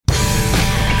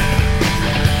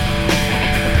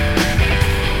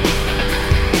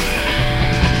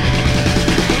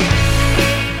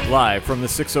Live from the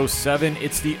 607,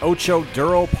 it's the Ocho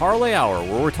Duro Parlay Hour,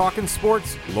 where we're talking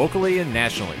sports locally and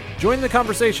nationally. Join the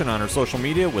conversation on our social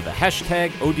media with the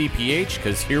hashtag ODPH,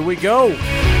 because here we go.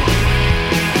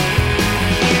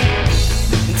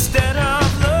 Instead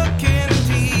of looking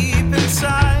deep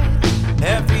inside,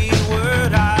 every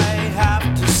word I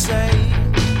have to say,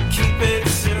 keep it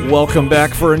simple. Welcome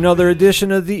back for another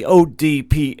edition of the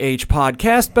ODPH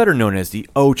podcast, better known as the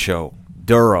Ocho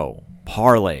Duro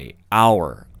Parlay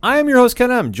Hour. I am your host,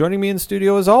 Ken M. Joining me in the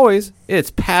studio, as always,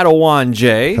 it's Padawan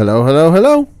J. Hello, hello,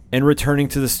 hello. And returning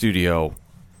to the studio,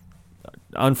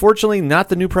 unfortunately, not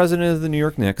the new president of the New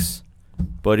York Knicks,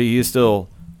 but he is still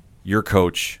your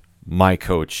coach, my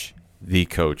coach, the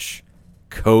coach,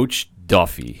 Coach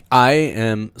Duffy. I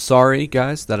am sorry,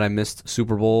 guys, that I missed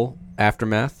Super Bowl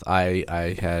aftermath.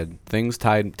 I had things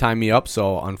tie me up,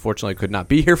 so unfortunately I could not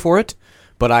be here for it.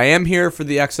 But I am here for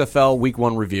the XFL Week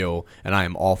 1 review, and I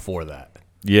am all for that.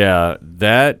 Yeah,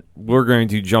 that we're going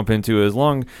to jump into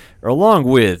along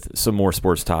with some more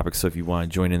sports topics. So if you want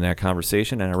to join in that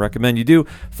conversation, and I recommend you do,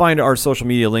 find our social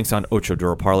media links on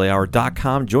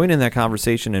OchoDuroParlayHour.com. Join in that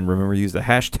conversation, and remember to use the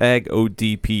hashtag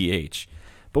ODPH.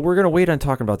 But we're going to wait on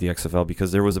talking about the XFL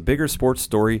because there was a bigger sports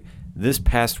story this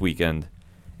past weekend,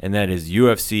 and that is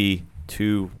UFC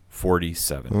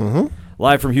 247. Mm-hmm.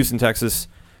 Live from Houston, Texas.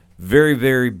 Very,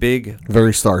 very big.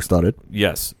 Very star-studded.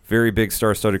 Yes, very big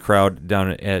star-studded crowd down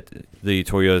at the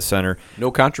Toyota Center. No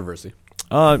controversy.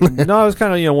 No, it was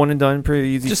kind of one and done, pretty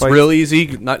easy. Just fight. real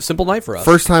easy, simple night for us.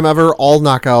 First time ever, all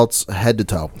knockouts head to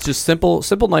toe. It's just simple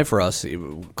night for us.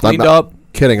 Cleaned I'm not up,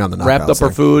 kidding on the knockouts. wrapped up our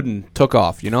thing. food, and took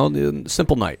off.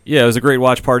 Simple night. Yeah, it was a great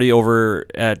watch party over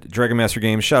at Dragon Master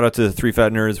Games. Shout out to the Three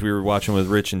Fat Nerds. We were watching with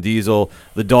Rich and Diesel.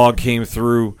 The dog came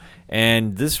through,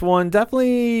 and this one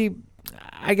definitely,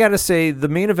 I got to say, the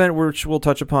main event, which we'll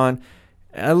touch upon,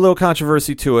 a little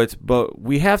controversy to it, but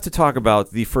we have to talk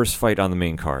about the first fight on the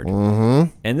main card.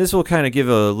 Mm-hmm. And this will kind of give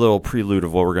a little prelude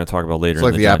of what we're going to talk about later It's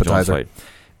like in the John Jones appetizer. fight.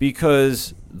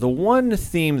 Because the one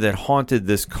theme that haunted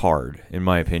this card, in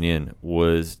my opinion,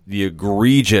 was the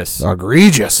egregious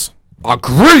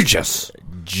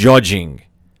judging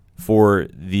for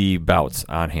the bouts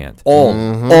on hand.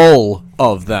 All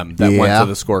of them that went Yeah. to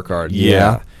the scorecard.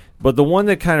 Yeah. But the one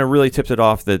that kind of really tipped it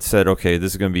off that said, okay,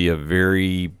 this is going to be a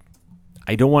very,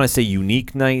 I don't want to say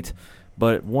unique night,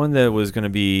 but one that was going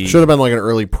to be... Should have been like an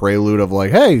early prelude of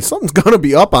like, hey, something's going to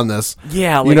be up on this.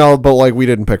 Yeah. But we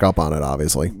didn't pick up on it,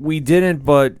 obviously. We didn't,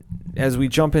 but as we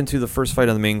jump into the first fight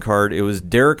on the main card, it was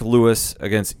Derek Lewis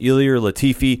against Ilir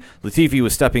Latifi. Latifi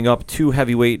was stepping up to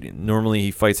heavyweight. Normally he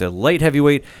fights at light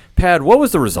heavyweight. Pad, what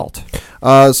was the result?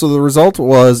 So the result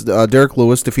was Derek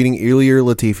Lewis defeating Ilir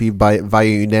Latifi via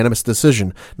unanimous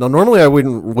decision. Now, normally I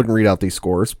wouldn't read out these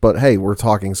scores, but hey, we're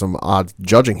talking some odd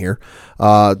judging here.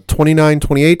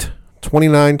 29-28,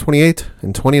 29-28,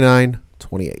 and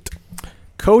 29-28.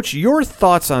 Coach, your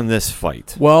thoughts on this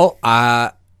fight? Well,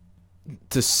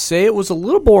 to say it was a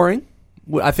little boring,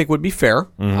 I think would be fair.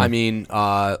 Mm-hmm. I mean,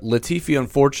 Latifi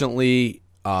unfortunately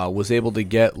was able to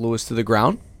get Lewis to the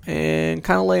ground and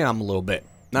kind of lay on him a little bit,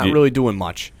 not really doing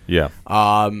much. Yeah.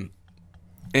 And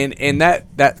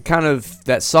that kind of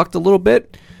that sucked a little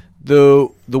bit. The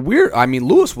weird, I mean,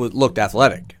 Lewis looked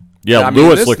athletic. Yeah, I mean,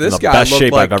 Lewis looked in the guy best looked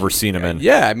shape like- I've ever seen him in.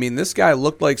 Yeah, I mean, this guy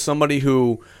looked like somebody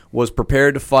who was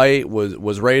prepared to fight,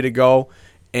 was ready to go.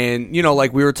 And,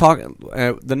 like we were talking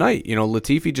the night,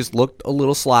 Latifi just looked a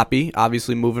little sloppy,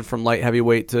 obviously moving from light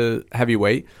heavyweight to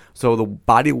heavyweight. So the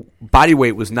body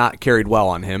weight was not carried well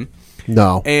on him.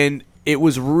 No. And it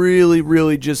was really,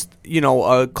 really just,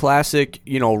 a classic,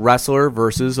 wrestler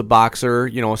versus a boxer,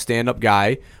 a stand-up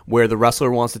guy, where the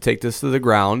wrestler wants to take this to the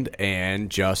ground and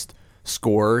just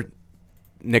score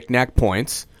knick-knack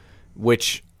points,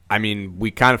 which, I mean, we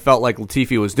kind of felt like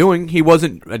Latifi was doing. He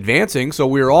wasn't advancing, so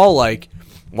we were all, like,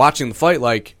 watching the fight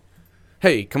like,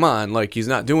 hey, come on, like, he's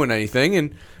not doing anything.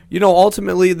 And,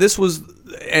 ultimately this was,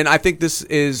 and I think this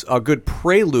is a good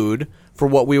prelude for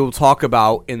what we will talk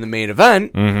about in the main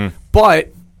event,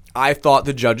 but I thought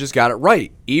the judges got it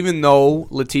right. Even though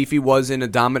Latifi was in a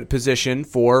dominant position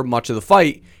for much of the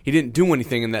fight, he didn't do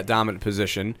anything in that dominant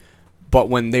position. But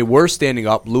when they were standing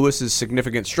up, Lewis's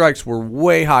significant strikes were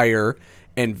way higher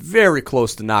and very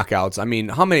close to knockouts. I mean,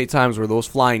 how many times were those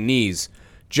flying knees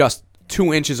just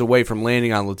 2 inches away from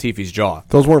landing on Latifi's jaw?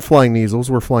 Those weren't flying knees. Those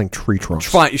were flying tree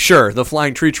trunks. Sure, the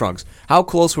flying tree trunks. How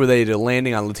close were they to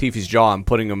landing on Latifi's jaw and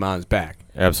putting him on his back?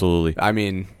 Absolutely. I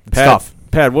mean, it's tough.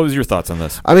 Pad, what was your thoughts on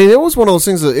this? I mean, it was one of those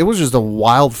things that it was just a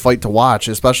wild fight to watch,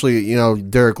 especially,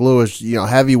 Derek Lewis,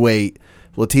 heavyweight,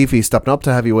 Latifi stepping up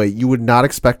to heavyweight, you would not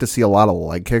expect to see a lot of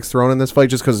leg kicks thrown in this fight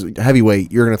just because heavyweight,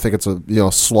 you're going to think it's a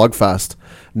slugfest.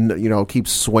 Keep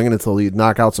swinging until you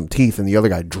knock out some teeth and the other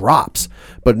guy drops.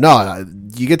 But no,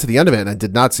 you get to the end of it, and I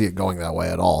did not see it going that way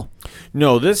at all.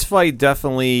 No, this fight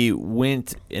definitely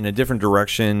went in a different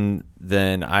direction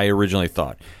than I originally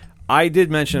thought. I did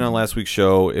mention on last week's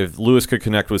show, if Lewis could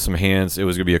connect with some hands, it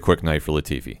was going to be a quick night for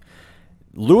Latifi.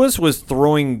 Lewis was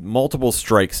throwing multiple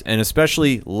strikes, and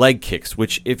especially leg kicks,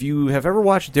 which if you have ever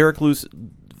watched Derek Lewis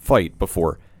fight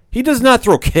before, he does not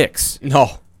throw kicks.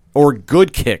 No. Or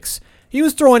good kicks. He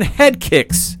was throwing head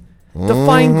kicks,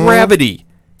 defying gravity.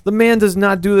 The man does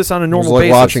not do this on a normal basis. It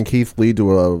was like watching Keith Lee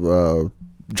do a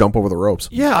jump over the ropes.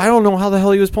 Yeah, I don't know how the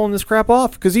hell he was pulling this crap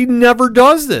off, because he never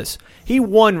does this. He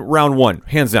won round one,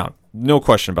 hands down. No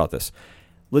question about this.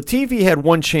 Latifi had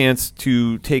one chance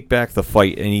to take back the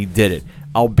fight, and he did it.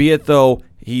 Albeit, though,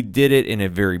 he did it in a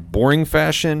very boring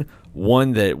fashion,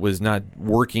 one that was not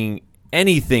working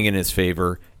anything in his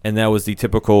favor, and that was the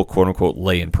typical quote-unquote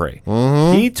lay and pray.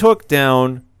 He took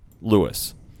down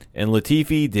Lewis, and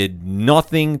Latifi did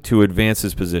nothing to advance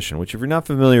his position, which if you're not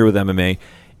familiar with MMA,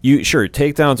 sure,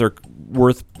 takedowns are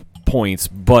worth points,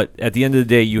 but at the end of the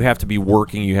day, you have to be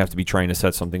working, you have to be trying to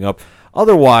set something up.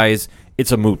 Otherwise,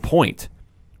 it's a moot point.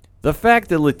 The fact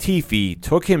that Latifi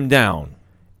took him down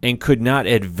and could not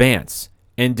advance,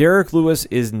 and Derek Lewis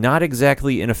is not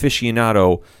exactly an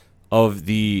aficionado of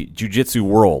the jiu-jitsu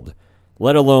world,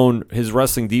 let alone his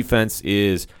wrestling defense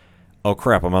is, oh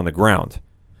crap, I'm on the ground.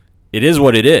 It is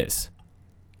what it is.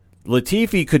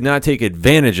 Latifi could not take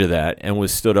advantage of that and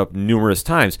was stood up numerous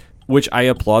times, which I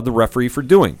applaud the referee for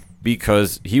doing,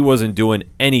 because he wasn't doing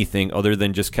anything other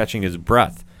than just catching his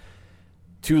breath.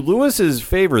 To Lewis's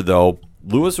favor, though,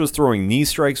 Lewis was throwing knee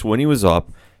strikes when he was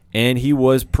up, and he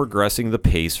was progressing the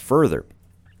pace further.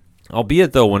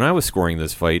 Albeit, though, when I was scoring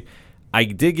this fight, I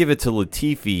did give it to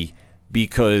Latifi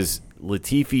because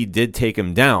Latifi did take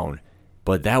him down,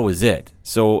 but that was it.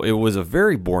 So it was a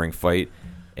very boring fight,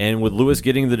 and with Lewis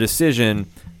getting the decision,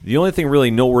 the only thing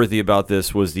really noteworthy about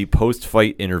this was the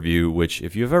post-fight interview, which,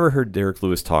 if you've ever heard Derek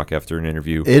Lewis talk after an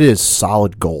interview, it is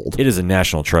solid gold. It is a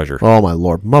national treasure. Oh, my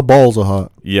Lord. My balls are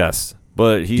hot. Yes.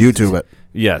 But YouTube it.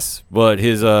 Yes. But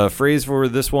his phrase for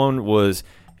this one was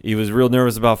he was real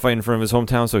nervous about fighting in front of his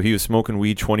hometown, so he was smoking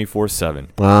weed 24/7.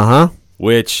 Uh-huh.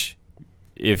 Which,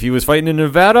 if he was fighting in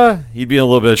Nevada, he'd be in a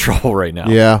little bit of trouble right now.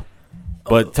 Yeah.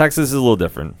 But Texas is a little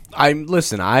different.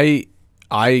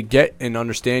 I get and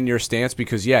understand your stance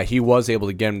because, yeah, he was able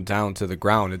to get him down to the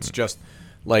ground. It's just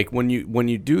like when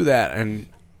you do that, and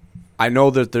I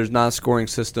know that there's not a scoring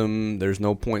system, there's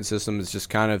no point system. It's just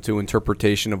kind of to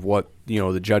interpretation of what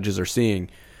the judges are seeing.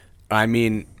 I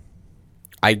mean,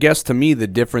 I guess to me the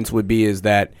difference would be is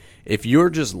that if you're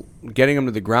just getting him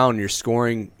to the ground, you're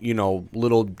scoring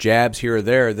little jabs here or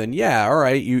there, then yeah, all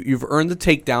right, you've earned the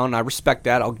takedown. I respect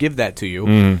that. I'll give that to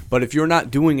you. But if you're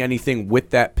not doing anything with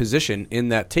that position in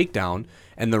that takedown,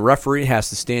 and the referee has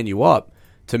to stand you up,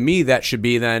 to me that should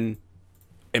be then,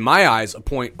 in my eyes, a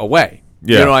point away.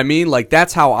 Yeah. You know what I mean? Like,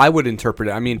 that's how I would interpret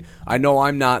it. I mean, I know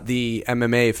I'm not the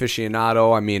MMA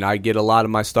aficionado. I mean, I get a lot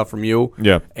of my stuff from you.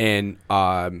 Yeah. And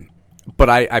but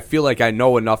I feel like I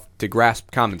know enough to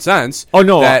grasp common sense. Oh,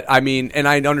 no. That, I mean, and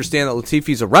I understand that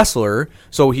Latifi's a wrestler,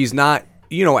 so he's not,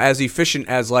 as efficient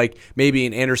as, like, maybe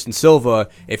an Anderson Silva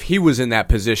if he was in that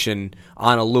position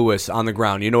on a Lewis on the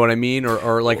ground. You know what I mean?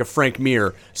 Or like a Frank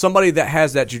Mir. Somebody that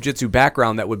has that jiu-jitsu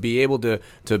background that would be able to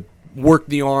work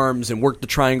the arms and work the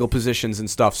triangle positions and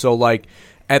stuff. So, like,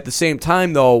 at the same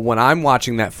time, though, when I'm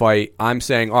watching that fight, I'm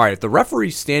saying, all right, if the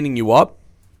referee's standing you up,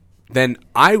 then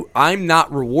I'm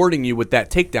not rewarding you with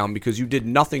that takedown because you did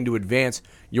nothing to advance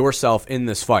yourself in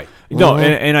this fight. No,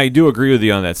 and I do agree with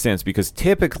you on that stance because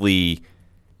typically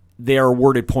they are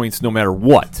awarded points no matter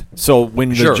what. So when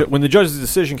the judge's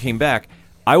decision came back,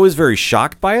 I was very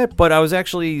shocked by it, but I was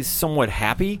actually somewhat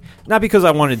happy. Not because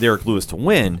I wanted Derek Lewis to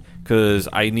win, because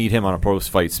I need him on a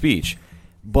post-fight speech,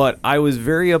 but I was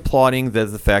very applauding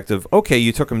the fact of, okay,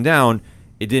 you took him down,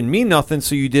 it didn't mean nothing,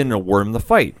 so you didn't award him the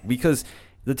fight. Because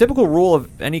the typical rule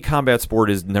of any combat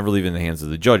sport is never leave it in the hands of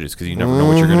the judges, because you never know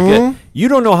what you're going to get. You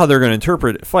don't know how they're going to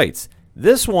interpret fights.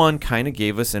 This one kind of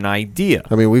gave us an idea.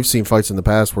 I mean, we've seen fights in the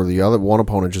past where the other one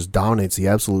opponent just dominates the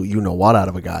absolute you-know-what out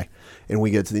of a guy. And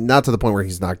we get to not to the point where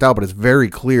he's knocked out, but it's very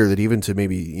clear that even to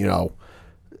maybe,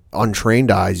 untrained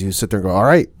eyes, you sit there and go, all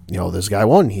right, this guy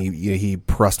won. He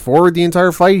pressed forward the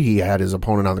entire fight. He had his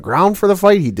opponent on the ground for the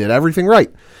fight. He did everything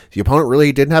right. The opponent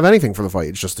really didn't have anything for the fight.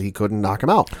 It's just that he couldn't knock him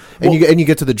out. And you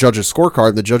get to the judges' scorecard,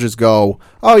 and the judges go,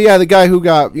 oh, yeah, the guy who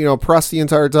got, pressed the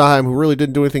entire time, who really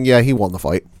didn't do anything, yeah, he won the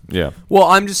fight. Yeah. Well,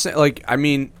 I'm just saying, like, I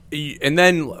mean, and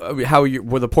then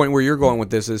where the point where you're going with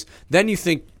this is, then you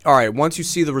think, all right, once you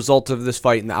see the result of this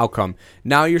fight and the outcome,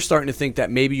 now you're starting to think that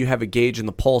maybe you have a gauge and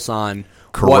the pulse on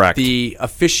Correct.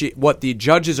 what the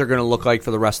judges are going to look like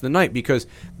for the rest of the night, because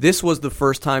this was the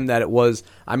first time that it was.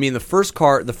 I mean, the first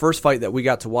fight that we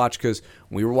got to watch, because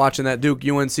we were watching that Duke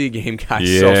UNC game, guys.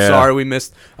 Yeah. So sorry we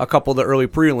missed a couple of the early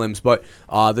prelims, but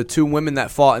the two women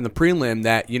that fought in the prelim,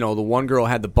 that the one girl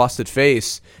had the busted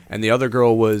face and the other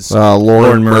girl was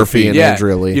Lauren Murphy and yeah,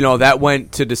 Andrea Lee. that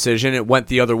went to decision. It went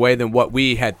the other way than what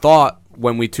we had thought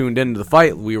when we tuned into the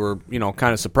fight. We were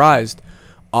kind of surprised.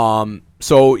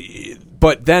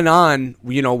 But then on,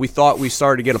 we thought we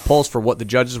started to get a pulse for what the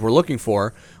judges were looking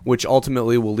for, which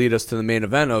ultimately will lead us to the main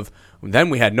event of,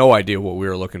 then we had no idea what we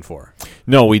were looking for.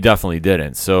 No, we definitely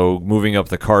didn't. So moving up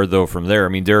the card, though, from there, I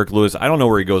mean, Derek Lewis, I don't know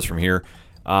where he goes from here.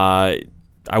 I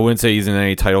wouldn't say he's in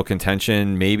any title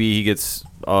contention. Maybe he gets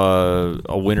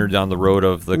a winner down the road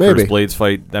of the Curtis Blades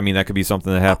fight. I mean, that could be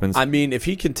something that happens. I mean, if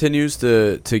he continues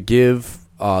to give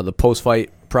the post-fight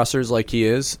pressers like he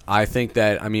is, I think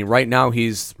that, right now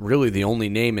he's really the only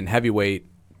name in heavyweight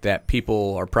that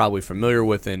people are probably familiar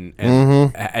with and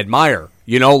admire.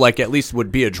 At least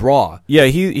would be a draw. Yeah,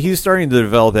 he's starting to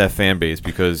develop that fan base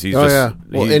because he's Well,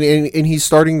 and he's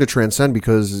starting to transcend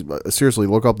because, seriously,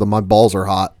 look up the My Balls Are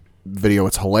Hot video.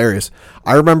 It's hilarious.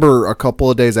 I remember a couple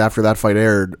of days after that fight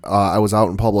aired, I was out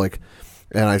in public,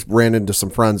 and I ran into some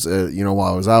friends, while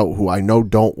I was out, who I know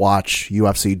don't watch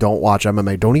UFC, don't watch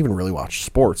MMA, don't even really watch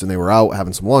sports. And they were out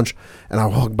having some lunch, and I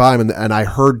walked by him, and I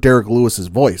heard Derek Lewis's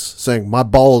voice saying, "My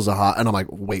balls are hot." And I'm like,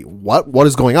 wait, what? What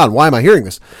is going on? Why am I hearing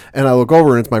this? And I look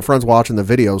over, and it's my friends watching the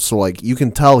video. So, you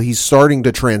can tell he's starting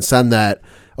to transcend that.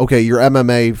 Okay, your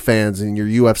MMA fans and your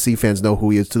UFC fans know who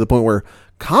he is, to the point where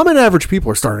common average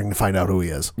people are starting to find out who he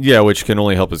is. Yeah, which can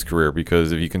only help his career,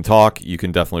 because if you can talk, you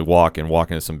can definitely walk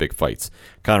into some big fights.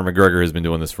 Conor McGregor has been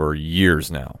doing this for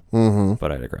years now,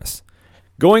 but I digress.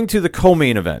 Going to the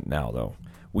co-main event now, though.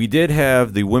 We did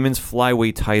have the women's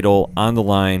flyweight title on the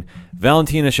line.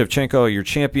 Valentina Shevchenko, your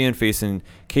champion, facing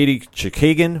Katie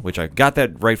Chookagian, which I got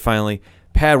that right finally.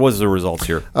 Pat, what's the results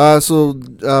here?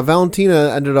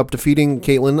 Valentina ended up defeating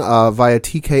Caitlin via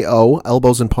TKO,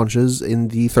 elbows and punches, in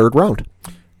the third round.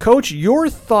 Coach, your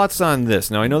thoughts on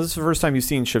this? Now, I know this is the first time you've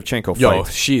seen Shevchenko fight. Yo,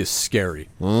 she is scary.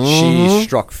 She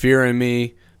struck fear in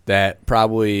me that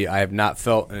probably I have not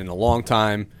felt in a long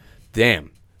time.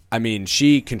 Damn. I mean,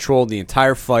 she controlled the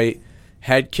entire fight.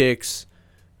 Head kicks,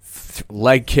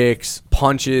 leg kicks,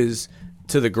 punches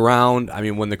to the ground. I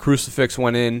mean, when the crucifix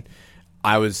went in,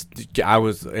 I was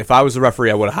if I was the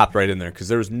referee, I would have hopped right in there, because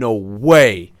there was no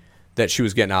way that she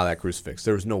was getting out of that crucifix.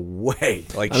 There was no way.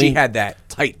 She had that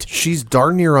tight. She's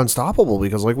darn near unstoppable,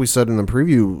 because, like we said in the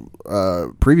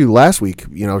preview last week,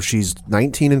 she's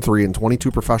 19-3 in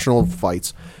 22 professional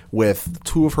fights, with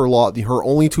two of her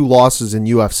only two losses in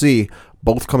UFC,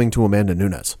 both coming to Amanda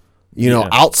Nunes.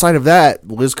 Outside of that,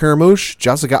 Liz Caramouche,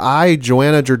 Jessica Ai,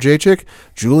 Joanna Jędrzejczyk,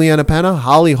 Juliana Pena,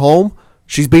 Holly Holm,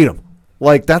 she's beat them.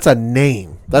 That's a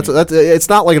name. That's it's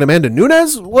not like an Amanda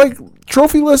Nunes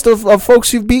trophy list of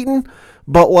folks you've beaten,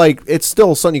 but it's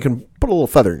still something you can put a little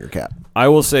feather in your cap. I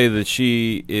will say that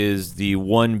she is the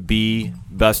 1B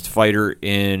best fighter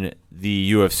in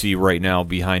the UFC right now,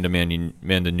 behind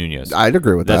Amanda Nunes. I'd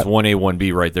agree with that. That's 1A,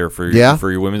 1B right there for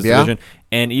your women's division.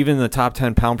 And even the top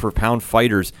 10 pound-for-pound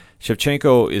fighters,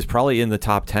 Shevchenko is probably in the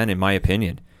top 10 in my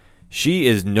opinion. She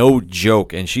is no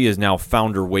joke, and she has now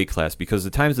found her weight class, because the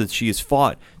times that she has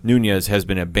fought Nunes has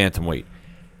been at bantamweight.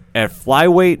 At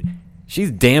flyweight,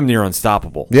 she's damn near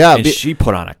unstoppable. Yeah, and she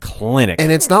put on a clinic. And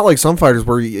it's not like some fighters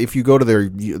where if you go to their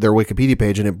Wikipedia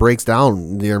page and it breaks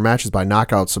down their matches by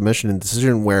knockout, submission, and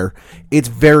decision, where it's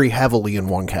very heavily in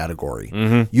one category.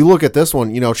 Mm-hmm. You look at this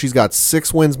one, she's got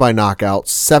 6 wins by knockout,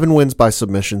 7 wins by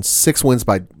submission, 6 wins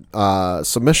by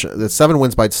submission, 7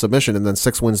 wins by submission, and then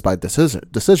 6 wins by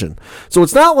decision. So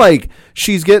it's not like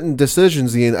she's getting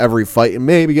decisions in every fight and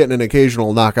maybe getting an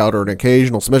occasional knockout or an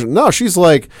occasional submission. No, she's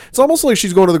it's almost like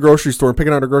she's going to the grocery store and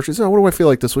picking out her groceries. What do I feel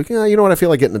like this week? You know what? I feel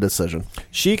like getting a decision.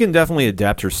 She can definitely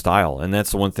adapt her style, and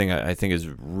that's the one thing I think is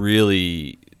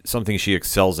really something she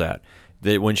excels at.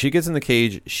 That when she gets in the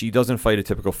cage, she doesn't fight a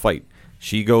typical fight.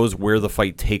 She goes where the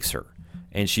fight takes her,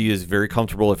 and she is very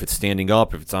comfortable if it's standing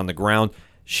up, if it's on the ground.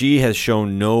 She has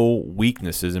shown no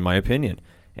weaknesses, in my opinion.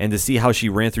 And to see how she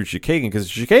ran through Chookagian, because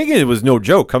Chookagian was no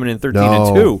joke coming in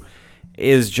 13-2,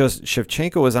 is just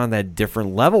Shevchenko is on that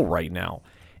different level right now.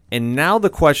 And now the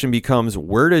question becomes,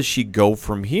 where does she go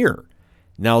from here?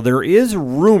 Now, there is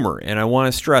rumor, and I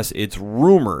want to stress, it's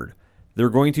rumored, they're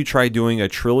going to try doing a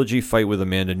trilogy fight with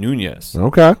Amanda Nunes.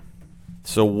 Okay.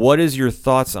 So what is your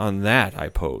thoughts on that, I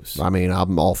pose? I mean,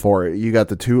 I'm all for it. You got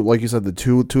the two, like you said, the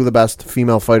two of the best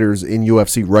female fighters in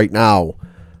UFC right now.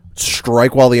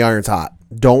 Strike while the iron's hot.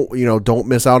 Don't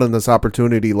miss out on this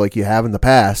opportunity like you have in the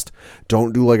past.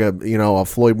 Don't do like a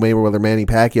Floyd Mayweather, Manny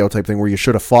Pacquiao type thing where you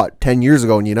should have fought 10 years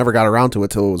ago and you never got around to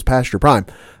it till it was past your prime.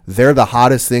 They're the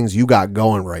hottest things you got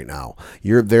going right now.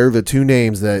 They're the two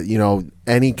names that,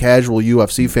 any casual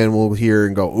UFC fan will hear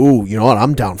and go, ooh, you know what?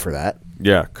 I'm down for that.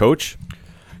 Yeah, Coach?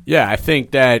 Yeah, I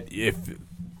think that if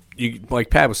you,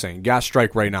 like Pat was saying, you got to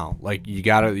strike right now. Like you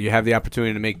have the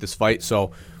opportunity to make this fight,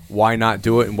 so why not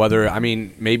do it?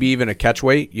 And maybe even a catch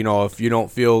weight. If you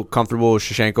don't feel comfortable with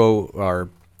Shevchenko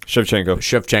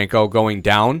going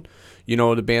down,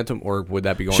 the bantam, or would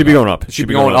that be going? She'd be going up. She'd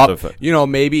be going up.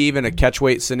 Maybe even a catch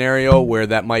weight scenario where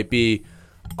that might be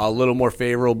a little more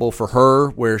favorable for her,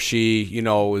 where she,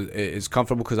 is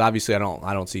comfortable, because obviously I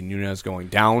don't see Nunes going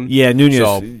down. Yeah, Nunes.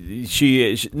 So,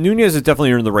 Nunes has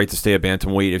definitely earned the right to stay at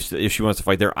bantamweight if she wants to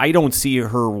fight there. I don't see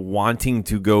her wanting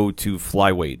to go to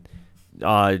flyweight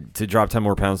to drop 10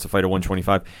 more pounds to fight at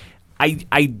 125.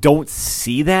 I don't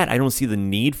see that. I don't see the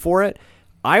need for it.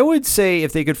 I would say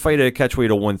if they could fight at a catchweight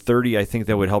at 130, I think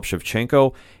that would help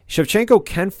Shevchenko. Shevchenko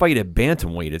can fight at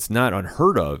bantamweight. It's not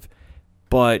unheard of,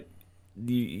 but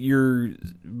you're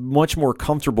much more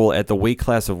comfortable at the weight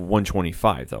class of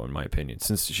 125, though, in my opinion.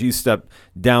 Since she's stepped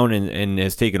down and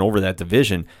has taken over that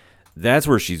division, that's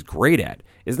where she's great at.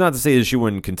 It's not to say that she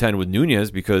wouldn't contend with Nunes,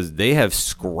 because they have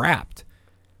scrapped.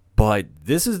 But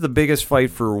this is the biggest fight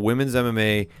for women's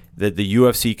MMA that the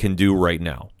UFC can do right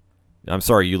now. I'm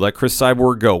sorry, you let Chris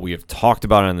Cyborg go. We have talked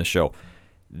about it on the show.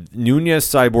 Nunes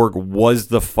Cyborg was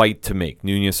the fight to make.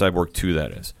 Nunes Cyborg 2,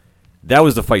 that is. That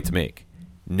was the fight to make.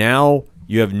 Now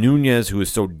you have Nunes, who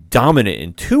is so dominant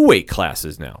in 2 weight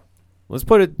classes now. Let's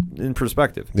put it in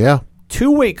perspective. Yeah.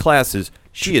 2 weight classes,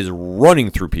 she is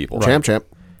running through people. Champ.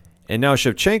 And now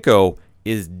Shevchenko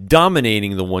is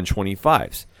dominating the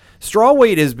 125s.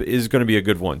 Strawweight is going to be a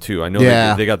good one, too. I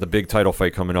know they got the big title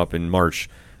fight coming up in March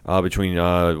between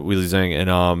Weili Zhang and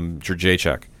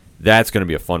Jędrzejczyk. That's going to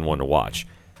be a fun one to watch.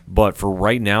 But for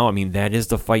right now, that is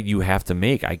the fight you have to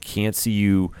make. I can't see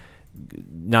you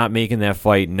not making that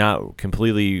fight, not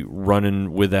completely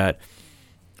running with that.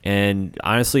 And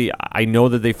honestly, I know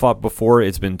that they fought before.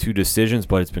 It's been 2 decisions,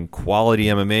 but it's been quality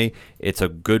MMA. It's a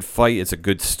good fight. It's a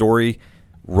good story.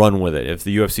 Run with it. If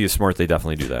the UFC is smart, they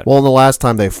definitely do that. Well, and the last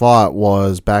time they fought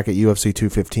was back at UFC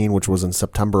 215, which was in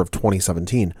September of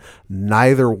 2017.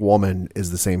 Neither woman is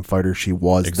the same fighter she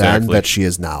was then that she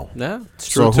is now. Yeah, it's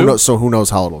true. Who knows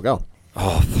how it'll go?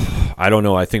 Oh, I don't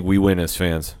know. I think we win as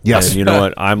fans. Yes. And you know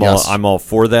what? I'm all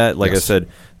for that. Like Yes. I said,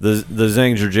 the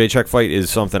Zhang Jędrzejczyk fight is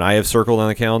something I have circled on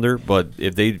the calendar. But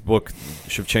if they book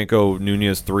Shevchenko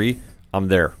Nunes 3, I'm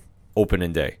there,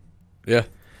 opening day. Yeah.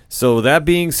 So that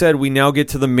being said, we now get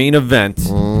to the main event.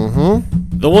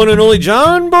 Mm-hmm. The one and only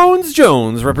John Bones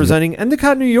Jones representing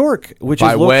Endicott, New York, which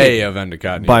by is way of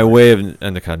Endicott, New by York. way of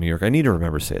Endicott, New York. I need to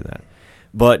remember to say that.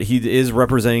 But he is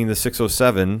representing the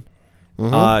 607,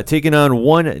 taking on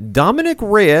one Dominic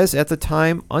Reyes, at the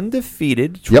time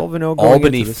undefeated, 12-0 going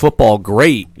Albany into this. football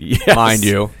great, Yes. mind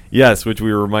you. Yes, which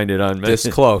we were reminded on This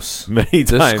close. many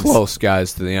This times. close,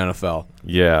 guys, to the NFL.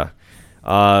 Yeah.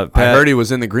 I Pat, heard he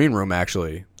was in the green room,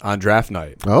 actually, on draft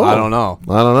night. Oh. I don't know.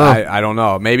 I don't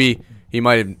know. Maybe he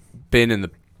might have been in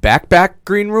the back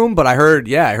green room, but I heard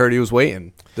he was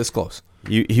waiting this close.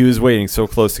 he was waiting so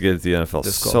close to get to the NFL.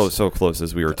 This close. So close,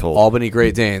 as we were told. Albany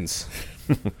Great Danes.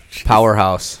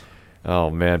 Powerhouse.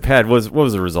 Oh, man. Pat, what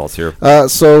was the results here?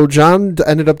 So John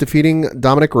ended up defeating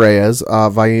Dominic Reyes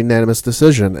via unanimous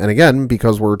decision. And again,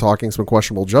 because we're talking some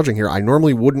questionable judging here, I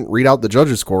normally wouldn't read out the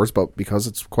judges' scores, but because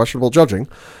it's questionable judging,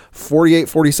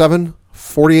 48-47,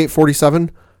 48-47,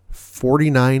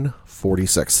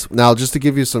 49-46. Now, just to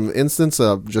give you some instance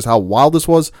of just how wild this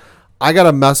was, I got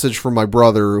a message from my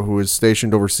brother who is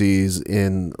stationed overseas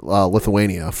in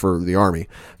Lithuania for the Army.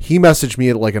 He messaged me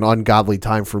at like an ungodly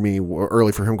time for me,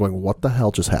 early for him, going, what the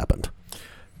hell just happened?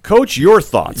 Coach, your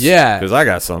thoughts. Yeah. Because I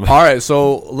got some. All right,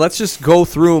 so let's just go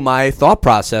through my thought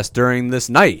process during this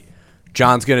night.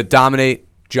 John's going to dominate.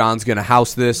 John's going to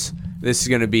house this. This is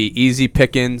going to be easy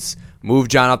pickings. Move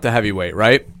John up to heavyweight,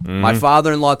 right? My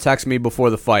father-in-law texted me before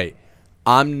the fight.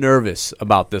 I'm nervous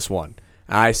about this one.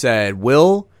 And I said,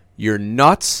 Will, you're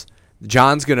nuts.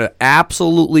 John's going to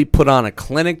absolutely put on a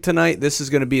clinic tonight. This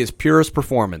is going to be his purest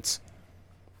performance.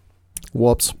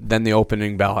 Whoops. Then the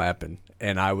opening bell happened,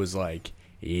 and I was like,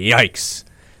 yikes.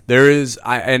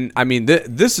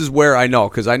 This is where I know,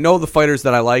 because I know the fighters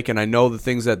that I like, and I know the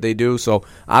things that they do. So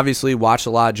obviously watched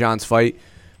a lot of John's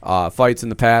fights in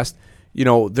the past.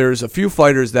 there's a few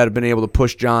fighters that have been able to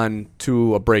push John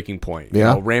to a breaking point.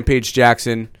 Yeah. Rampage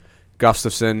Jackson,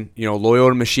 Gustafson,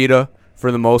 Lyoto Machida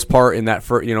for the most part in that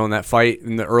in that fight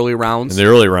in the early rounds. In the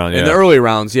early round, yeah. In the early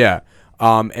rounds, yeah.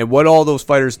 And what all those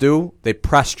fighters do, they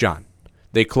press John.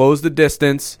 They close the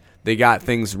distance. They got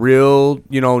things real,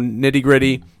 nitty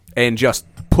gritty, and just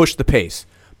push the pace.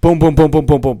 Boom, boom, boom, boom,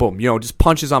 boom, boom, boom. Just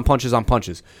punches on punches on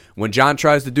punches. When John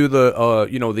tries to do the,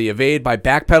 the evade by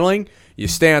backpedaling, you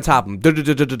stay on top of him.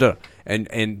 Da-da-da-da-da-da.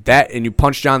 And you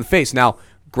punch John in the face. Now,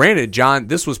 granted, John,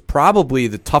 this was probably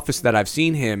the toughest that I've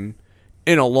seen him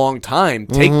in a long time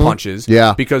take punches.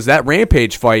 Yeah. Because that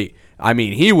Rampage fight, I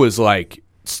mean, he was like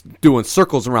doing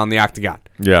circles around the octagon.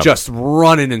 Yeah. Just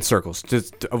running in circles to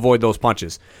avoid those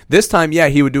punches. This time, yeah,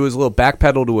 he would do his little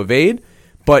backpedal to evade,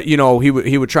 but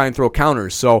he would try and throw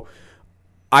counters. So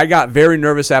I got very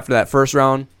nervous after that first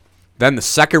round. Then the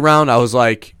second round, I was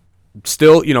like,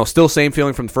 still same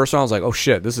feeling from the first round. I was like, oh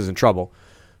shit, this is in trouble.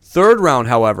 Third round,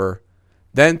 however,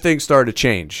 then things started to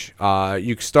change.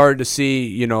 You started to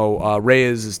see,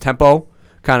 Reyes' tempo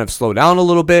kind of slow down a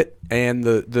little bit, and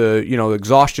the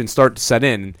exhaustion start to set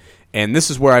in. And this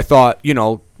is where I thought,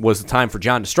 was the time for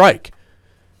John to strike.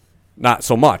 Not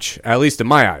so much, at least in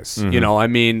my eyes.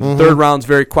 Third round's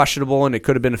very questionable, and it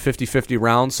could have been a 50-50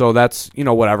 round, so that's,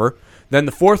 whatever. Then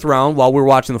the fourth round, while we were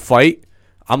watching the fight,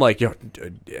 I'm like,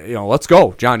 let's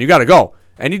go, John, you got to go.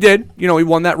 And he did. He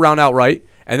won that round outright.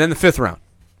 And then the fifth round.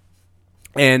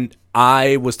 And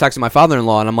I was texting my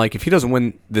father-in-law, and I'm like, if he doesn't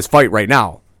win this fight right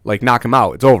now, like, knock him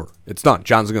out. It's over. It's done.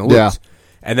 John's going to lose. Yeah.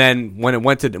 And then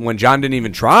when John didn't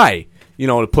even try,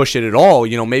 to push it at all,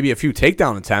 maybe a few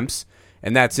takedown attempts,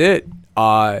 and that's it.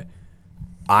 I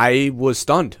was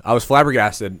stunned. I was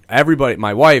flabbergasted. Everybody,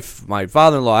 my wife, my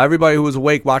father-in-law, everybody who was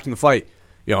awake watching the fight,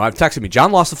 I've texted me,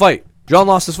 John lost the fight. John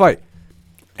lost his fight.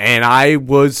 And I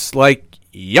was like,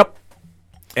 yep.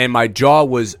 And my jaw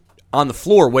was on the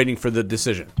floor waiting for the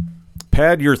decision.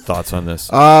 Pad, your thoughts on this?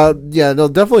 Yeah, no,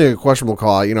 definitely a questionable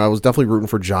call. I was definitely rooting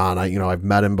for John. I've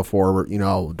met him before.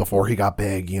 Before he got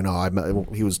big.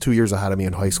 He was 2 years ahead of me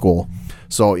in high school,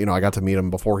 so I got to meet him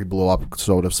before he blew up,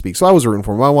 so to speak. So I was rooting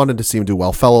for him. I wanted to see him do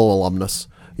well. Fellow alumnus,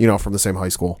 from the same high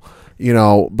school.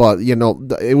 But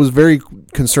it was very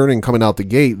concerning coming out the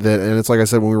gate and it's like I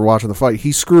said when we were watching the fight,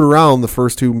 he screwed around the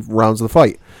first two rounds of the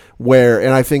fight. And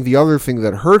I think the other thing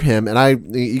that hurt him,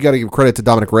 and you got to give credit to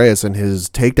Dominic Reyes and his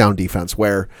takedown defense,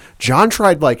 where John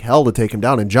tried like hell to take him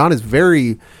down, and John is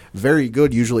very, very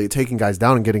good usually at taking guys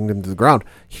down and getting them to the ground.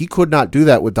 He could not do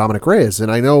that with Dominic Reyes,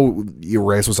 and I know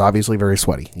Reyes was obviously very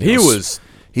sweaty. He was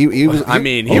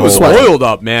oiled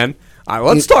up, man.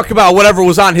 Let's talk about whatever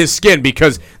was on his skin,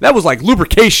 because that was like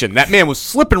lubrication. That man was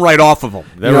slipping right off of him.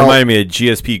 That reminded me of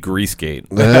GSP Greasegate.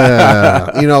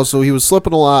 Yeah, so he was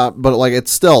slipping a lot, but like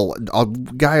it's still a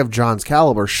guy of John's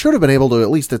caliber should have been able to at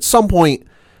least at some point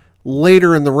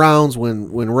later in the rounds when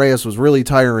Reyes was really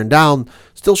tiring down,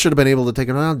 still should have been able to take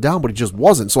him down, but he just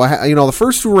wasn't. So the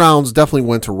first two rounds definitely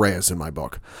went to Reyes in my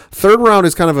book. Third round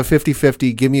is kind of a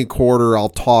 50-50. Give me a quarter, I'll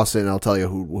toss it, and I'll tell you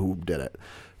who did it.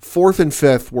 Fourth and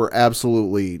fifth were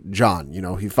absolutely John.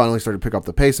 He finally started to pick up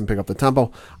the pace and pick up the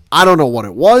tempo. I don't know what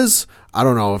it was. I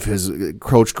don't know if his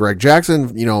coach, Greg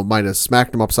Jackson, might have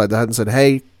smacked him upside the head and said,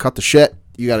 hey, cut the shit.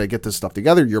 You got to get this stuff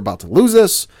together. You're about to lose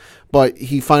this. But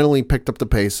he finally picked up the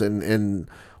pace and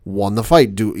won the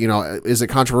fight. Is it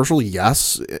controversial?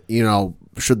 Yes.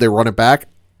 Should they run it back?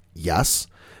 Yes.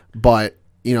 But,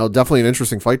 definitely an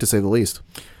interesting fight to say the least.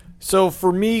 So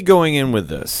for me going in with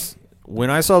this, when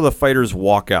I saw the fighters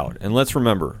walk out, and let's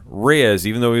remember, Reyes,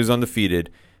 even though he was undefeated,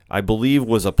 I believe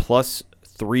was a plus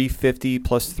 350,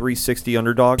 plus 360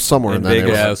 underdog. Somewhere in that Vegas.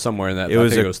 Yeah, somewhere in that. I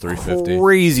think it was 350.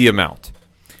 Crazy amount.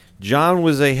 John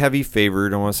was a heavy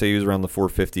favorite. I want to say he was around the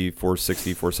 450,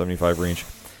 460, 475 range.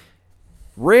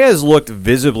 Reyes looked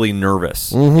visibly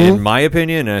nervous, in my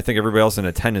opinion, and I think everybody else in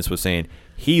attendance was saying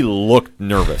he looked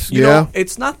nervous. You know,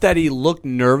 it's not that he looked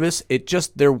nervous. It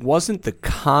just there wasn't the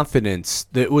confidence.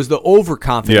 It was the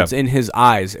overconfidence in his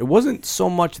eyes. It wasn't so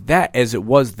much that as it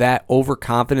was that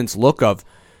overconfidence look of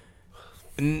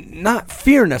not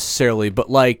fear necessarily, but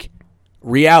like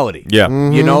reality. Yeah.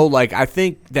 You know, like I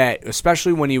think that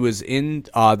especially when he was in,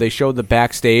 they showed the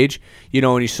backstage,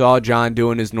 and you saw John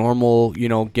doing his normal,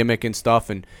 gimmick and stuff,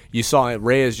 and you saw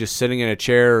Reyes just sitting in a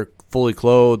chair, fully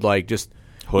clothed, like just,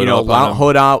 hood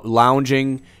out,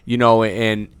 lounging,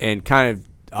 and kind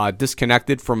of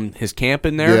disconnected from his camp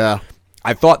in there. Yeah.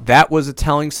 I thought that was a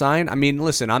telling sign. I mean,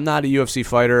 listen, I'm not a UFC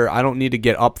fighter. I don't need to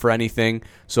get up for anything.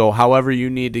 So however you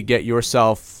need to get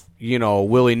yourself,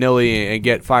 willy-nilly and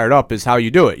get fired up is how you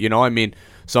do it.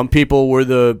 Some people were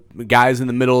the guys in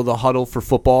the middle of the huddle for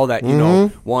football that, you know,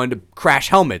 wanted to crash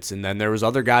helmets. And then there was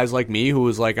other guys like me who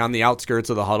was like on the outskirts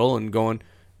of the huddle and going,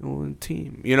 oh,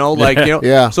 team, you know, like, you know,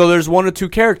 Yeah. so there's one or two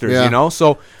characters, Yeah. you know,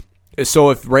 so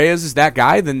if Reyes is that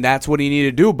guy, then that's what he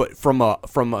needed to do. But from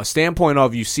a standpoint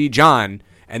of you see John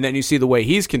and then you see the way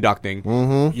he's conducting,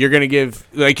 you're going to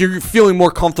you're feeling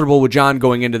more comfortable with John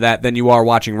going into that than you are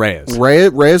watching Reyes.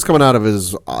 Reyes coming out of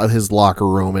his locker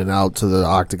room and out to the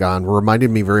octagon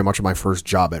reminded me very much of my first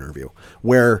job interview,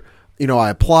 where, you know, I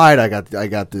applied, I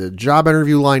got the job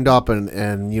interview lined up,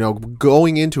 and you know,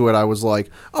 going into it, I was like,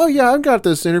 oh yeah, I've got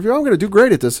this interview, I'm going to do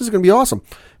great at this. This is going to be awesome.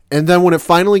 And then when it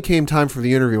finally came time for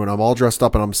the interview, and I'm all dressed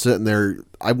up and I'm sitting there,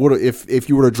 I would have, if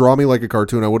you were to draw me like a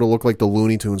cartoon, I would have looked like the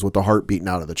Looney Tunes with the heart beating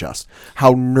out of the chest.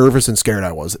 How nervous and scared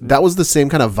I was. That was the same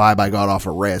kind of vibe I got off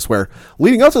of Reyes, where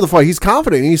leading up to the fight, he's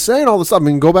confident and he's saying all this stuff. I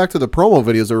mean, go back to the promo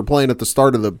videos that were playing at the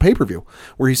start of the pay-per-view,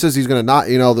 where he says he's going to not,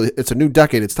 you know, it's a new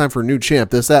decade, it's time for a new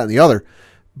champ, this, that, and the other.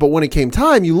 But when it came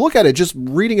time, you look at it, just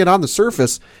reading it on the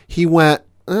surface, he went,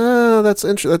 that's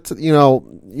interesting. That's, you know,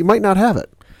 you might not have it.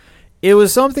 It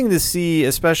was something to see,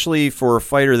 especially for a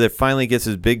fighter that finally gets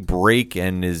his big break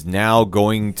and is now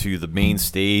going to the main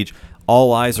stage.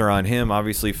 All eyes are on him,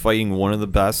 obviously fighting one of the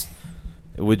best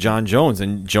with John Jones.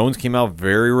 And Jones came out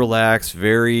very relaxed,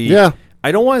 Yeah.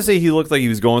 I don't want to say he looked like he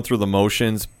was going through the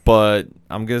motions, but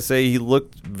I'm going to say he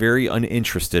looked very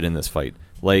uninterested in this fight.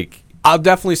 Like, I'll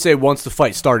definitely say once the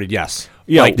fight started, yes.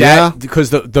 Yeah, like that,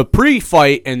 because the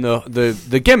pre-fight and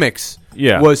the gimmicks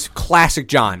was classic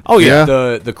John. Oh, yeah.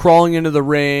 The crawling into the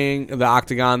ring, the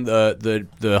octagon,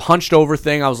 the hunched over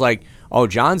thing. I was like, oh,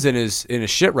 John's in his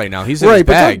shit right now. He's in his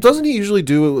bag. But doesn't he usually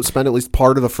spend at least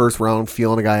part of the first round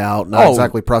feeling a guy out, not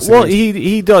exactly pressing? Well,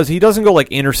 he does. He doesn't go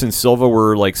like Anderson Silva,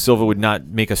 where like Silva would not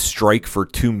make a strike for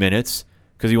 2 minutes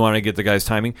because he wanted to get the guy's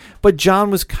timing. But John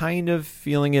was kind of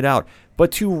feeling it out.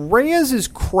 But to Reyes'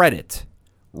 credit,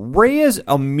 Reyes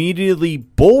immediately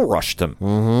bull rushed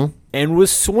him and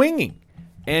was swinging.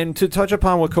 And to touch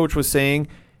upon what Coach was saying,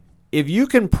 if you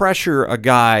can pressure a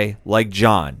guy like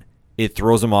John, it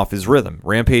throws him off his rhythm.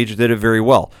 Rampage did it very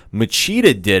well.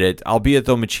 Machida did it, albeit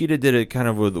though Machida did it kind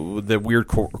of with the weird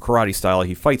karate style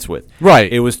he fights with.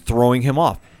 Right. It was throwing him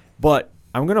off. But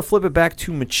I'm going to flip it back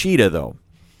to Machida, though.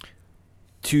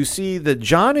 To see that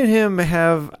John and him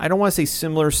have, I don't want to say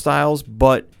similar styles,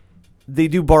 but they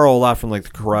do borrow a lot from like the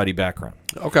karate background.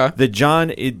 Okay. That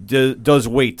John does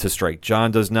wait to strike.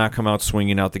 John does not come out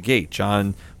swinging out the gate.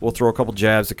 John will throw a couple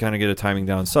jabs to kind of get a timing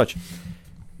down and such.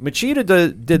 Machida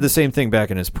did the same thing back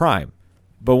in his prime.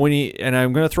 But when and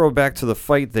I'm going to throw it back to the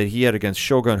fight that he had against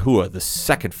Shogun Hua, the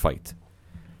second fight.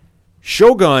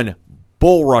 Shogun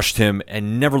bull rushed him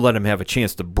and never let him have a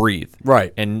chance to breathe.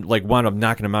 Right. And like wound up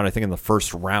knocking him out, I think, in the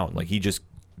first round. Like he just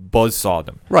buzzsawed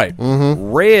him. Right.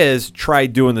 Reyes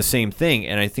tried doing the same thing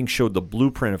and I think showed the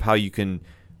blueprint of how you can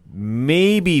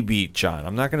maybe beat John.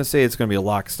 I'm not going to say it's going to be a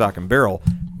lock, stock, and barrel,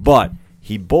 but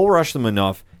he bull rushed him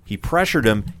enough. He pressured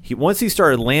him. Once he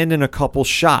started landing a couple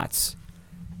shots,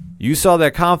 you saw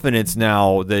that confidence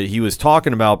now that he was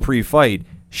talking about pre-fight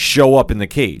show up in the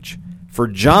cage. For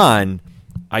John,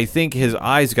 I think his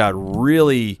eyes got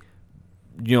really,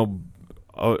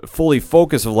 fully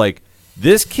focused of like,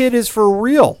 this kid is for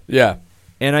real. Yeah.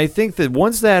 And I think that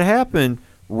once that happened,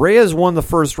 Reyes won the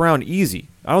first round easy.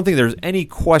 I don't think there's any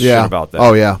question about that.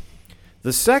 Oh, yeah.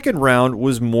 The second round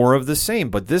was more of the same,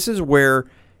 but this is where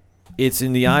it's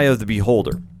in the eye of the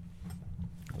beholder.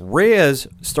 Reyes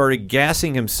started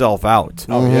gassing himself out.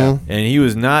 Oh, yeah. And he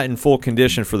was not in full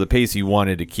condition for the pace he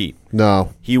wanted to keep.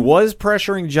 No. He was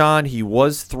pressuring John. He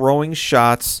was throwing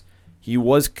shots. He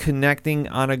was connecting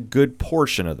on a good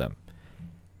portion of them.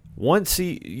 Once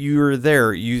you're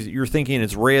there, you're thinking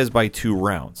it's Reyes by 2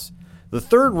 rounds. The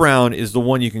third round is the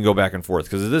one you can go back and forth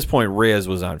because at this point Reyes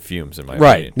was on fumes in my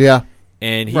opinion. Yeah.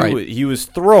 And he was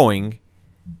throwing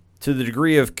to the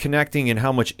degree of connecting and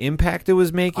how much impact it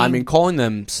was making. I mean, calling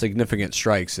them significant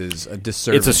strikes is a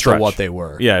disservice it's a stretch. to what they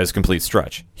were. Yeah, it's a complete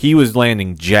stretch. He was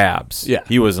landing jabs. Yeah.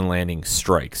 He wasn't landing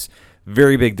strikes.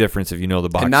 Very big difference if you know the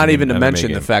boxing. And not even to MMA mention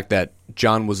game. the fact that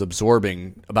John was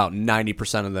absorbing about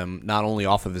 90% of them, not only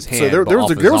off of his hand, So there but was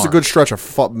off a his good arm.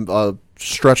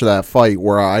 stretch of that fight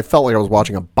where I felt like I was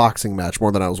watching a boxing match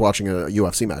more than I was watching a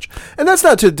UFC match. And that's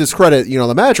not to discredit,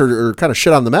 the match or kind of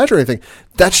shit on the match or anything.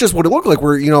 That's just what it looked like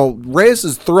where, Reyes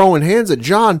is throwing hands at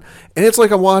John and it's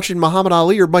like I'm watching Muhammad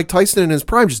Ali or Mike Tyson in his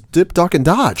prime just dip, duck, and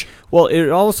dodge. Well, it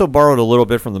also borrowed a little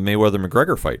bit from the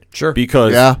Mayweather-McGregor fight. Sure.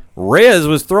 Because Reyes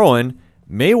was throwing,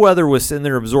 Mayweather was sitting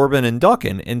there absorbing and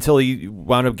ducking until he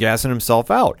wound up gassing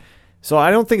himself out. So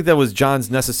I don't think that was John's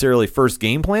necessarily first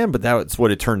game plan, but that's what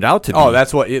it turned out to be. Oh,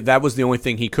 that was the only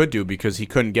thing he could do because he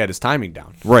couldn't get his timing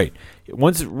down. Right.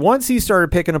 Once he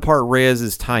started picking apart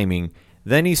Reyes' timing,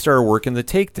 then he started working the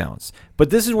takedowns. But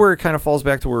this is where it kind of falls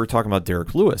back to where we were talking about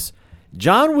Derek Lewis.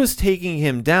 John was taking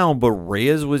him down, but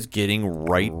Reyes was getting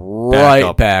right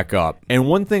back up. And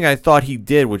one thing I thought he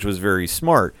did, which was very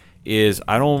smart, is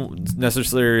I don't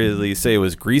necessarily say it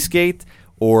was greasegate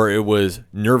or it was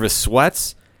nervous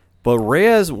sweats, but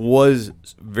Reyes was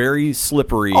very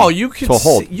slippery. Oh, you could to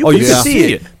hold. See, you could yeah.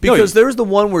 see it because there was the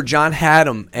one where John had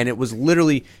him, and it was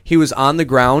literally he was on the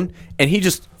ground, and he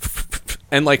just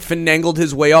and like finangled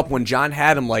his way up when John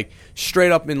had him like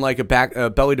straight up in like a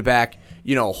belly to back,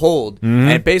 hold, and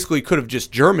it basically could have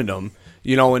just Germaned him,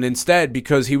 and instead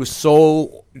because he was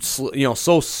so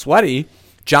sweaty,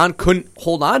 John couldn't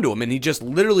hold on to him, and he just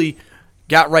literally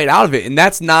got right out of it, and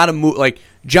that's not a move like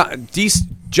John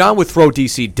would throw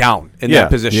DC down in that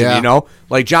position, Yeah.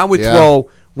 Like John would throw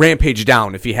Rampage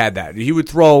down if he had that. He would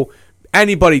throw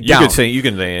anybody down. You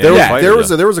can say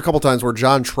There was a couple times where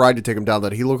John tried to take him down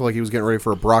that he looked like he was getting ready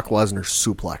for a Brock Lesnar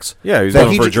suplex. Yeah, he was That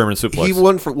going for a ju- German suplex.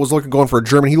 He going for a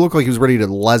German. He looked like he was ready to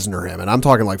Lesnar him, and I'm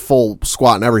talking like full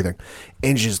squat and everything.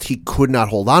 And just he could not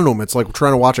hold on to him. It's like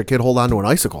trying to watch a kid hold on to an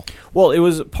icicle. Well, it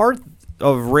was part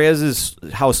of Reyes'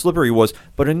 how slippery he was,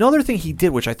 but another thing he did,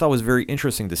 which I thought was very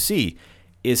interesting to see,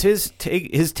 is his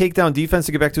takedown defense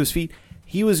to get back to his feet.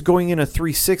 He was going in a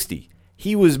 360.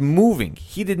 He was moving.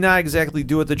 He did not exactly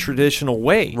do it the traditional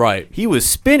way. Right. He was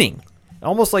spinning,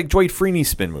 almost like Dwight Freeney's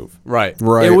spin move. Right.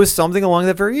 Right. It was something along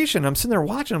that variation. I'm sitting there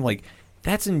watching. I'm like,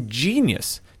 that's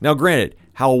ingenious. Now, granted,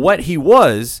 how wet he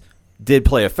was did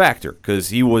play a factor because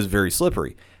he was very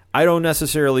slippery. I don't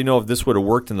necessarily know if this would have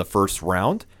worked in the first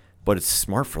round, but it's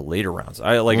smart for later rounds.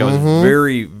 I was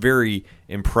very, very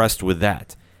impressed with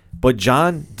that. But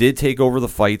John did take over the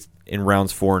fight in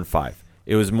rounds 4 and 5.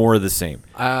 It was more of the same.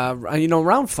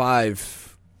 Round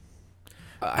 5,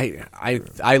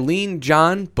 I lean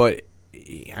John, but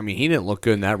he didn't look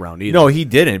good in that round either. No, he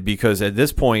didn't, because at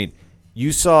this point,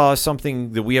 you saw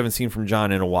something that we haven't seen from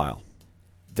John in a while.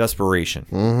 Desperation.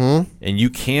 Mm-hmm. And you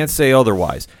can't say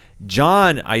otherwise.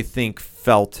 John, I think,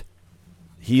 felt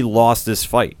he lost this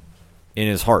fight in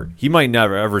his heart. He might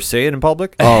never ever say it in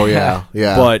public. Oh yeah,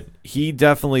 yeah. But he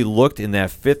definitely looked in that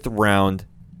 5th round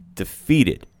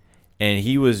defeated. And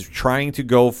he was trying to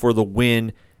go for the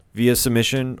win via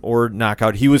submission or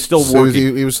knockout. He was still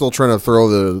working. He was still trying to throw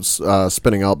the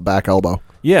spinning out back elbow.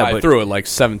 Yeah, I but threw it like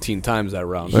 17 times that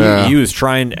round. he was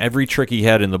trying every trick he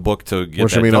had in the book to get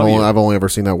Which that I mean, W. I've only ever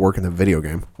seen that work in the video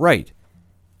game. Right.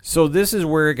 So this is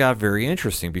where it got very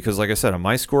interesting because, like I said, on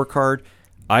my scorecard,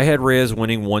 I had Reyes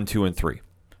winning 1, 2, and 3.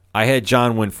 I had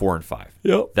John win 4 and 5.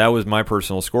 Yep. That was my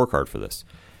personal scorecard for this.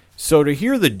 So to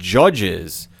hear the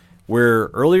judges, where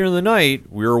earlier in the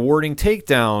night we were awarding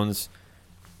takedowns,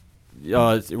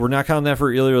 we're not counting that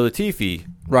for Ilir Latifi.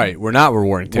 Right. We're not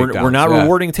rewarding takedowns. We're not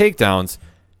rewarding takedowns.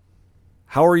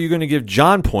 How are you going to give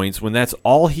John points when that's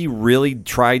all he really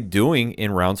tried doing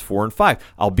in rounds 4 and 5?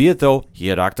 Albeit, though, he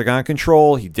had octagon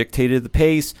control. He dictated the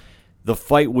pace. The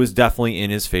fight was definitely in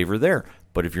his favor there.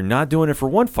 But if you're not doing it for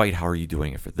one fight, how are you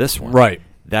doing it for this one? Right.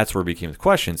 That's where it became the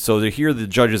question. So to hear the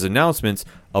judges' announcements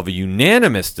of a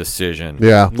unanimous decision.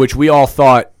 Yeah. Which we all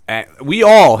thought, we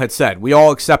all had said, we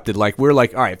all accepted. Like, we're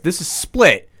like, all right, if this is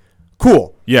split,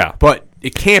 cool. Yeah. But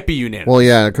it can't be unanimous. Well,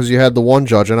 yeah, because you had the one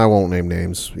judge, and I won't name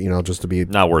names, just to be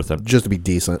Not worth it. just to be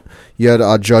decent. You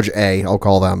had Judge A, I'll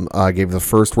call them, gave the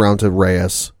first round to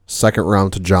Reyes, second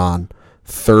round to John,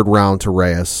 third round to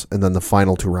Reyes, and then the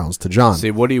final 2 rounds to John. See,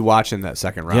 what are you watching that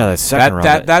second round? Yeah, that second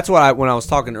round. That's what when I was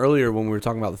talking earlier when we were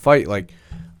talking about the fight, like,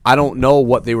 I don't know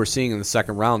what they were seeing in the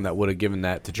second round that would have given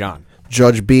that to John.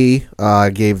 Judge B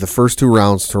gave the first 2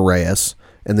 rounds to Reyes,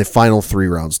 and the final 3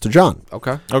 rounds to John.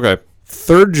 Okay. Okay.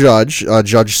 Third judge,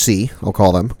 Judge C, I'll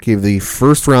call them, gave the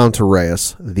first round to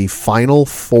Reyes, the final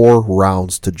 4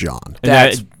 rounds to John. And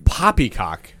That's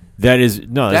poppycock.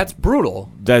 That's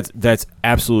brutal. That's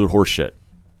absolute horseshit.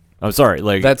 I'm sorry.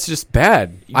 Like That's just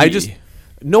bad. I Ye- just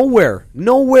nowhere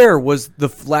was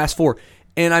the last 4.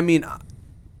 And I mean,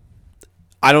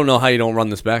 I don't know how you don't run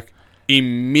this back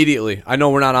immediately. I know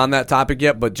we're not on that topic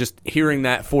yet, but just hearing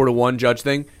that 4-1 judge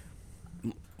thing,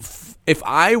 if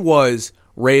I was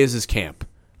Reyes' camp,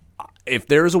 if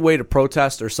there's a way to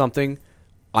protest or something,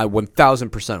 I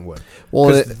 1,000% would. Well,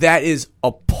 Because that is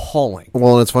appalling.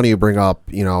 Well, and it's funny you bring up,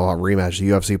 a rematch. The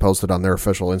UFC posted on their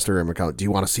official Instagram account, do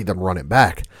you want to see them run it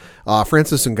back?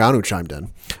 Francis Ngannou chimed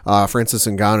in. Francis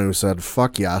Ngannou said,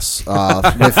 fuck yes,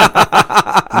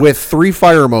 with 3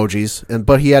 fire emojis,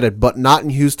 but he added, but not in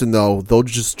Houston, though.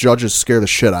 Those judges scare the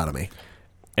shit out of me.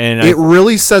 And it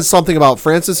really says something about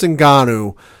Francis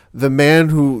Ngannou, the man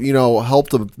who,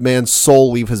 helped a man's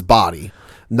soul leave his body,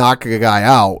 knock a guy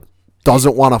out,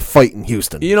 doesn't want to fight in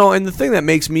Houston. And the thing that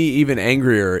makes me even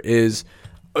angrier is,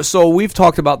 so we've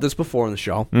talked about this before on the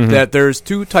show, that there's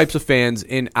two types of fans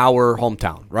in our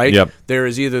hometown, right? Yep. There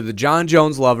is either the John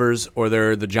Jones lovers or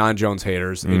there are the John Jones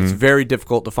haters. It's very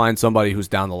difficult to find somebody who's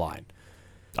down the line.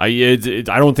 I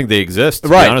don't think they exist, to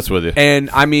be honest with you. And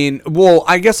I mean, well,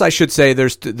 I guess I should say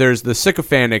there's the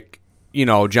sycophantic,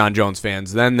 John Jones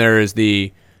fans. Then there is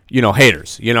the,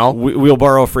 haters, We'll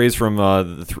borrow a phrase from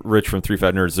Rich from Three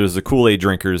Fat Nerds. There's the Kool-Aid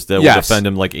drinkers that will defend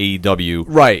him like AEW.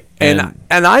 Right. And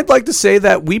I'd like to say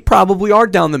that we probably are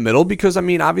down the middle because, I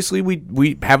mean, obviously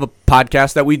we have a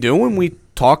podcast that we do and we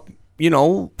talk,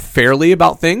 fairly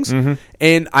about things.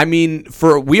 And, I mean,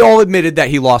 we all admitted that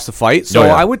he lost the fight. So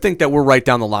I would think that we're right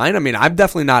down the line. I mean, I'm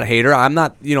definitely not a hater. I'm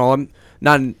not, I'm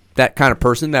not that kind of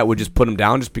person that would just put him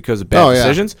down just because of bad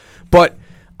decisions. But,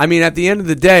 I mean, at the end of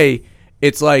the day,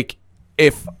 it's like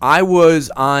if I was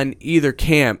on either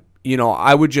camp,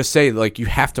 I would just say, like, you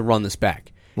have to run this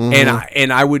back.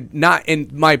 And I would not.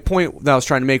 And my point that I was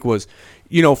trying to make was,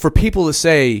 for people to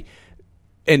say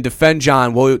and defend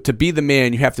John, well, to be the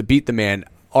man, you have to beat the man.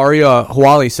 Arya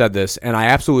Hawali said this, and I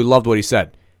absolutely loved what he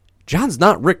said. John's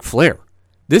not Ric Flair.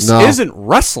 This isn't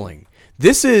wrestling.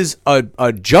 This is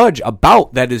a judge, a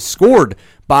bout that is scored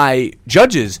by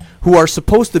judges who are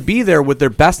supposed to be there with their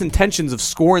best intentions of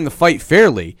scoring the fight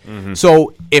fairly.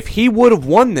 So if he would have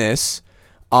won this,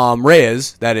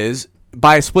 Reyes, that is,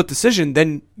 by a split decision,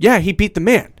 then, yeah, he beat the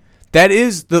man. That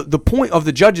is the point of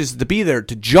the judges, to be there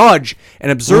to judge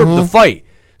and observe the fight.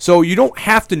 So you don't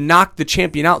have to knock the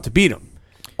champion out to beat him.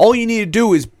 All you need to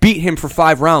do is beat him for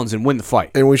 5 rounds and win the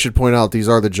fight. And we should point out these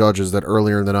are the judges that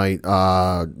earlier in the night,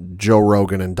 Joe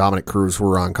Rogan and Dominic Cruz, who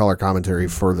were on color commentary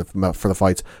for the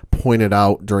fights, pointed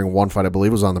out during one fight, I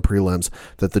believe it was on the prelims,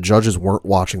 that the judges weren't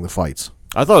watching the fights.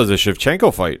 I thought it was a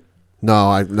Shevchenko fight.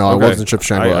 No, it wasn't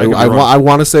Shevchenko. I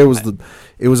want to say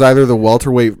it was either the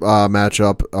welterweight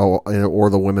matchup or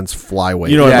the women's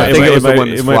flyweight. I think it was the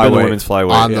women's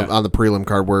flyweight on the prelim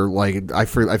card where I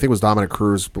think it was Dominic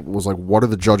Cruz was like, what are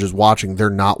the judges watching?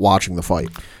 They're not watching the fight.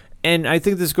 And I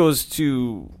think this goes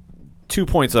to 2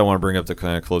 points I want to bring up to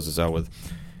kind of close this out with.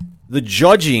 The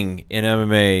judging in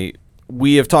MMA,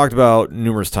 we have talked about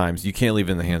numerous times. You can't leave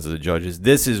it in the hands of the judges.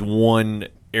 This is one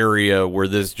area where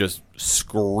this just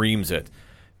screams it,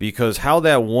 because how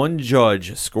that one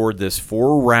judge scored this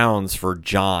 4 rounds for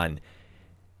John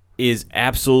is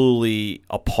absolutely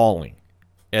appalling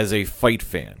as a fight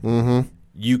fan.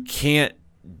 You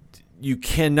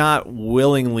cannot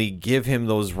willingly give him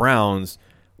those rounds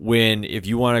when, if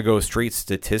you want to go straight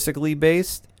statistically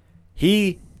based,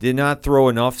 he did not throw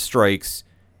enough strikes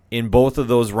in both of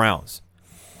those rounds,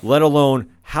 let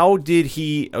alone how did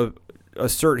he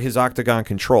assert his octagon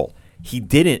control. He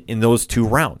didn't in those 2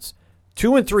 rounds.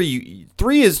 2 and 3,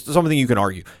 3 is something you can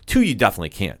argue. 2, you definitely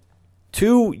can't.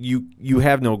 2, you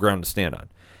have no ground to stand on.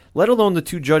 Let alone the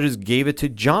 2 judges gave it to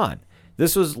John.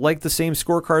 This was like the same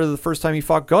scorecard of the first time he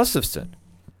fought Gustafsson,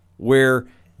 where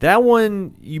that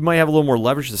one you might have a little more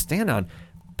leverage to stand on,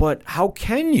 but how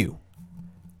can you?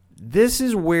 This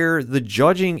is where the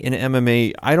judging in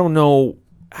MMA, I don't know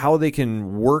how they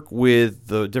can work with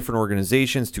the different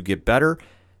organizations to get better.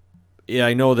 Yeah,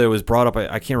 I know that it was brought up,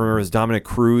 I can't remember, it was Dominic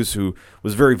Cruz, who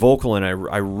was very vocal, and I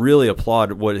really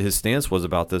applaud what his stance was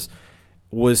about this,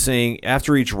 was saying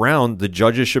after each round, the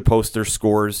judges should post their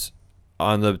scores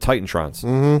on the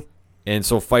Titantrons. And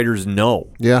so fighters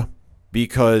know. Yeah.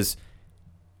 Because,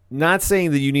 not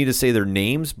saying that you need to say their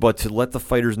names, but to let the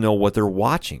fighters know what they're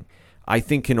watching, I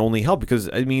think can only help, because,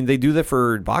 I mean, they do that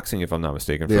for boxing, if I'm not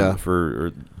mistaken.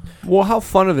 Well, how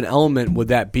fun of an element would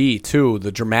that be, too,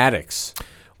 the dramatics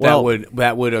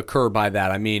that would occur by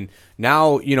that? I mean,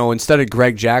 now, instead of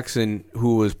Greg Jackson,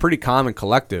 who was pretty calm and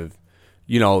collective,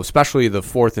 especially the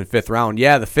 4th and 5th round, the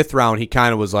 5th round, he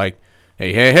kind of was like,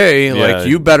 hey, like,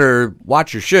 you better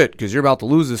watch your shit because you're about to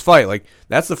lose this fight. Like,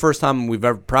 that's the first time we've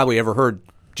probably ever heard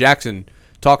Jackson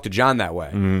talk to John that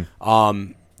way.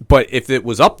 But if it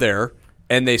was up there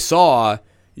and they saw,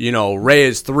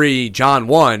 Reyes 3, John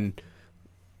 1,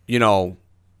 now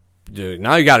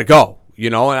you got to go,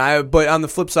 but on the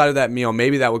flip side of that,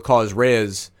 maybe that would cause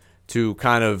Reyes to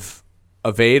kind of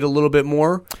evade a little bit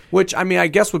more, which, I mean, I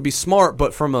guess would be smart,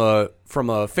 but from a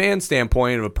fan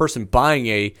standpoint of a person buying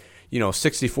a,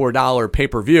 $64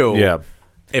 pay-per-view,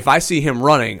 if I see him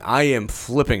running, I am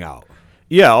flipping out.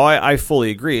 Yeah, I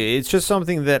fully agree. It's just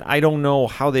something that I don't know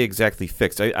how they exactly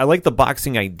fix. I like the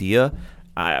boxing idea.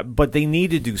 But they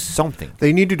need to do something.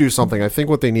 They need to do something. I think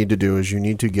what they need to do is you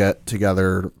need to get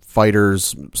together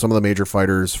fighters, some of the major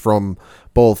fighters from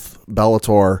both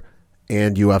Bellator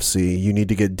and UFC. You need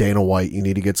to get Dana White. You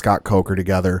need to get Scott Coker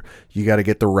together. You got to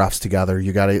get the refs together.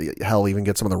 You got to, hell, even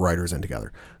get some of the writers in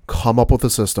together. Come up with a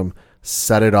system,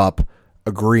 set it up,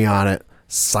 agree on it,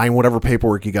 sign whatever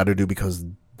paperwork you got to do, because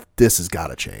this has got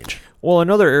to change. Well,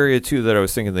 another area, too, that I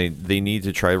was thinking they need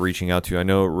to try reaching out to, I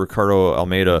know Ricardo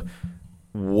Almeida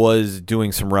was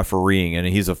doing some refereeing, and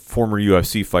he's a former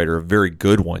UFC fighter, a very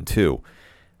good one, too.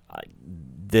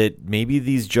 That maybe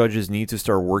these judges need to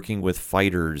start working with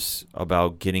fighters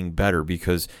about getting better,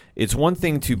 because it's one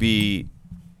thing to be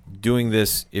doing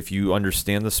this if you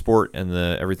understand the sport and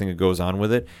everything that goes on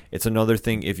with it. It's another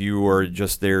thing if you are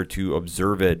just there to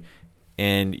observe it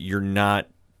and you're not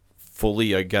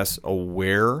fully, I guess,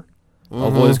 aware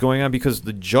of what is going on, because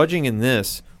the judging in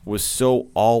this was so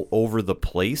all over the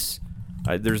place.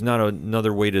 There's not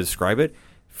another way to describe it.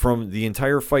 From the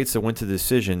entire fights that went to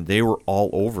decision, they were all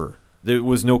over. There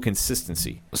was no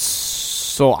consistency.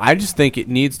 So I just think it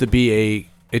needs to be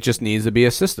a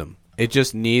system. It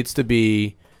just needs to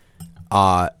be,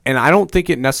 and I don't think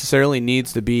it necessarily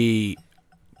needs to be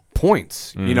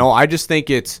points. I just think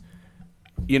it's,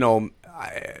 what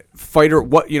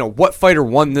fighter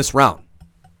won this round.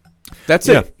 That's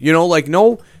it.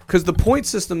 No. Because the point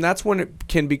system, that's when it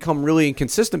can become really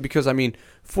inconsistent, because,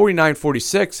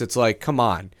 49-46, it's like, come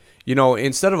on.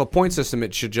 Instead of a point system,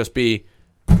 it should just be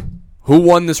who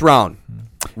won this round,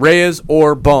 Reyes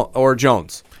or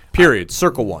Jones, period,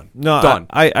 circle one, done.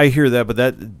 I hear that, but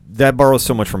that borrows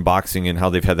so much from boxing and how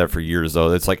they've had that for years,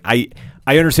 though. It's like, I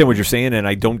understand what you're saying, and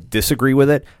I don't disagree with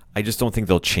it. I just don't think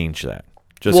they'll change that.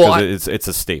 Just because it's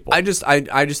a staple. I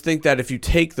just think that if you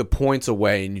take the points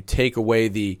away and you take away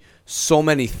the so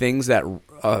many things that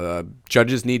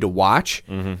judges need to watch,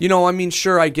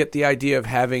 sure, I get the idea of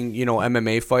having,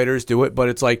 MMA fighters do it, but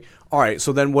it's like, all right,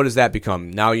 so then what does that become?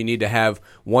 Now you need to have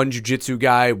one jiu-jitsu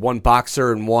guy, one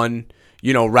boxer, and one,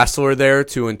 wrestler there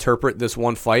to interpret this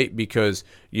one fight, because,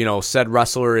 said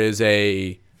wrestler is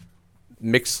a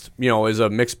mixed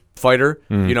fighter,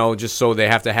 just so they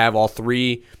have to have all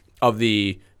three of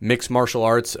the mixed martial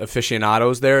arts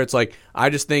aficionados there. It's like,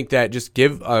 I just think that just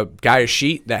give a guy a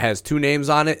sheet that has two names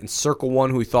on it and circle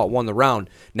one who he thought won the round.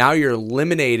 Now you're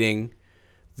eliminating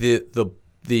the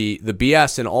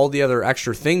BS and all the other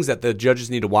extra things that the judges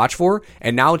need to watch for,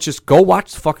 and now it's just go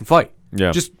watch the fucking fight.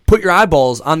 Yeah. Just put your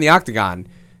eyeballs on the octagon.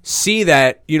 See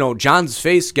that, John's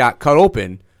face got cut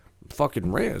open.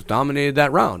 Fucking Reyes dominated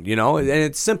that round, and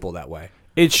it's simple that way.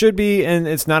 It should be, and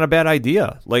it's not a bad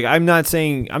idea. Like, I'm not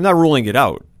ruling it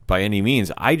out by any means.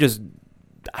 I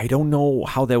don't know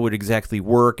how that would exactly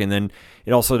work, and then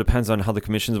it also depends on how the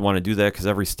commissions want to do that, because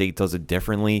every state does it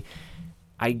differently.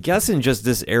 I guess in just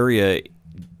this area,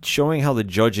 showing how the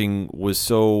judging was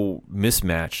so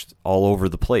mismatched all over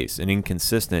the place and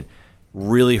inconsistent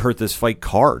really hurt this fight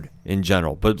card in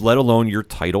general, but let alone your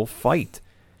title fight.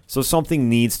 So something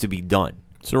needs to be done.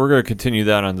 So we're going to continue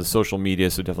that on the social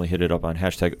media, so definitely hit it up on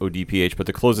hashtag ODPH. But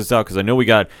to close this out, because I know we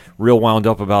got real wound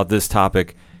up about this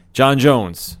topic, John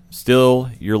Jones, still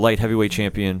your light heavyweight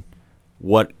champion.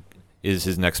 What is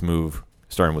his next move,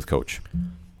 starting with Coach?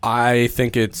 I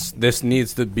think this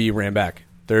needs to be ran back.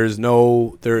 Not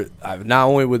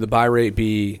only would the buy rate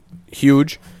be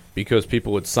huge, because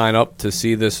people would sign up to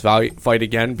see this fight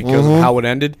again because of how it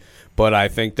ended, but I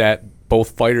think that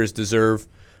both fighters deserve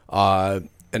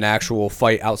an actual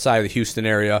fight outside of the Houston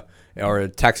area or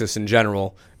Texas in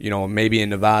general, maybe in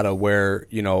Nevada, where,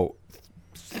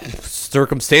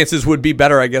 circumstances would be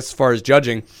better, I guess, as far as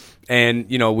judging, and,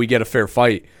 we get a fair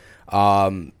fight.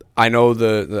 I know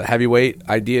the heavyweight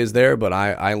idea is there, but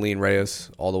I lean Reyes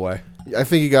all the way. I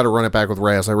think you got to run it back with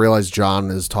Reyes. I realize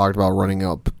John has talked about running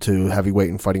up to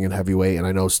heavyweight and fighting in heavyweight, and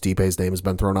I know Stipe's name has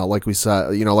been thrown out. Like we said,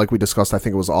 like we discussed, I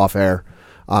think it was off air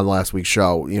on last week's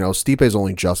show. Stipe's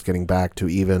only just getting back to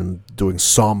even doing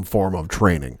some form of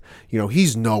training.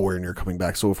 He's nowhere near coming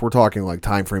back. So if we're talking like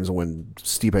time frames of when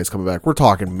Stipe's coming back, we're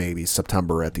talking maybe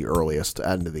September at the earliest,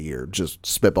 end of the year, just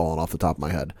spitballing off the top of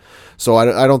my head. So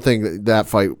I don't think that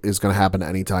fight is going to happen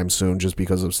anytime soon, just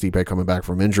because of Stipe coming back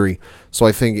from injury. So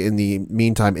I think in the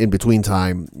meantime, in between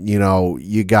time,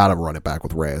 you got to run it back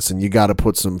with Reyes, and you got to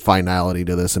put some finality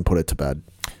to this and put it to bed.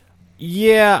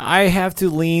 Yeah, I have to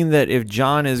lean that if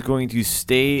John is going to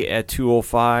stay at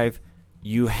 205,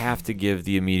 you have to give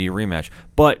the immediate rematch.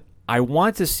 But I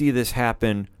want to see this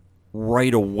happen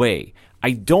right away.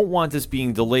 I don't want this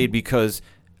being delayed, because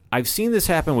I've seen this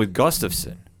happen with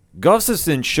Gustafsson.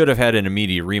 Gustafsson should have had an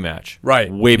immediate rematch.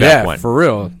 Right. Way back Yeah, when. for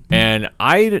real. And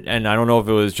I don't know if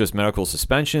it was just medical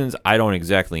suspensions. I don't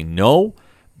exactly know.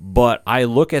 But I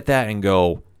look at that and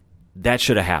go, that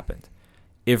should have happened.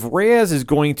 If Reyes is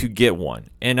going to get one,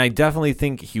 and I definitely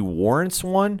think he warrants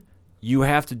one, you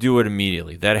have to do it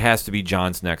immediately. That has to be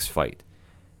John's next fight.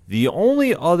 The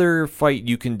only other fight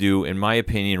you can do, in my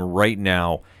opinion, right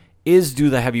now, is do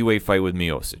the heavyweight fight with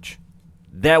Miocic.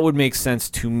 That would make sense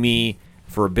to me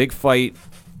for a big fight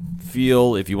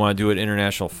feel if you want to do it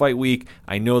International Fight Week.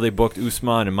 I know they booked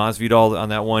Usman and Masvidal on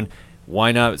that one.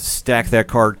 Why not stack that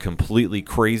card completely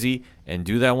crazy and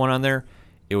do that one on there?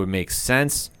 It would make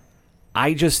sense.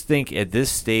 I just think at this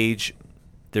stage,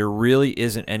 there really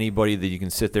isn't anybody that you can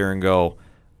sit there and go,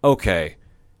 okay,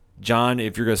 John,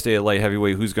 if you're going to stay at light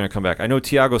heavyweight, who's going to come back? I know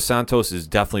Thiago Santos is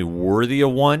definitely worthy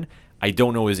of one. I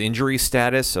don't know his injury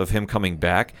status of him coming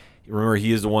back. Remember,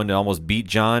 he is the one that almost beat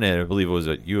John, and I believe it was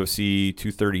at UFC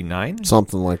 239?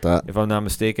 Something like that. If I'm not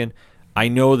mistaken. I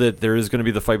know that there is going to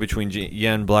be the fight between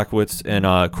Jan Blachowicz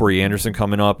and Corey Anderson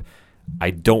coming up.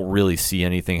 I don't really see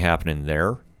anything happening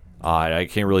there. I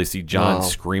can't really see John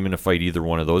screaming to fight either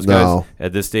one of those guys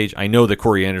at this stage. I know that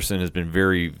Corey Anderson has been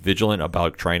very vigilant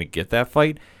about trying to get that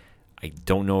fight. I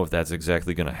don't know if that's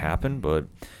exactly going to happen, but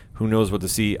who knows what to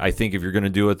see. I think if you're going to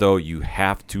do it, though, you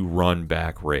have to run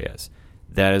back Reyes.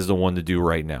 That is the one to do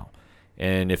right now.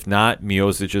 And if not,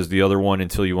 Miocic is the other one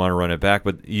until you want to run it back.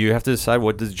 But you have to decide,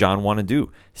 what does John want to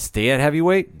do? Stay at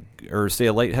heavyweight or stay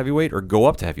at light heavyweight or go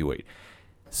up to heavyweight?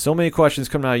 So many questions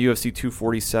coming out of UFC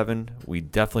 247. We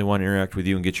definitely want to interact with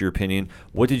you and get your opinion.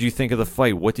 What did you think of the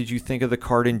fight? What did you think of the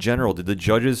card in general? Did the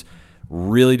judges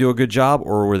really do a good job,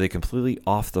 or were they completely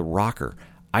off the rocker?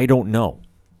 I don't know.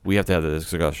 We have to have this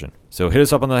discussion. So hit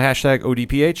us up on the hashtag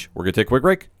ODPH. We're going to take a quick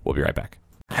break. We'll be right back.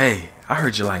 Hey, I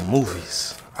heard you like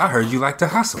movies. I heard you like to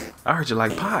hustle. I heard you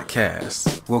like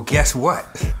podcasts. Well, guess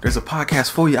what? There's a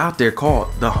podcast for you out there called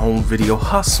The Home Video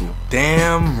Hustle.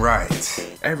 Damn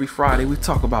right. Every Friday, we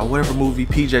talk about whatever movie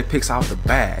PJ picks out the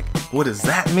bag. What does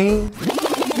that mean?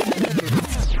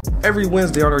 Every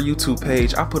Wednesday on our YouTube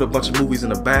page, I put a bunch of movies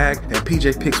in a bag, and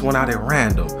PJ picks one out at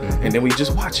random. And then we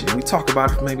just watch it. We talk about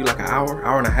it for maybe like an hour,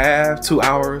 hour and a half, 2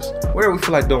 hours, whatever we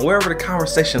feel like doing, wherever the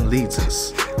conversation leads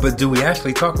us. But do we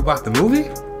actually talk about the movie?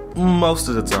 Most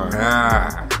of the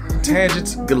time.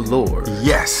 Tangents galore.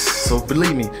 Yes. So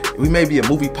believe me, we may be a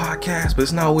movie podcast, but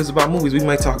it's not always about movies. We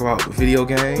might talk about video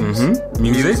games,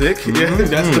 music. Yeah,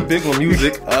 that's the big one,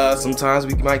 music. Sometimes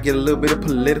we might get a little bit of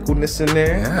politicalness in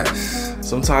there. Yes.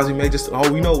 Sometimes we may just,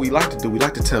 we know what we like to do. We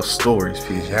like to tell stories,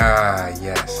 PJ.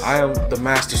 Yes. I am the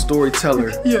master storyteller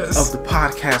of the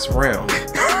podcast realm.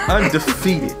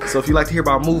 Undefeated. So if you like to hear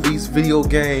about movies, video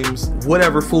games,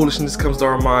 whatever foolishness comes to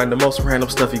our mind, the most random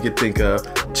stuff you could think of,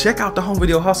 check out the Home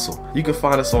Video Hustle. You can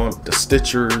find us on the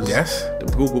Stitchers, the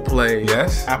Google Play,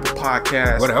 Apple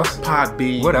Podcasts, what else?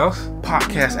 Podbean, what else?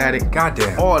 Podcast Addict,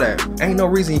 goddamn, all that. Ain't no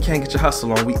reason you can't get your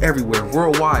hustle on. We everywhere,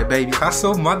 worldwide, baby.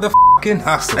 Hustle, motherfucking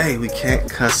hustle. Hey, we can't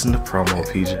cuss in the promo,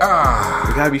 PJ.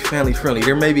 We gotta be family friendly.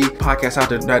 There may be podcasts out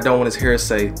there that don't want his hair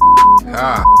say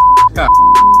all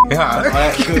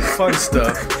that good fun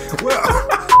stuff. Well,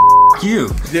 you.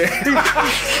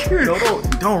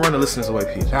 Don't run the listeners away,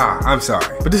 PJ. I'm sorry.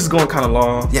 But this is going kind of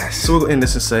long. Yes. So we'll end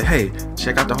this and say, hey,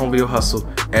 check out the Home Video Hustle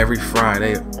every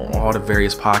Friday on all the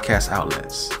various podcast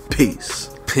outlets. Peace.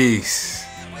 Peace.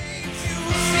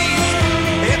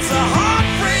 It's a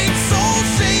heartbreak,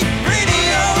 soul-shaped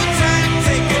radio time.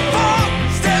 Taking 4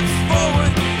 steps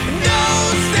forward, no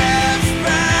steps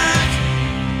back.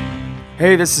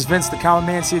 Hey, this is Vince the Common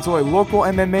Man Ciatoy, local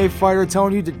MMA fighter,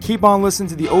 telling you to keep on listening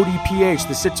to the ODPH,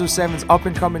 the 607's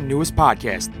up-and-coming newest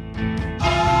podcast.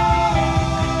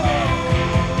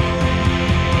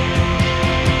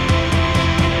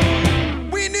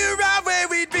 We knew right where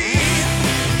we'd be,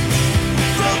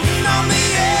 floating on the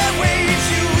airwaves,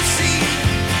 you see.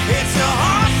 It's a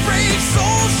heartbreak,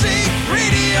 soul-shaped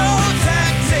radio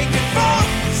time. Taking 4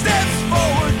 steps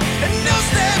forward and no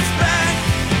steps back.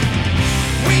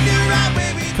 We knew right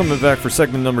where we'd be. Coming back for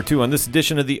segment number 2 on this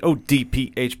edition of the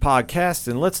ODPH podcast,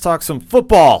 and let's talk some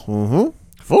football.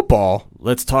 Football?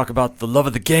 Let's talk about the love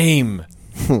of the game.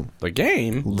 The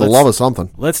game? The love of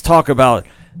something. Let's talk about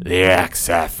the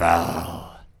XFL.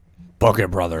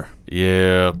 Bucket brother.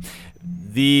 Yeah.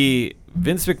 The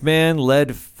Vince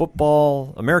McMahon-led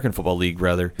American Football League,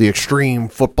 rather. The Extreme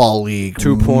Football League,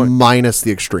 2 point minus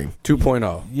the Extreme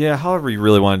 2.0. Yeah, however you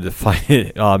really wanted to define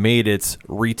it, made its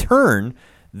return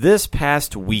this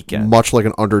past weekend. Much like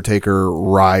an Undertaker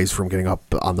rise from getting up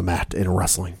on the mat in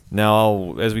wrestling.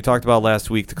 Now, as we talked about last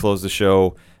week to close the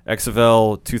show,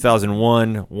 XFL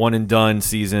 2001, one and done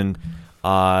season,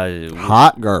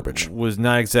 Hot garbage. Was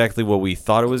not exactly what we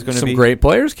thought it was going to Some be. great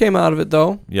players came out of it,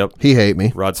 though. Yep. He hate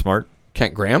me. Rod Smart.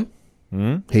 Kent Graham.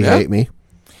 He Yeah. hate me.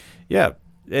 Yeah.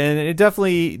 And it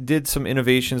definitely did some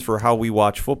innovations for how we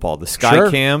watch football. The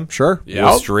Skycam Sure. Yeah.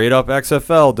 was Yep. straight up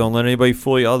XFL. Don't let anybody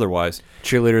fool you otherwise.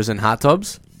 Cheerleaders in hot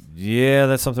tubs. Yeah,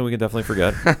 that's something we can definitely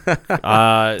forget.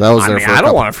 That was there for a I don't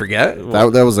cup- want to forget.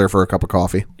 That was there for a cup of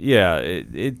coffee. Yeah,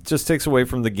 it just takes away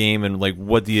from the game and like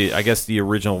what the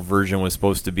original version was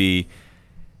supposed to be.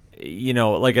 You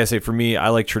know, like I say, for me, I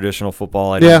like traditional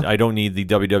football. I don't need the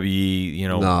WWE,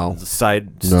 No.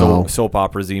 side No. soap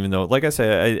operas. Even though, like I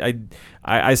say,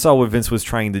 I saw what Vince was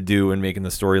trying to do and making the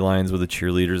storylines with the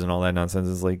cheerleaders and all that nonsense.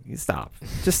 It's like, stop,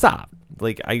 just stop.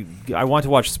 Like I want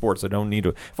to watch sports. I don't need to.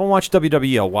 If I watch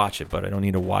WWE, I'll watch it, but I don't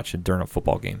need to watch it during a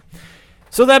football game.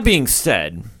 So that being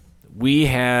said, we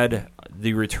had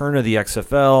the return of the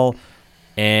XFL,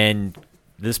 and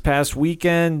this past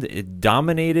weekend it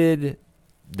dominated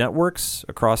networks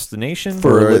across the nation.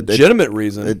 For a it- legitimate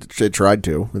reason. It tried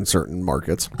to in certain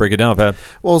markets. Break it down, Pat.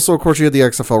 Well, so of course you had the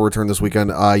XFL return this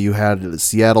weekend. You had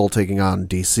Seattle taking on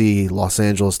DC, Los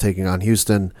Angeles taking on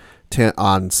Houston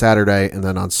on Saturday, and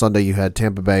then on Sunday you had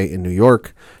Tampa Bay and New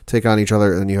York take on each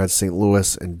other, and then you had St.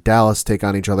 Louis and Dallas take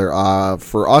on each other.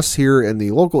 For us here in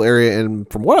the local area, and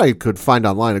from what I could find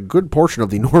online, a good portion of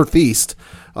the Northeast,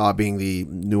 being the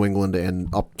New England and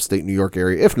upstate New York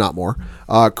area, if not more,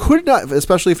 could not,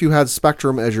 especially if you had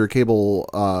Spectrum as your cable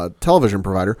television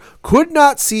provider, could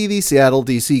not see the Seattle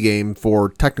DC game for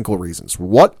technical reasons.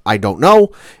 What? I don't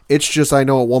know. It's just I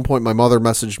know at one point my mother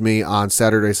messaged me on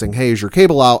Saturday saying, "Hey, is your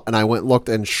cable out?" And I went and looked,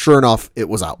 and sure enough, it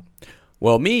was out.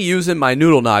 Well, me using my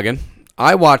noodle noggin,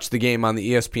 I watched the game on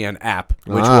the ESPN app,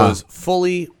 which was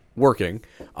fully working.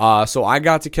 So I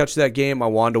got to catch that game. I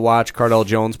wanted to watch Cardell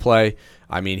Jones play.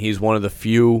 I mean, he's one of the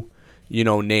few,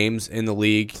 names in the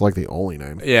league. It's like the only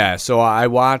name. Yeah, so I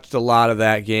watched a lot of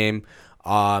that game.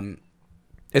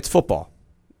 It's football.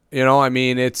 I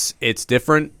mean, it's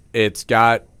different. It's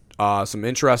got some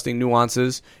interesting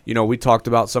nuances. We talked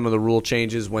about some of the rule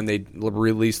changes when they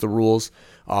released the rules.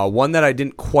 One that I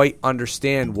didn't quite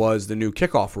understand was the new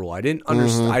kickoff rule. I didn't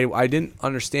understand. I didn't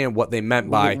understand what they meant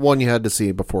by One you had to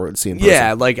see before it see in person.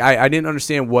 yeah, like I didn't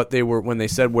understand what they were when they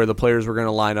said where the players were going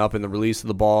to line up and the release of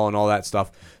the ball and all that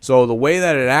stuff. So the way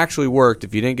that it actually worked,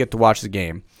 if you didn't get to watch the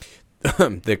game,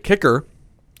 the kicker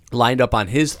lined up on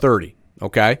his 30.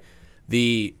 Okay,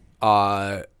 the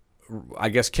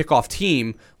kickoff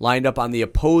team lined up on the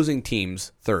opposing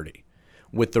team's 30,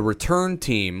 with the return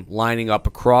team lining up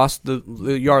across the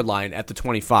yard line at the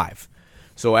 25.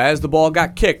 So as the ball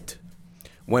got kicked,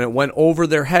 when it went over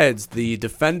their heads, the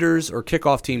defenders or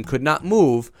kickoff team could not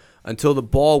move until the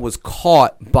ball was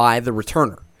caught by the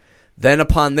returner. Then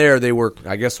upon there, they were,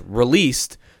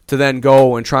 released to then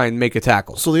go and try and make a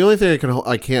tackle. So the only thing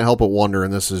I can't help but wonder,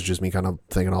 and this is just me kind of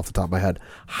thinking off the top of my head,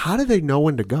 how do they know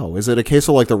when to go? Is it a case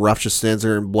of like the ref just stands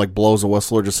there and like blows a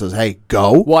whistle or just says, "Hey,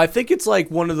 go"? Well, I think it's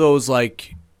like one of those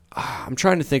I'm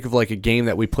trying to think of like a game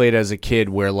that we played as a kid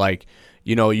where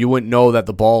you wouldn't know that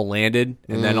the ball landed,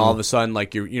 and then all of a sudden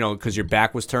because your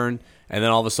back was turned, and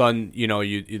then all of a sudden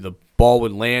the ball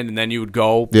would land, and then you would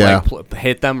go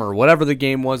hit them or whatever the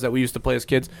game was that we used to play as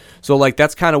kids. So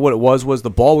that's kind of what it was the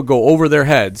ball would go over their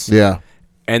heads. Yeah.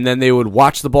 And then they would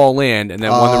watch the ball land, and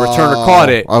then when the returner caught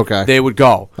it, okay. they would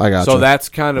go. I gotcha. So that's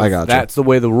kind of I gotcha. that's the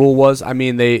way the rule was. I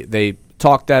mean, they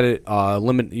talked that it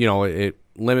it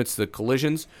limits the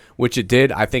collisions, which it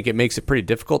did. I think it makes it pretty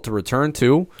difficult to return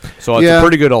too. So it's a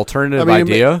pretty good alternative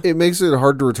idea. It makes it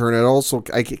hard to return. It also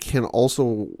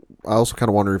I also kind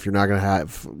of wonder if you're not going to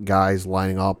have guys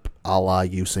lining up a la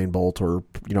Usain Bolt or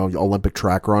Olympic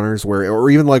track runners, or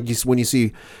even like when you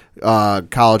see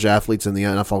college athletes in the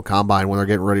NFL Combine when they're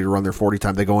getting ready to run their 40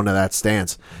 time, they go into that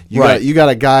stance. You got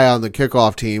a guy on the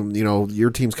kickoff team.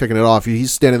 Your team's kicking it off.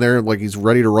 He's standing there like he's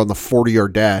ready to run the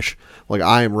 40-yard dash. Like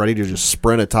I am ready to just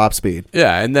sprint at top speed.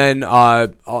 Yeah, and then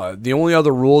the only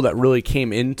other rule that really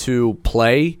came into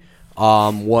play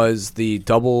was the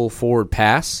double forward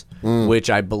pass, which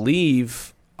I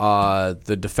believe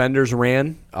the defenders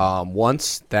ran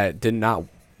once. That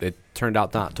it turned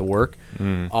out not to work.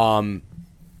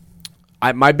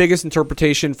 My biggest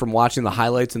interpretation from watching the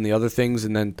highlights and the other things,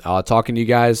 and then talking to you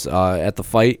guys at the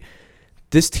fight,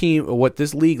 what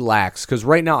this league lacks, because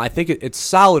right now I think it's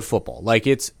solid football. Like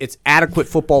it's adequate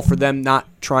football for them, not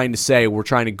trying to say we're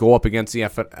trying to go up against the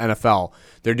NFL.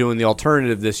 They're doing the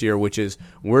alternative this year, which is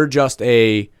we're just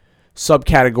a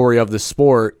subcategory of the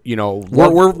sport.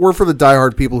 We're for the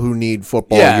diehard people who need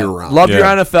football year round. Love your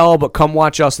NFL, but come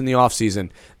watch us in the offseason.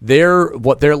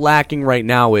 What they're lacking right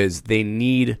now is they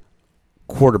need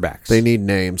quarterbacks. They need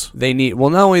names.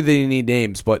 Not only do they need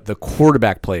names, but the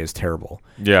quarterback play is terrible.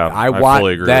 Yeah, I watched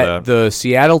fully agree with that. The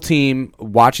Seattle team,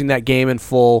 watching that game in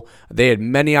full, they had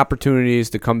many opportunities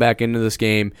to come back into this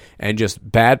game and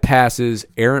just bad passes,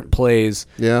 errant plays,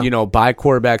 Yeah. by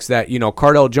quarterbacks that,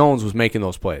 Cardell Jones was making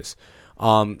those plays.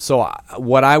 So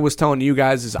what I was telling you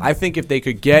guys is I think if they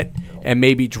could get and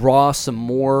maybe draw some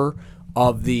more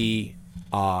of the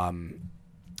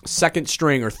second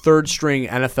string or third string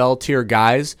NFL tier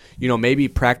guys, maybe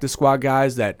practice squad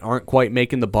guys that aren't quite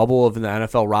making the bubble of the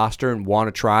NFL roster and want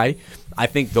to try. I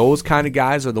think those kind of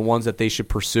guys are the ones that they should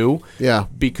pursue. Yeah.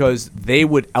 Because they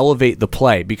would elevate the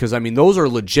play. Because, those are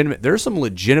legitimate. There's some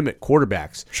legitimate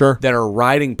quarterbacks Sure. that are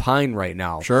riding pine right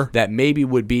now Sure. that maybe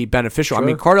would be beneficial.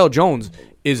 Sure. Cardell Jones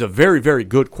is a very, very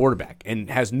good quarterback and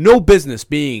has no business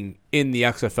being in the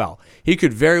XFL. He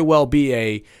could very well be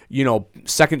a,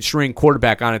 second string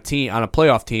quarterback on a team, on a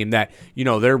playoff team that,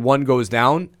 their one goes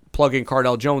down, plug in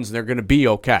Cardell Jones and they're going to be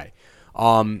okay.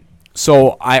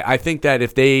 So I think that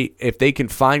if they can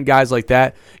find guys like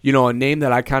that, a name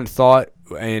that I kind of thought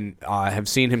and have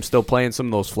seen him still play in some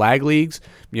of those flag leagues,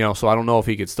 so I don't know if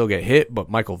he could still get hit, but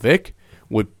Michael Vick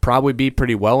would probably be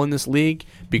pretty well in this league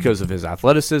because of his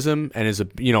athleticism and his,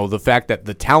 the fact that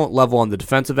the talent level on the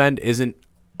defensive end isn't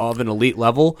of an elite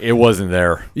level. It wasn't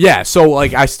there. Yeah, so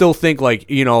I still think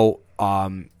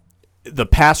the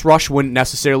pass rush wouldn't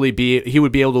necessarily be. He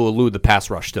would be able to elude the pass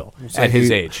rush still at his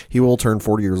age. He will turn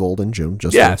 40 years old in June.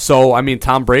 So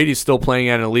Tom Brady's still playing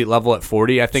at an elite level at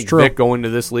 40. I think true. Vic going to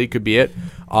this league could be it.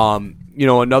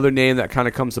 Another name that kind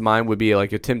of comes to mind would be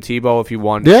like a Tim Tebow if he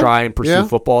wanted to try and pursue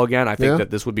football again. I think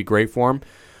that this would be great for him.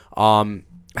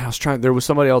 There was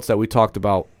somebody else that we talked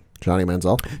about. Johnny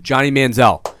Manziel.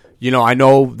 I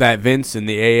know that Vince and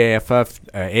the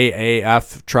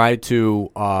AAF tried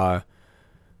to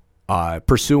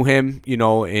pursue him,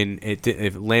 and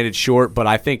it landed short. But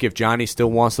I think if Johnny still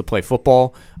wants to play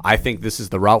football, I think this is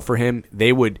the route for him.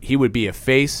 He would be a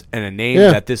face and a name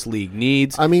that this league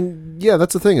needs.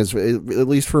 That's the thing is, at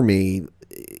least for me,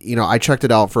 I checked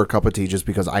it out for a cup of tea just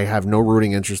because I have no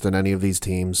rooting interest in any of these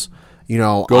teams.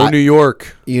 Go New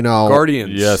York.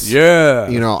 Guardians. Yes. Yeah.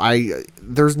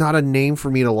 There's not a name for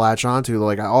me to latch onto.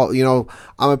 Like, I'm watching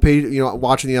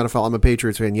the NFL, I'm a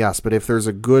Patriots fan, yes. But if there's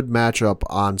a good matchup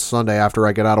on Sunday after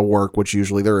I get out of work, which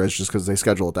usually there is, just because they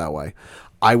schedule it that way,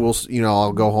 I will,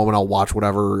 I'll go home and I'll watch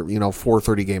whatever,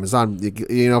 4:30 game is on.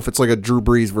 If it's like a Drew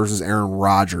Brees versus Aaron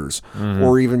Rodgers,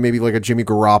 or even maybe like a Jimmy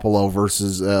Garoppolo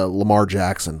versus Lamar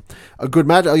Jackson, a good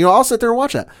match. I'll sit there and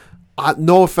watch that.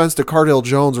 No offense to Cardell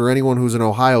Jones or anyone who's an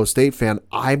Ohio State fan.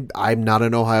 I'm not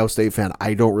an Ohio State fan.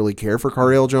 I don't really care for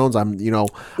Cardell Jones. I'm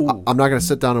not going to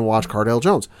sit down and watch Cardell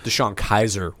Jones. Deshaun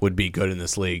Kaiser would be good in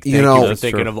this league. Thank you for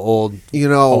thinking of old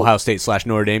Ohio State /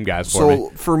 Notre Dame guys for me. So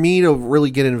for me to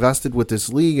really get invested with this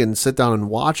league and sit down and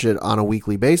watch it on a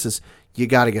weekly basis, you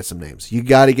got to get some names. You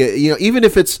got to get, even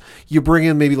if it's, you bring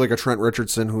in maybe like a Trent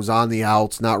Richardson who's on the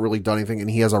outs, not really done anything,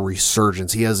 and he has a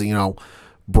resurgence. He has,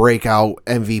 breakout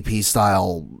MVP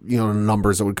style,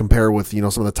 numbers that would compare with, some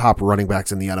of the top running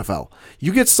backs in the NFL.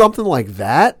 You get something like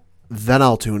that, then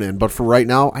I'll tune in. But for right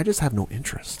now, I just have no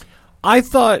interest. I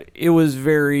thought it was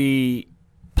very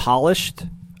polished,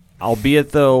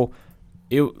 albeit though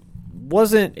it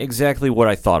wasn't exactly what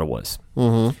I thought it was.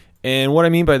 Mm-hmm. And what I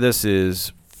mean by this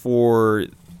is for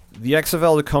the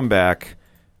XFL to come back,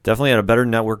 definitely had a better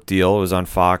network deal. It was on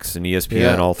Fox and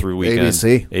ESPN all through weekend.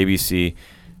 ABC.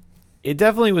 It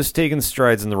definitely was taking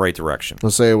strides in the right direction.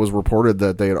 Let's say it was reported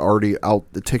that they had already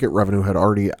the ticket revenue had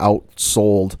already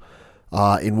outsold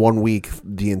in 1 week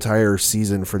the entire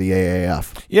season for the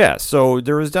AAF. Yeah, so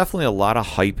there was definitely a lot of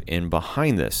hype in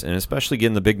behind this, and especially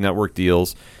getting the big network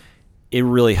deals, it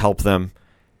really helped them.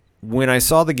 When I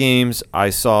saw the games,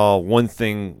 I saw one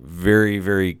thing very,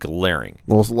 very glaring.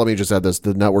 Well, so let me just add this.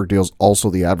 The network deals, also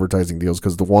the advertising deals,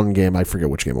 because the one game, I forget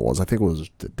which game it was. I think it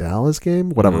was the Dallas game,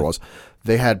 whatever it was.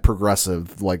 They had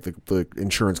Progressive, like the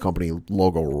insurance company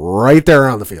logo right there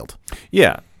on the field.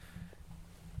 Yeah.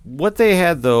 What they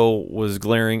had, though, was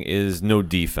glaring is no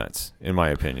defense, in my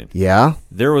opinion. Yeah?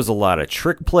 There was a lot of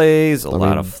trick plays, a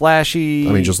lot of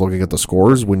flashy. Just looking at the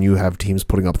scores, when you have teams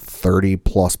putting up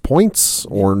 30-plus points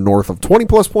or north of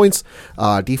 20-plus points,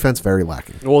 defense very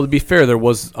lacking. Well, to be fair, there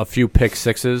was a few pick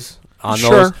sixes on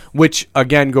those, which,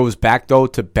 again, goes back, though,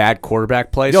 to bad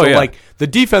quarterback play. The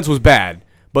defense was bad.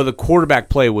 But the quarterback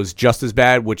play was just as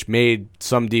bad, which made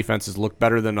some defenses look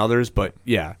better than others. But,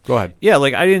 yeah, go ahead. Yeah,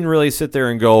 I didn't really sit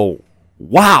there and go,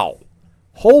 wow,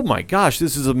 oh my gosh,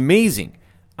 this is amazing.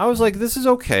 I was like, this is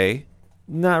okay.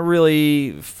 Not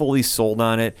really fully sold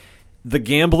on it. The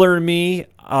gambler in me,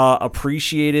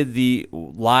 appreciated the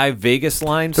live Vegas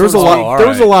line. There was so a to lot. speak. all There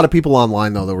was a right. lot of people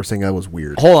online though that were saying that was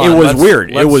weird. Hold on. It was let's-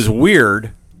 weird. It let's- was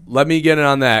weird. Let me get in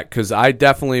on that because I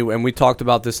definitely, and we talked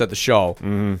about this at the show.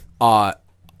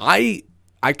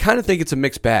 I kind of think it's a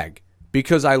mixed bag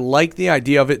because I like the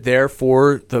idea of it there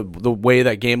for the way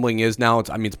that gambling is now.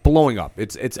 It's blowing up.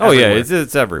 It's Oh yeah, everywhere.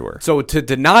 it's everywhere. So to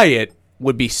deny it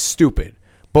would be stupid.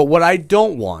 But what I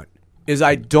don't want is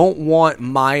I don't want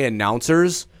my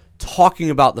announcers talking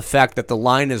about the fact that the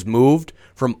line has moved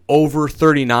from over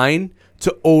 39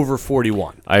 to over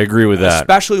 41. I agree with that.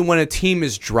 Especially when a team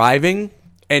is driving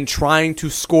and trying to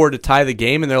score to tie the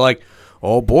game, and they're like,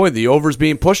 oh boy, the over's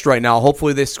being pushed right now.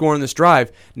 Hopefully they score in this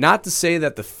drive. Not to say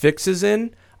that the fix is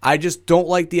in. I just don't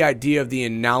like the idea of the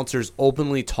announcers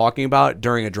openly talking about it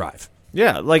during a drive.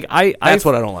 Yeah, like That's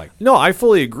what I don't like. No, I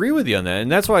fully agree with you on that,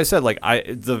 and that's why I said like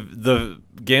the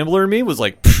gambler in me was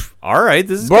like, "Pff, all right,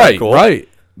 this is kinda Right, cool, right.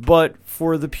 But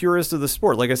for the purist of the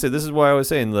sport, like I said, this is why I was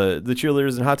saying the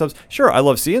cheerleaders and hot tubs. Sure, I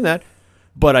love seeing that,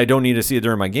 but I don't need to see it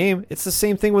during my game. It's the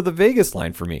same thing with the Vegas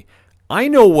line for me. I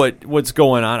know what's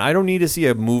going on. I don't need to see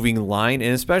a moving line,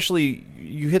 and especially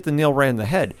you hit the nail right in the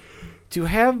head. To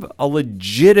have a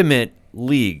legitimate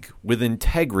league with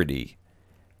integrity,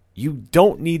 you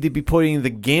don't need to be putting the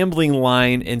gambling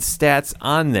line and stats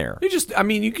on there.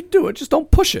 You can do it. Just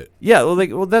don't push it. Yeah,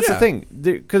 well, that's the Yeah. thing.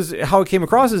 Because how it came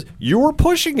across is you were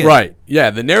pushing it. Right. Yeah,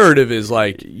 the narrative is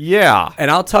like, Yeah. and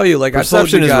I'll tell you, like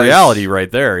Perception I told is you guys, reality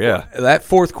right there, yeah. That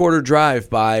fourth quarter drive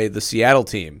by the Seattle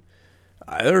team,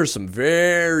 there were some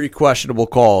very questionable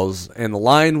calls, and the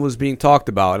line was being talked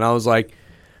about, and I was like,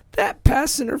 that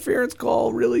pass interference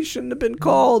call really shouldn't have been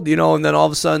called, and then all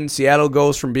of a sudden Seattle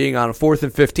goes from being on a 4th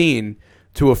and 15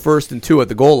 to a 1st and 2 at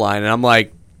the goal line, and I'm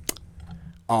like,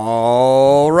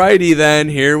 all righty then,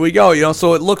 here we go,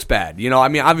 so it looks bad.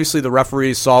 Obviously the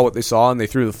referees saw what they saw and they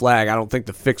threw the flag. I don't think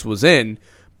the fix was in,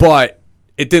 but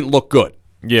it didn't look good.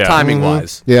 Yeah.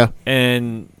 Timing-wise. Yeah.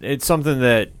 And it's something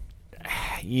that,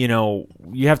 you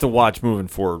have to watch moving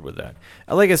forward with that.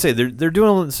 Like I say, they're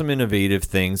doing some innovative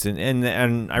things,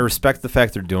 and I respect the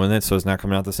fact they're doing that, so it's not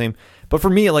coming out the same. But for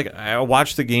me, like I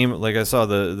watched the game, like I saw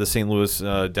the St. Louis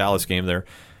Dallas game there.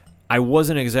 I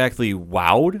wasn't exactly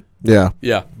wowed, Yeah.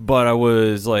 Yeah. but I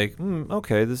was like,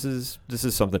 okay, this is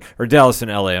something. Or Dallas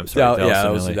and LA. I'm sorry, Dallas that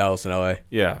and was LA. Dallas and LA.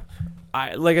 Yeah.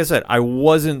 Like I said, I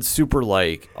wasn't super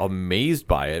amazed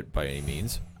by it by any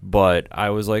means, but I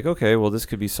was like, okay, well, this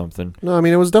could be something. No,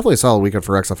 it was definitely a solid weekend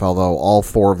for XFL, though. All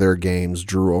 4 of their games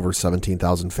drew over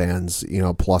 17,000 fans,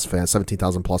 plus fans,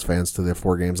 17,000 plus fans to their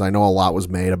 4 games. I know a lot was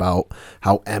made about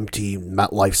how empty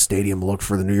MetLife Stadium looked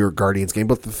for the New York Guardians game,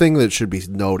 but the thing that should be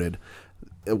noted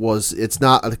it's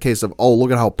not a case of, oh,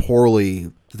 look at how poorly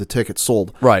the tickets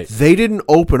sold. Right. They didn't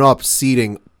open up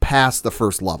seating past the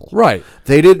first level. Right.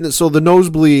 They didn't. So the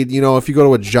nosebleed, if you go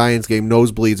to a Giants game,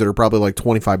 nosebleeds that are probably like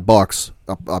 $25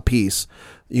 a piece,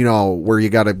 where you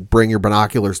got to bring your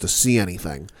binoculars to see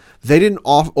anything. They didn't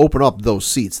open up those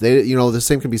seats. They, the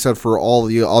same can be said for all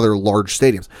the other large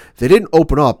stadiums. They didn't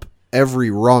open up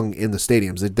every rung in the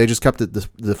stadiums. They just kept it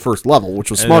the first level, which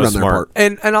was And smart it was on their smart.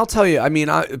 part. And I'll tell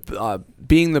you,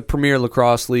 being the Premier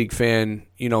Lacrosse League fan,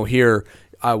 here,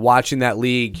 watching that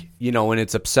league, in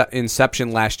its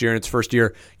inception last year, in its first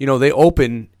year, they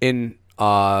open in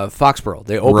Foxborough.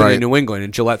 They open Right. in New England,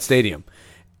 in Gillette Stadium.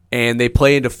 And they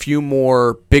play in a few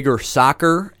more bigger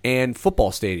soccer and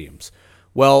football stadiums.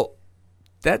 Well,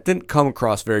 that didn't come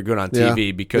across very good on TV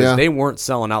Yeah. because Yeah. they weren't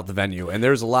selling out the venue, and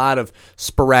there's a lot of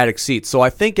sporadic seats. So I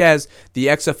think as the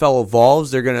XFL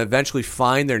evolves, they're going to eventually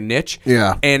find their niche,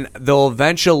 Yeah. and they'll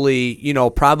eventually,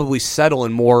 probably settle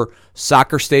in more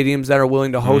soccer stadiums that are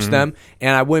willing to host them.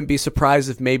 And I wouldn't be surprised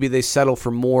if maybe they settle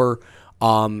for more.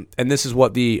 And this is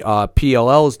what the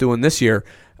PLL is doing this year.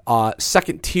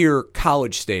 Second-tier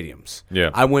college stadiums. Yeah.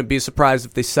 I wouldn't be surprised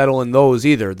if they settle in those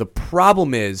either. The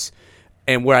problem is,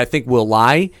 and where I think will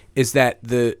lie, is that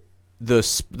the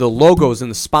logos and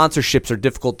the sponsorships are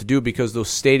difficult to do because those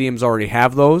stadiums already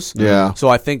have those. Yeah. So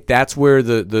I think that's where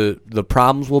the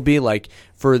problems will be. Like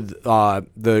for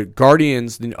the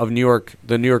Guardians of New York,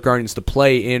 the New York Guardians to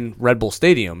play in Red Bull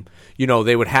Stadium,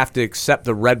 they would have to accept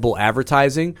the Red Bull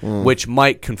advertising, which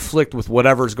might conflict with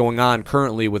whatever's going on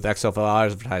currently with XFL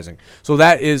advertising. So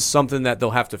that is something that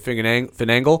they'll have to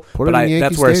finagle. Put it in Yankee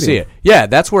that's where I see Stadium. it. Yeah,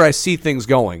 that's where I see things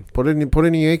going. Put it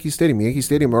in Yankee Stadium. Yankee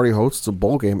Stadium already hosts a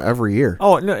bowl game every year.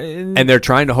 Oh, no. And they're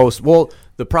trying to host. Well,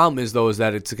 the problem is though is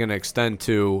that it's going to extend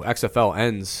to XFL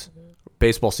ends.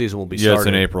 Baseball season will be yeah,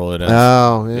 starting it's in April. It is.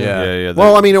 Oh, yeah. Yeah.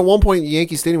 Well, at one point,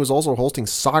 Yankee Stadium was also hosting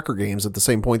soccer games at the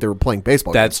same point they were playing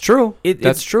baseball That's games. true. That's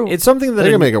it's true. It's something that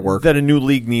They can make it work. that a new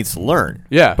league needs to learn.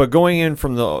 Yeah. But going in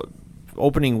from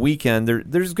opening weekend,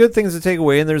 there's good things to take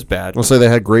away and there's bad. I'll say they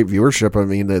had great viewership. I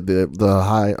mean, the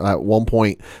high at one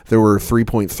point there were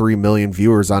 3.3 million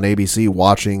viewers on ABC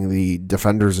watching the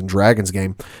Defenders and Dragons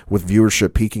game, with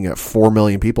viewership peaking at 4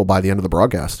 million people by the end of the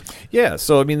broadcast. Yeah,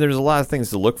 so I mean, there's a lot of things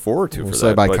to look forward to. We'll for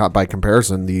say that, by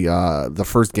comparison, the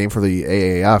first game for the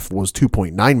AAF was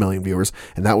 2.9 million viewers,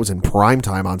 and that was in prime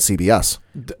time on CBS.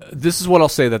 This is what I'll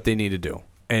say that they need to do.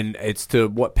 And it's to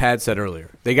what Pat said earlier.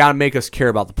 They got to make us care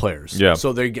about the players. Yeah.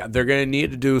 So they're going to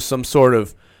need to do some sort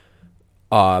of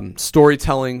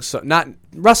storytelling, so not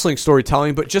wrestling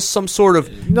storytelling, but just some sort of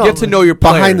get to know your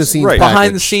players. Behind the scenes,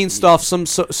 behind the scenes stuff.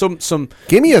 Some.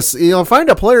 Give me find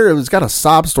a player who's got a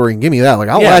sob story and give me that. Like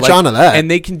I'll latch onto that.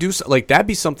 And they can do like that'd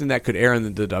be something that could air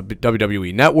in the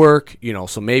WWE Network.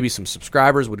 So maybe some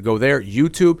subscribers would go there.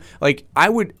 YouTube, like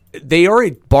they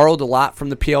already borrowed a lot from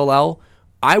the PLL.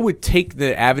 I would take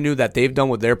the avenue that they've done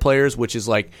with their players, which is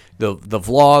like the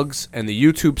vlogs and the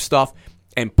YouTube stuff,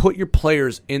 and put your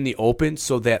players in the open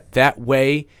so that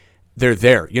way they're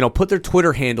there. Put their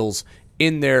Twitter handles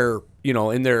in their,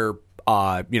 Eric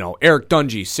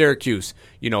Dungy, Syracuse,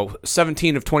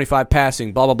 17 of 25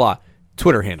 passing, blah, blah, blah,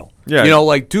 Twitter handle. Yeah.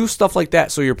 Like do stuff like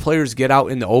that so your players get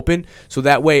out in the open. So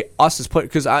that way us as players,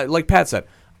 because like Pat said,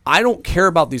 I don't care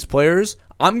about these players.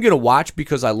 I'm going to watch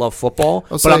because I love football,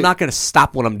 but I'm not going to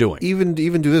stop what I'm doing. Even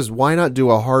do this. Why not do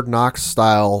a Hard Knocks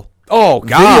style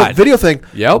video thing?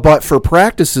 Yep. But for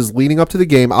practices leading up to the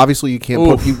game, obviously you can't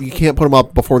put them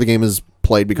up before the game is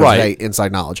played because hey,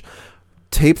 inside knowledge.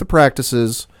 Tape the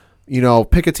practices.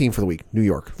 Pick a team for the week. New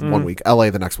York 1 week, LA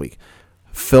the next week.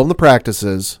 Film the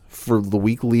practices for the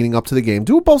week leading up to the game.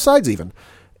 Do it both sides even.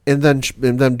 And then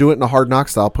do it in a Hard Knock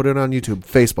style. Put it on YouTube,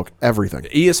 Facebook, everything.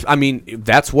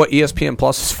 That's what ESPN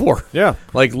Plus is for. Yeah.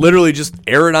 Like literally just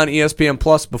air it on ESPN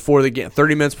Plus before the game,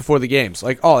 30 minutes before the games.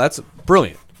 Like, oh, that's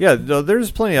brilliant. Yeah,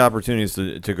 there's plenty of opportunities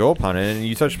to go upon it, and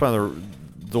you touched upon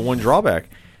the one drawback.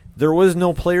 There was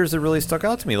no players that really stuck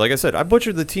out to me. Like I said, I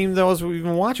butchered the team that I was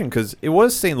even watching because it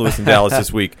was St. Louis and Dallas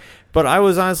this week. But I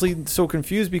was honestly so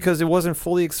confused because it wasn't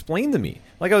fully explained to me.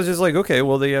 Like I was just like, okay,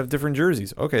 well they have different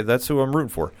jerseys. Okay, that's who I'm rooting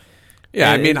for.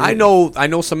 Yeah, I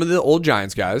know some of the old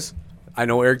Giants guys. I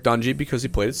know Eric Dungy because he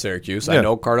played at Syracuse. Yeah. I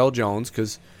know Cardell Jones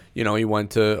because he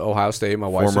went to Ohio State. My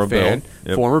wife's a fan.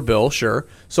 Yep. Former Bill, sure.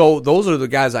 So those are the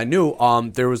guys I knew.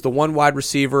 There was the one wide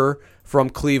receiver from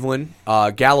Cleveland,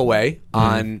 Galloway,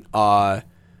 on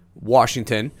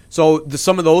Washington. So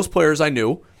some of those players I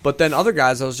knew, but then other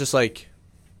guys I was just like,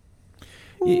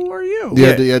 who are you?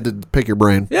 You had to pick your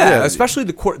brain. Yeah, especially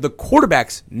the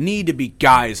quarterbacks need to be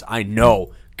guys I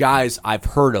know, guys I've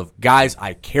heard of, guys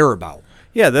I care about.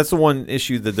 Yeah, that's the one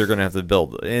issue that they're going to have to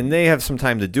build, and they have some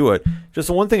time to do it. Just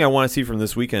the one thing I want to see from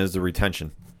this weekend is the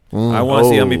retention. I want to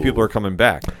see how many people are coming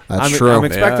back. That's true.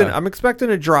 I'm expecting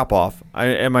a drop off.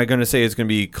 Am I going to say it's going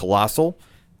to be colossal?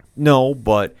 No,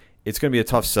 but it's going to be a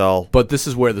tough sell. But this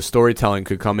is where the storytelling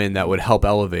could come in that would help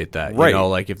elevate that. Right.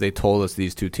 Like if they told us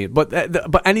these two teams.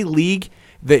 But any league,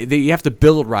 you have to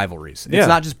build rivalries. It's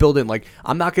not just building. Like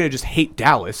I'm not going to just hate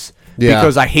Dallas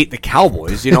because I hate the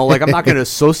Cowboys. Like I'm not going to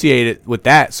associate it with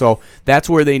that. So that's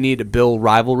where they need to build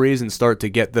rivalries and start to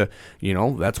get the.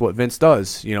 That's what Vince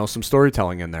does. Some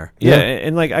storytelling in there. Yeah,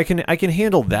 and like I can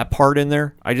handle that part in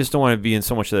there. I just don't want to be in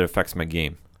so much that it affects my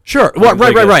game. Sure. Well,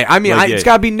 right. I mean, it's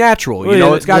got to be natural.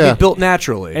 It's got to be built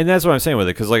naturally. And that's what I'm saying with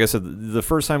it. Because, like I said, the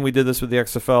first time we did this with the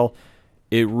XFL,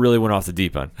 it really went off the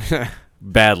deep end.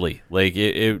 Badly. Like,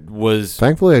 it was...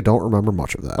 Thankfully, I don't remember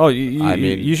much of that. Oh,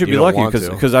 you should be lucky.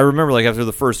 Because I remember, like, after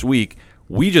the first week,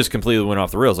 we just completely went off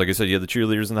the rails. Like I said, you had the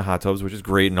cheerleaders in the hot tubs, which is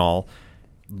great and all.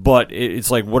 But it's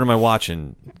like, what am I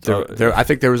watching? I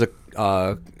think there was a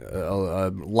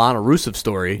Lana Rusev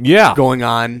story going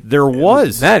on. There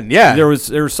was. Then, yeah. There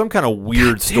was some kind of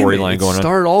weird storyline going on. It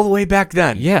started all the way back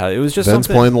then. Yeah, it was just Vince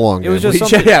something. playing the long game. It was just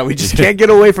something. We just can't get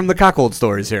away from the cuckold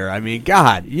stories here. I mean,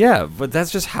 God. Yeah, but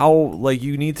that's just how, like,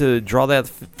 you need to draw that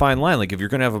fine line. Like, if you're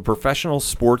going to have a professional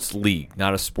sports league,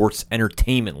 not a sports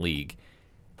entertainment league,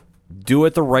 do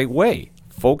it the right way.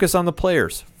 Focus on the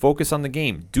players. Focus on the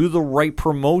game. Do the right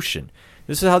promotion.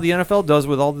 This is how the NFL does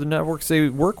with all the networks they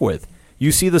work with.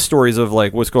 You see the stories of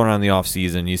like what's going on in the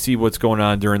offseason. You see what's going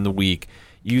on during the week.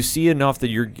 You see enough that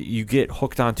you get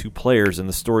hooked onto players and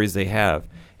the stories they have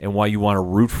and why you want to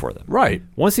root for them. Right.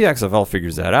 Once the XFL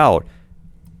figures that out,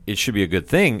 it should be a good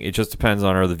thing. It just depends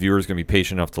on are the viewers going to be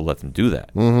patient enough to let them do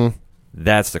that. Mm-hmm.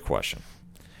 That's the question.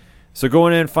 So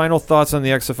going in, final thoughts on the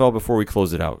XFL before we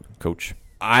close it out, Coach.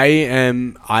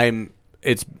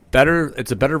 It's better.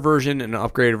 It's a better version and an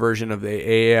upgraded version of the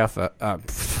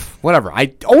AAF. Whatever.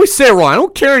 I always say it wrong. I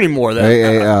don't care anymore.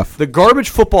 AAF. The garbage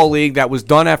football league that was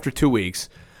done after 2 weeks.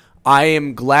 I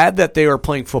am glad that they are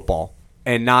playing football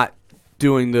and not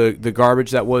doing the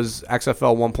garbage that was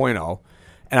XFL 1.0.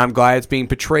 And I'm glad it's being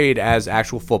portrayed as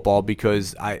actual football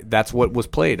because that's what was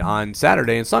played on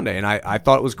Saturday and Sunday. And I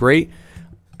thought it was great.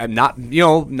 I'm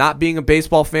not being a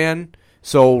baseball fan.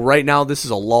 So right now this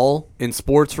is a lull in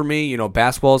sports for me.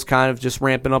 Basketball is kind of just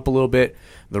ramping up a little bit.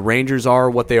 The Rangers are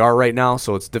what they are right now,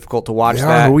 so it's difficult to watch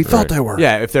that. We thought they were.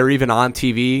 Yeah, if they're even on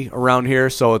TV around here,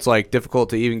 so it's like difficult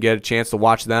to even get a chance to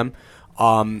watch them.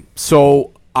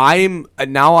 So I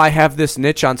have this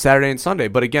niche on Saturday and Sunday,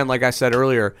 but again, like I said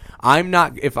earlier,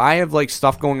 if I have like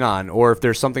stuff going on or if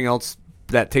there's something else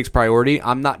that takes priority,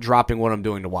 I'm not dropping what I'm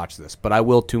doing to watch this, but I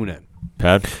will tune in.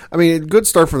 Pat? I mean, good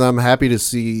start for them. Happy to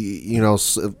see,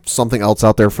 something else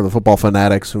out there for the football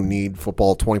fanatics who need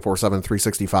football 24/7,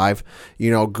 365.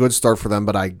 Good start for them,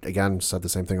 but I, again, said the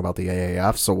same thing about the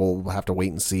AAF, so we'll have to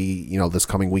wait and see, this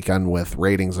coming weekend with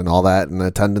ratings and all that and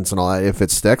attendance and all that, if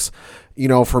it sticks.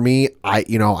 For me, I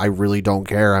really don't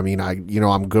care. I mean,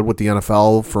 I'm good with the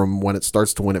NFL from when it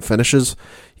starts to when it finishes.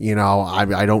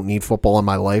 I don't need football in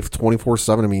my life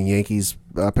 24/7. I mean, Yankees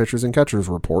pitchers and catchers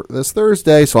report this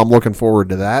Thursday, so I'm looking forward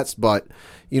to that. But,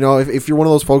 if you're one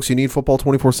of those folks who need football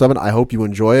 24/7, I hope you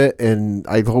enjoy it, and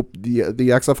I hope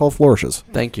the XFL flourishes.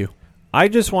 Thank you. I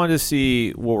just wanted to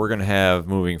see what we're going to have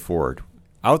moving forward.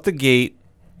 Out the gate,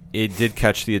 it did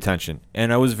catch the attention,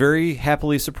 and I was very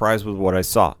happily surprised with what I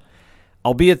saw.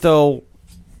 Albeit, though,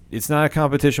 it's not a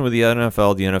competition with the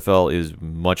NFL. The NFL is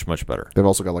much, much better. They've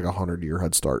also got like a 100-year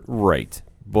head start. Right.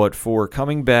 But for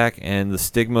coming back and the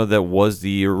stigma that was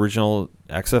the original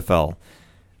XFL,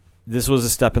 this was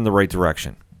a step in the right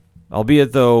direction.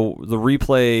 Albeit, though, the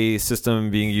replay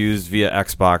system being used via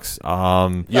Xbox,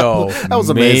 that was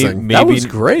amazing. That was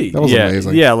great. That was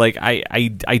amazing. Yeah, like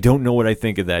I don't know what I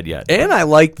think of that yet. And I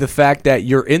like the fact that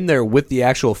you're in there with the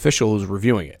actual official who's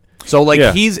reviewing it. So,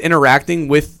 he's interacting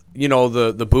with,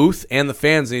 the booth and the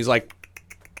fans, and he's like,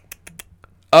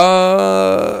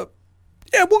 yeah,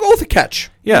 we'll go with a catch.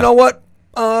 Yeah. You know what?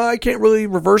 I can't really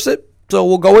reverse it, so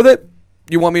we'll go with it.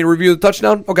 You want me to review the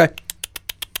touchdown? Okay.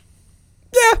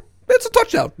 Yeah, it's a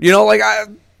touchdown.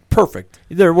 Perfect.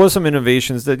 There was some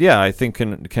innovations that, I think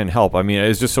can help. I mean,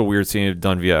 it's just so weird seeing it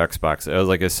done via Xbox.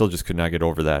 I still just could not get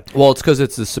over that. Well, it's because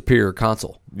it's the superior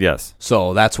console. Yes.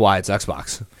 So that's why it's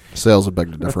Xbox. Sales would beg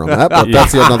to differ on that, but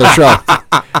that's another show.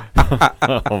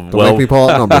 Don't make me pull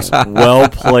out numbers. Well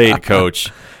played, Coach.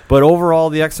 But overall,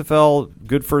 the XFL,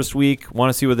 good first week. Want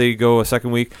to see where they go a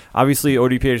second week. Obviously,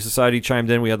 ODPH Society chimed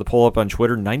in. We had the poll up on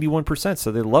Twitter, 91%, so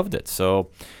they loved it. So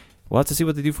we'll have to see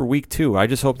what they do for week 2. I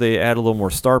just hope they add a little more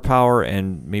star power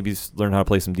and maybe learn how to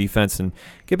play some defense and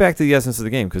get back to the essence of the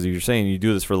game, because you're saying you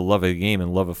do this for the love of the game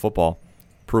and love of football.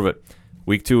 Prove it.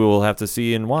 Week 2, we'll have to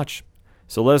see and watch.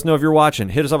 So let us know if you're watching.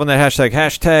 Hit us up on that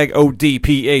hashtag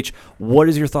ODPH. What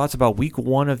is your thoughts about week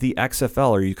 1 of the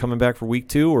XFL? Are you coming back for week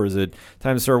 2, or is it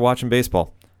time to start watching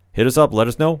baseball? Hit us up. Let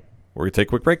us know. We're going to take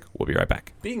a quick break. We'll be right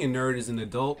back. Being a nerd as an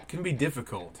adult can be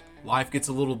difficult. Life gets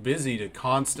a little busy to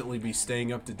constantly be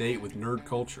staying up to date with nerd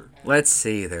culture. Let's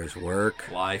see, there's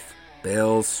work, Life,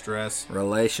 bills, stress,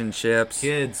 relationships.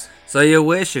 kids. So you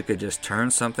wish you could just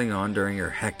turn something on during your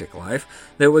hectic life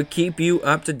that would keep you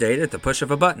up to date at the push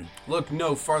of a button. Look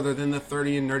no farther than the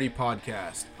 30 and Nerdy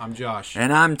podcast. I'm Josh.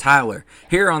 And I'm Tyler.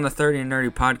 Here on the 30 and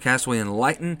Nerdy podcast, we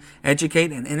enlighten,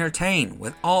 educate, and entertain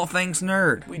with all things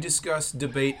nerd. We discuss,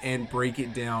 debate, and break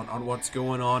it down on what's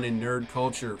going on in nerd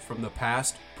culture from the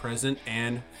past, present,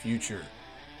 and future.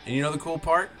 And you know the cool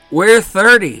part? We're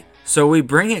 30, so we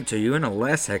bring it to you in a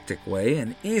less hectic way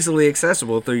and easily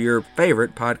accessible through your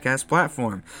favorite podcast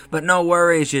platform. But no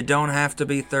worries, you don't have to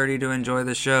be 30 to enjoy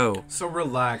the show. So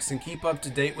relax and keep up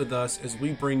to date with us as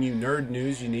we bring you nerd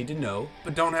news you need to know,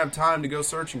 but don't have time to go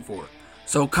searching for.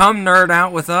 So come nerd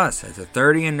out with us at the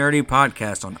 30 and Nerdy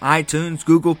podcast on iTunes,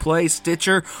 Google Play,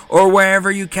 Stitcher, or wherever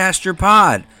you cast your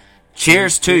pod.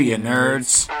 Cheers to you,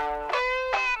 nerds.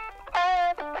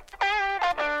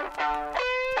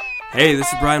 Hey,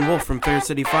 this is Brian Wolf from Fair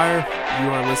City Fire. You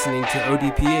are listening to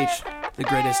ODPH, the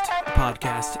greatest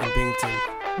podcast in Binghamton.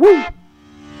 Woo!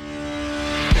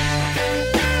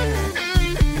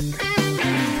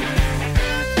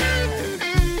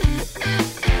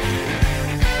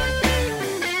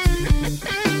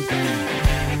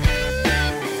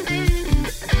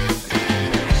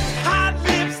 Hot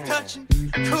lips touching,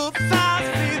 cool thighs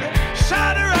feeling,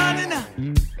 shawty running up,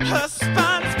 her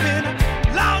spine spinning,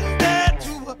 long day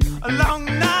to a long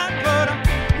night, but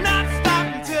I'm not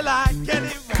stopping till I get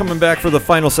it. Coming back for the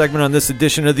final segment on this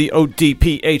edition of the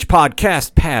ODPH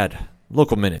podcast. Pad,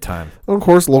 Local minute time. Of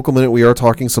course, local minute, we are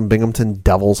talking some Binghamton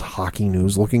Devils hockey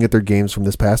news. Looking at their games from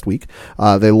this past week,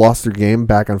 they lost their game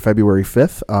back on February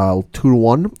 5th,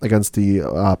 2-1 against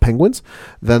the Penguins.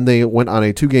 Then they went on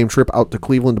a 2-game trip out to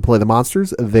Cleveland to play the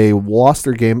Monsters. They lost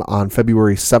their game on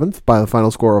February 7th by the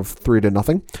final score of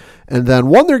 3-0. And then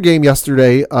won their game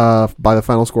yesterday by the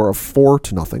final score of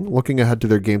 4-0. Looking ahead to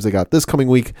their games they got this coming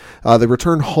week, they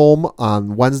return home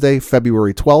on Wednesday,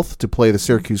 February 12th to play the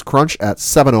Syracuse Crunch at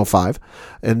 7:05.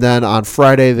 And then on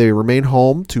Friday, they remain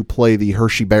home to play the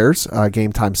Hershey Bears,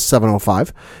 game time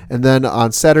 7:05. And then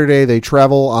on Saturday, they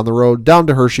travel on the road down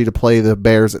to Hershey to play the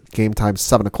Bears at game time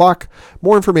 7 o'clock.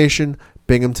 More information,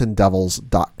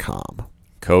 binghamtondevils.com.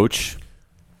 Coach,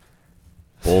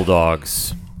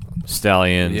 Bulldogs,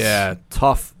 Stallions. Yeah,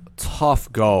 tough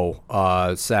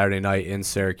go Saturday night in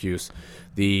Syracuse.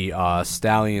 The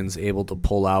Stallions able to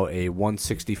pull out a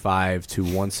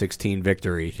 165-116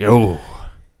 victory. Yo.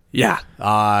 Yeah.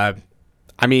 I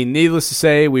mean, needless to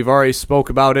say, we've already spoke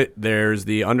about it. There's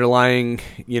the underlying,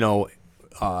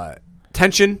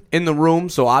 tension in the room.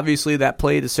 So obviously that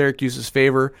played to Syracuse's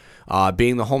favor.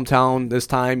 Being the hometown this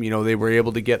time, they were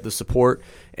able to get the support.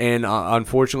 And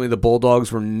unfortunately, the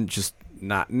Bulldogs were just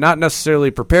not necessarily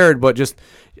prepared, but just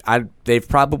they've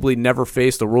probably never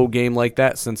faced a road game like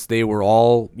that since they were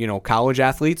all college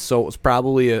athletes. So it was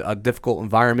probably a difficult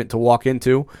environment to walk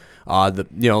into.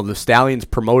 The Stallions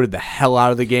promoted the hell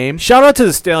out of the game. Shout out to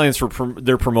the Stallions for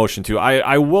their promotion too.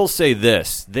 I will say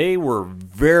this: they were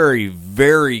very,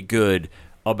 very good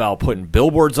about putting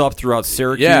billboards up throughout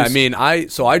Syracuse. Yeah, I mean,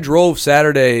 I drove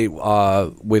Saturday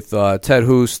with Ted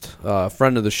Hoost,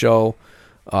 friend of the show,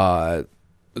 to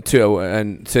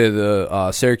the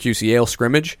Syracuse Yale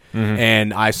scrimmage,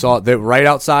 and I saw that right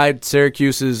outside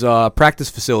Syracuse's practice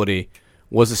facility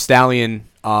was a Stallion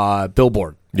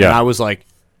billboard. Yeah, and I was like,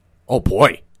 oh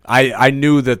boy. I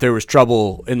knew that there was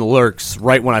trouble in the lurks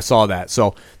right when I saw that.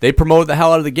 So they promoted the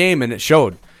hell out of the game, and it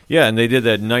showed. Yeah, and they did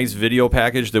that nice video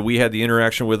package that we had the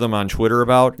interaction with them on Twitter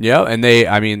about. Yeah, and they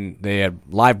had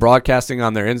live broadcasting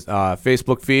on their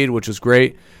Facebook feed, which was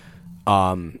great.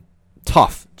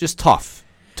 Tough.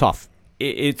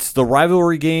 It's the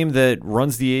rivalry game that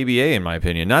runs the ABA, in my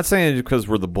opinion. Not saying it because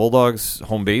we're the Bulldogs'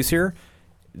 home base here.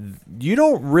 You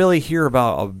don't really hear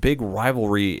about a big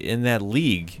rivalry in that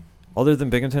league other than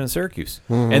Binghamton and Syracuse.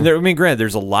 And granted,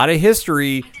 there's a lot of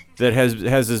history that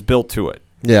has this built to it.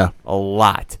 Yeah. A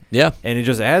lot. Yeah. And it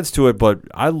just adds to it, but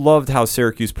I loved how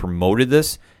Syracuse promoted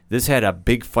this. This had a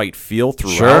big fight feel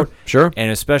throughout. Sure.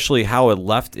 And especially how it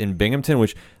left in Binghamton,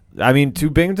 which, I mean, to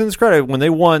Binghamton's credit, when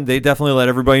they won, they definitely let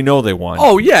everybody know they won.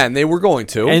 Oh, yeah, and they were going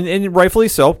to. And rightfully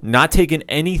so. Not taking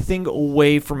anything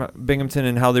away from Binghamton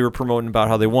and how they were promoting about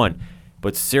how they won.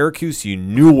 But Syracuse, you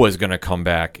knew was going to come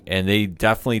back, and they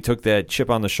definitely took that chip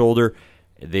on the shoulder.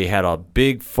 They had a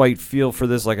big fight feel for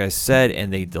this, like I said,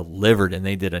 and they delivered, and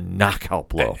they did a knockout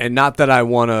blow. And not that I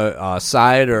want to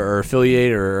side or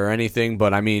affiliate or anything,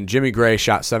 but, I mean, Jimmy Gray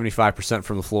shot 75%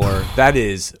 from the floor. That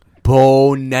is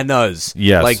bananas.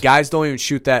 Yes. Like, guys don't even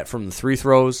shoot that from the free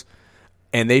throws,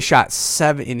 and they shot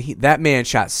that man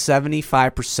shot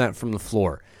 75% from the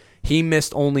floor. He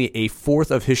missed only a fourth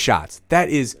of his shots. That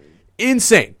is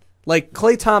insane. Like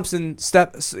Klay Thompson,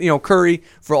 Curry,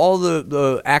 for all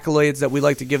the accolades that we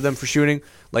like to give them for shooting,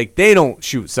 like they don't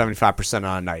shoot 75%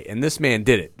 on a night, and this man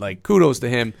did it. Like kudos to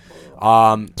him.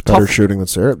 It's better shooting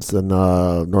than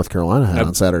North Carolina had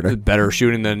on Saturday. Better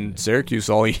shooting than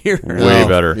Syracuse all year. Way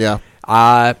better. Yeah.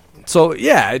 So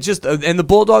yeah, it's just and the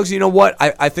Bulldogs. You know what?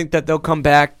 I think that they'll come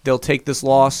back. They'll take this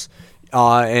loss.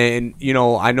 And,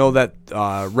 I know that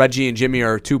Reggie and Jimmy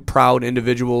are two proud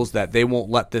individuals that they won't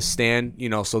let this stand,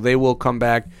 so they will come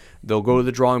back. They'll go to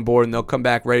the drawing board, and they'll come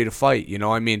back ready to fight,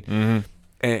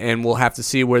 and we'll have to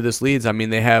see where this leads. I mean,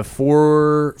 they have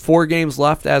four games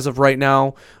left as of right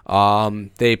now.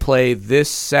 They play this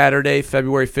Saturday,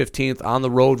 February 15th, on the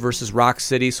road versus Rock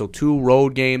City. So 2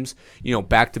 road games,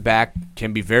 back-to-back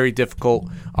can be very difficult.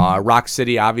 Rock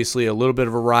City, obviously, a little bit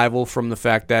of a rival from the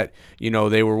fact that,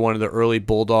 they were one of the early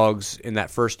Bulldogs in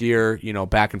that first year,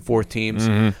 back-and-forth teams.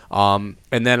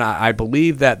 And then I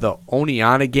believe that the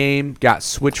Oneonta game got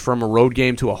switched from a road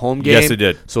game to a home game. Yes, it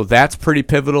did. So that's pretty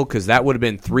pivotal because that would have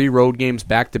been 3 road games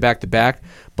back-to-back-to-back.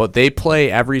 But they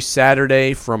play every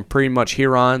Saturday from pretty much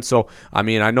here on. So, I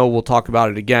mean, I know we'll talk about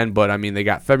it again, but, I mean, they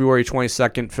got February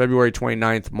 22nd, February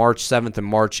 29th, March 7th, and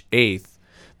March 8th.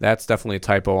 That's definitely a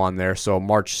typo on there. So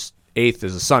March 8th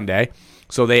is a Sunday.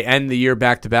 So they end the year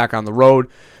back-to-back on the road.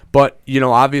 But,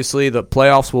 obviously the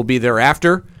playoffs will be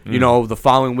thereafter, the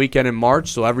following weekend in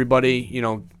March. So everybody,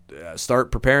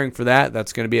 start preparing for that.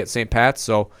 That's going to be at St. Pat's.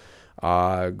 So,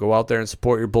 Go out there and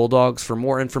support your Bulldogs. For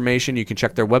more information, you can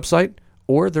check their website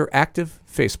or their active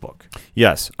Facebook.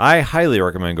 Yes, I highly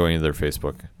recommend going to their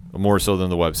Facebook, more so than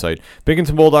the website.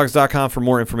 BinghamtonBulldogs.com for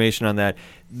more information on that.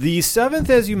 The 7th,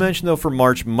 as you mentioned, though, for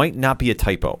March might not be a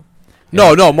typo.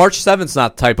 No, March 7th's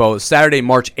not the typo. Saturday,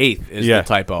 March 8th is the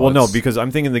typo. Well, no, It's- because I'm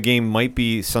thinking the game might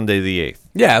be Sunday the 8th.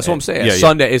 Yeah, that's what I'm saying. Yeah, yeah.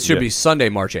 Sunday. It should Yeah. be Sunday,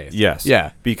 March 8th. Yes.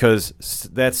 Yeah. Because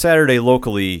that Saturday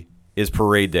locally is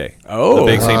Parade Day. Oh. The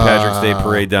big St. Patrick's Day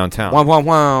parade downtown. Wow, wow,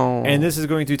 wow. And this is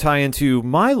going to tie into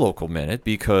my local minute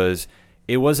because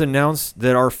it was announced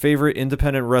that our favorite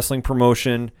independent wrestling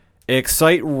promotion,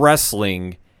 Excite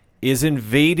Wrestling, is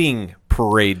invading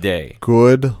Parade Day.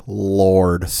 Good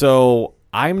Lord. So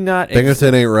I'm not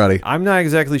Binghamton ain't ready. I'm not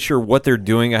exactly sure what they're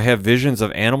doing. I have visions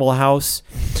of Animal House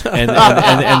and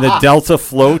the Delta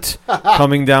float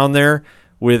coming down there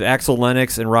with Axel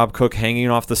Lennox and Rob Cook hanging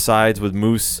off the sides with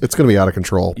Moose. It's going to be out of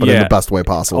control, but in Yeah. the best way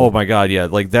possible. Oh my God, yeah,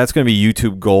 like that's going to be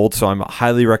YouTube gold. So I'm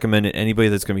highly recommending anybody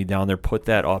that's going to be down there put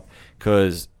that up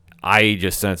because I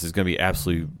just sense it's going to be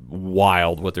absolutely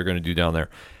wild what they're going to do down there.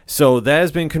 So that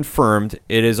has been confirmed.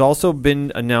 It has also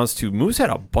been announced too. Moose had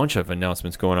a bunch of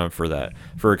announcements going on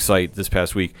for Excite this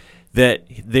past week that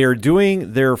they're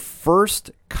doing their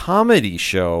first comedy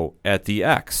show at the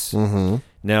X. Mm-hmm.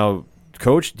 Now,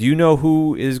 Coach, do you know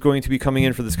who is going to be coming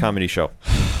in for this comedy show?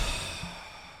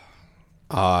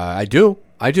 I do.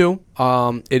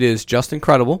 It is Just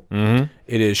Incredible. Mm-hmm.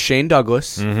 It is Shane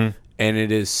Douglas. Mm-hmm. And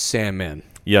it is Sandman.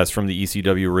 Yes, from the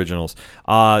ECW originals.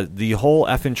 The whole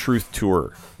Effin' Truth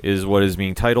tour is what is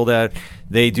being titled at.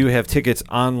 They do have tickets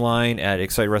online at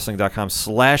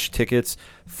excitewrestling.com/tickets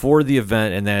for the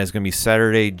event, and that is going to be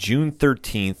Saturday, June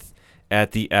 13th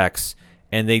at the X.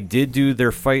 And they did do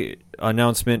their fight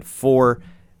announcement for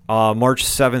March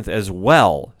 7th as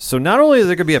well. So not only is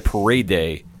there going to be a parade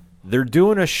day, they're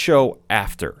doing a show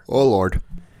after. Oh, Lord.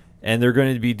 And they're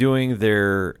going to be doing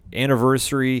their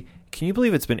anniversary. Can you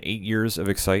believe it's been 8 years of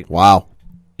Excite? Wow.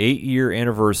 8-year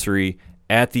anniversary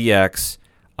at the X.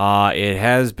 It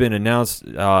has been announced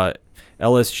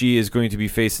LSG is going to be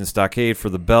facing Stockade for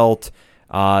the belt.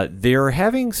 They're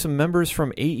having some members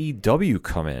from AEW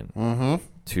come in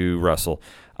to wrestle.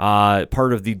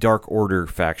 Part of the Dark Order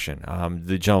faction.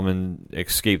 The gentleman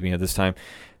escaped me at this time.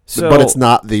 So, but it's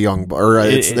not the Young... Or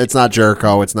it's not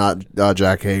Jericho. It's not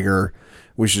Jack Hager.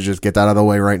 We should just get that out of the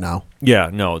way right now.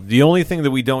 Yeah, no. The only thing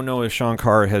that we don't know is Sean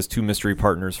Carr has 2 mystery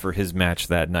partners for his match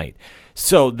that night.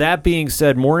 So that being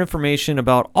said, more information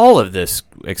about all of this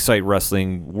Excite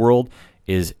Wrestling world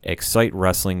is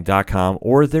excitewrestling.com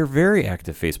or their very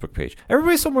active Facebook page.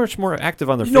 Everybody's so much more active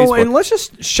on their Facebook. And let's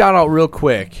just shout out real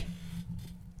quick.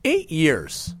 8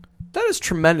 years. That is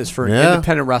tremendous for an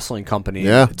independent wrestling company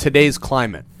in today's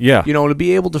climate. Yeah. To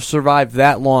be able to survive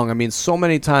that long. I mean, so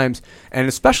many times, and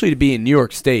especially to be in New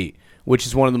York State, which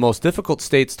is one of the most difficult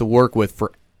states to work with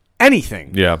for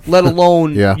anything. Yeah. Let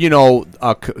alone,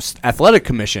 athletic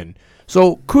commission.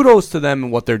 So kudos to them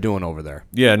and what they're doing over there.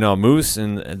 Yeah, no, Moose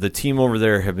and the team over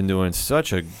there have been doing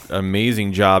such an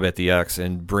amazing job at the X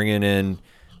and bringing in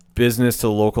business to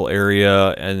the local area,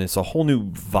 and it's a whole new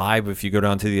vibe if you go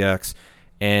down to the X.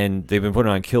 And they've been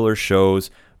putting on killer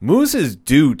shows. Moose is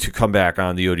due to come back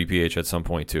on the ODPH at some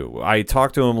point, too. I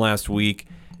talked to him last week.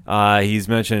 He's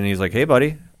like, hey,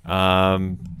 buddy, got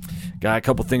a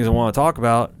couple things I want to talk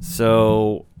about.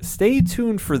 So stay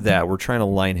tuned for that. We're trying to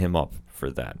line him up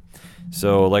for that.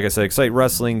 So, like I said,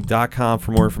 excitewrestling.com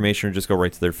for more information, or just go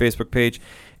right to their Facebook page.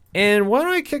 And why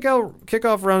don't I kick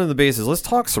off rounding the bases? Let's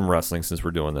talk some wrestling since we're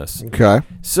doing this. Okay.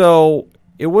 So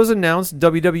it was announced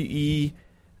WWE...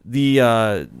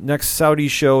 The next Saudi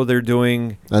show they're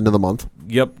doing... End of the month.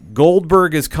 Yep.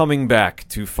 Goldberg is coming back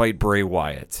to fight Bray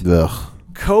Wyatt. Ugh.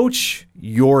 Coach,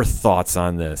 your thoughts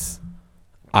on this?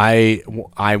 I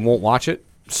won't watch it,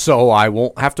 so I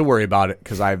won't have to worry about it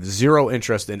because I have zero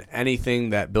interest in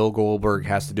anything that Bill Goldberg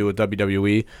has to do with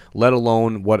WWE, let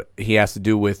alone what he has to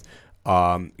do with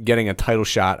getting a title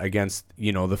shot against,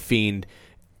 The Fiend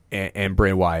and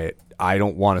Bray Wyatt. I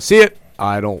don't want to see it.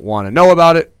 I don't want to know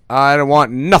about it. I don't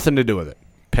want nothing to do with it.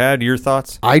 Pad, your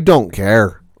thoughts? I don't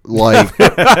care. Like,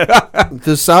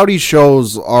 the Saudi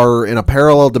shows are in a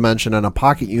parallel dimension and a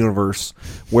pocket universe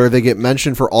where they get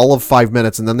mentioned for all of 5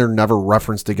 minutes and then they're never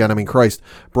referenced again. I mean, Christ,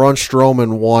 Braun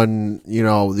Strowman won,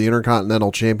 the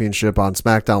Intercontinental Championship on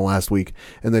SmackDown last week,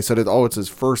 and they said, it's his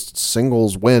first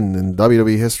singles win in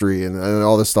WWE history and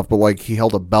all this stuff, but, he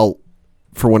held a belt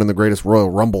for winning the greatest Royal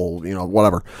Rumble,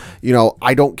 whatever.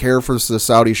 I don't care for the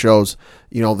Saudi shows.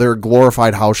 They're a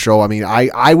glorified house show. I mean,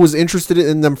 I was interested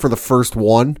in them for the first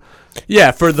one.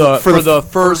 Yeah, for the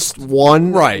first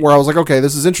one, right? Where I was like, okay,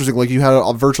 this is interesting. Like, you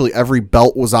had virtually every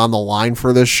belt was on the line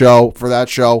for that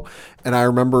show. And I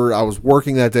remember I was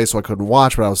working that day, so I couldn't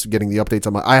watch, but I was getting the updates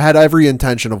on I had every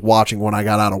intention of watching when I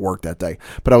got out of work that day,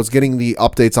 but I was getting the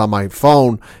updates on my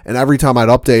phone, and every time I'd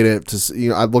update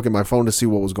it I'd look at my phone to see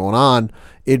what was going on.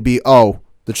 It'd be,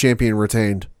 the champion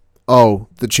retained.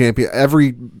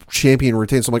 Every champion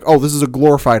retained. So I'm like, this is a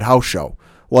glorified house show.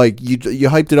 Like, you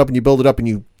hyped it up and you build it up and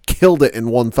you killed it in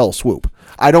one fell swoop.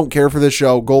 I don't care for this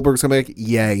show. Goldberg's gonna make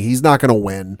yay. He's not gonna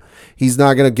win. He's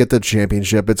not gonna get the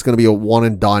championship. It's gonna be a one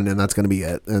and done, and that's gonna be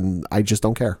it. And I just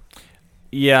don't care.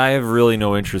 Yeah, I have really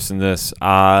no interest in this.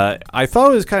 I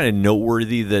thought it was kind of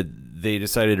noteworthy that they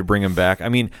decided to bring him back. I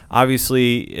mean,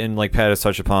 obviously, and like Pat has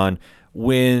touched upon,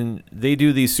 when they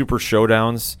do these super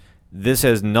showdowns, this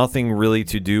has nothing really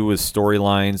to do with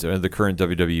storylines or the current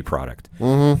WWE product.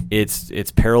 Mm-hmm.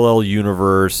 It's parallel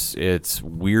universe. It's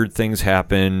weird things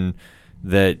happen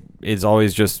that is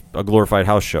always just a glorified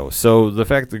house show. So the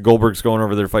fact that Goldberg's going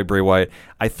over there to fight Bray Wyatt,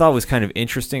 I thought was kind of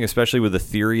interesting, especially with the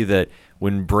theory that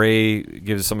when Bray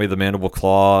gives somebody the mandible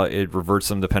claw, it reverts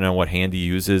them depending on what hand he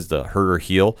uses, the hurt or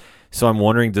heel. So I'm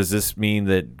wondering, does this mean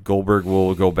that Goldberg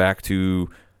will go back to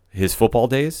his football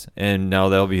days, and now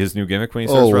that'll be his new gimmick when he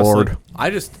starts wrestling?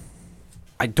 Lord.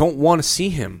 I don't want to see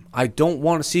him. I don't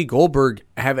want to see Goldberg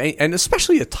have and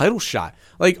especially a title shot.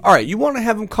 Like, all right, you want to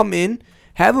have him come in,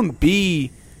 have him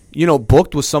be,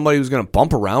 booked with somebody who's going to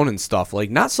bump around and stuff. Like,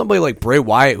 not somebody like Bray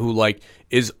Wyatt who, like,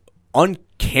 is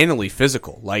uncannily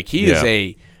physical. Like, he is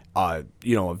a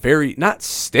very, not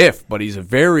stiff, but he's a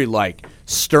very, like,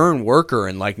 stern worker.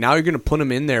 And, like, now you're going to put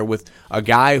him in there with a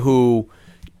guy who,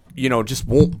 just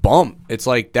won't bump. It's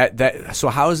like that. So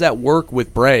how does that work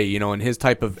with Bray, and his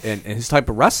type of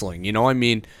wrestling? I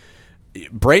mean,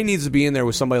 Bray needs to be in there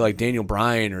with somebody like Daniel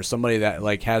Bryan or somebody that,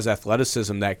 like, has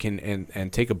athleticism that can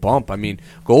and take a bump. I mean,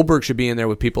 Goldberg should be in there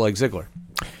with people like Ziggler.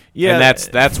 Yeah, and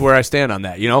that's where I stand on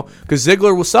that, because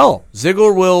Ziggler will sell.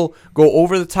 Ziggler will go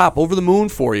over the top, over the moon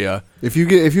for you. If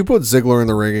you put Ziggler in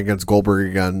the ring against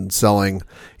Goldberg again, selling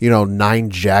 9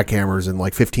 jackhammers and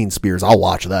like 15 spears, I'll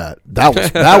watch that. That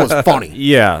was funny.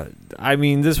 Yeah, I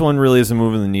mean, this one really isn't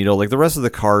moving the needle. Like, the rest of the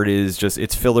card is just,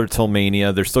 it's filler till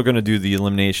Mania. They're still going to do the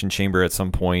Elimination Chamber at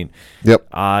some point. Yep.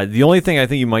 The only thing I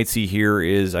think you might see here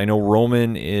is, I know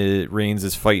Roman Reigns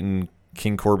is fighting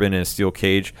King Corbin in a steel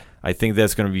cage. I think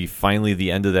that's going to be finally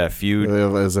the end of that feud.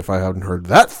 As if I haven't heard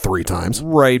that 3 times.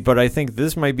 Right, but I think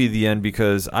this might be the end,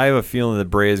 because I have a feeling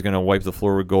that Bray is going to wipe the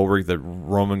floor with Goldberg, that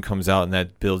Roman comes out, and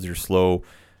that builds your slow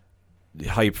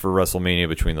hype for WrestleMania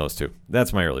between those two.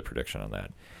 That's my early prediction on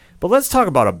that. But let's talk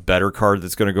about a better card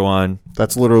that's going to go on.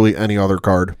 That's literally any other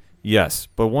card. Yes,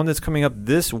 but one that's coming up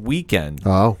this weekend.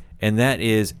 Oh. And that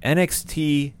is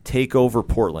NXT TakeOver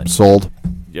Portland. Sold.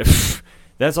 Yeah.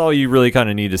 That's all you really kind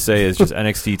of need to say is just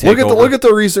NXT TakeOver. Look at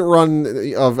the recent run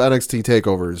of NXT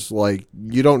TakeOvers. Like,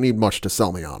 you don't need much to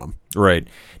sell me on them. Right.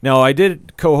 Now, I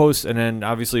did co-host, and then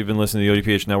obviously you've been listening to the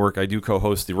ODPH Network. I do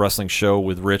co-host the wrestling show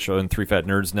with Rich on 3 Fat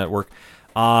Nerds Network.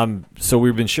 So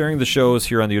we've been sharing the shows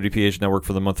here on the ODPH Network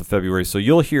for the month of February, so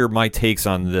you'll hear my takes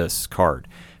on this card.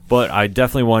 But I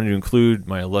definitely wanted to include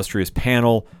my illustrious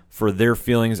panel for their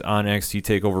feelings on NXT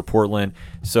TakeOver Portland.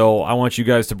 So I want you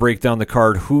guys to break down the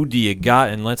card. Who do you got?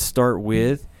 And let's start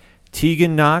with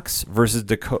Tegan Nox versus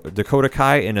Dakota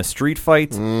Kai in a street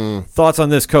fight. Thoughts on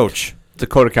this, Coach?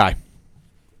 Dakota Kai.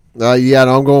 Yeah,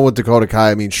 no, I'm going with Dakota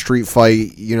Kai. I mean, street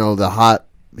fight, the hot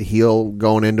heel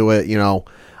going into it,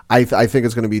 I think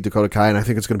it's going to be Dakota Kai, and I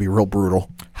think it's going to be real brutal.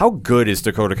 How good has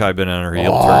Dakota Kai been on her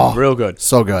heel turn? Real good.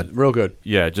 So good. Real good.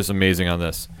 Yeah, just amazing on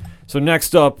this. So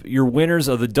next up, your winners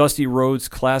of the Dusty Rhodes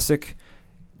Classic,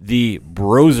 the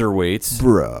Broserweights.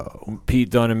 Bro. Pete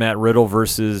Dunne and Matt Riddle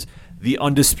versus the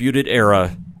Undisputed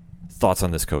Era. Thoughts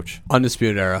on this, Coach?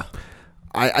 Undisputed Era.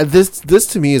 This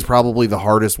to me is probably the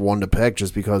hardest one to pick,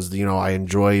 just because I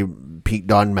enjoy Pete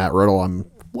Dunne, Matt Riddle. I'm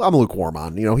lukewarm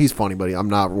on. He's funny, but I'm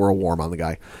not real warm on the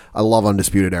guy. I love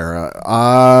Undisputed Era.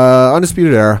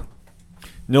 Undisputed Era.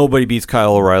 Nobody beats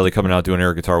Kyle O'Reilly coming out doing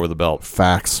air guitar with a belt.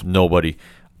 Facts. Nobody.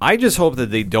 I just hope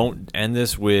that they don't end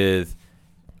this with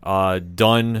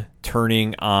Dunne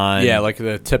turning on. Yeah, like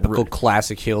the typical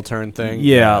classic heel turn thing.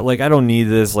 Yeah, like, I don't need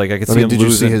this. Like, I could see him did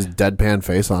losing. You see his deadpan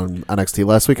face on NXT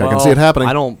last week? I can see it happening.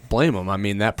 I don't blame him. I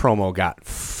mean, that promo got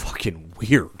fucking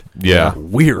weird. Yeah.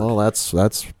 Weird. Well, that's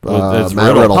That's Matt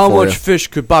Riddle. Riddle How for much you. fish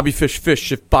could Bobby Fish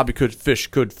fish if Bobby could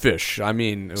fish? I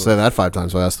mean, Say that 5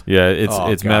 times fast. Yeah,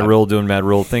 it's Matt God. Riddle doing Matt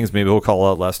Riddle things. Maybe we'll call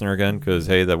out Lesnar again because,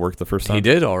 hey, that worked the first time. he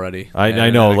did already. I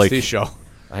in know, an like- NXT show.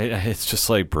 It's just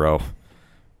like, bro.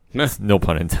 Meh. No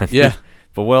pun intended. Yeah.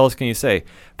 But what else can you say?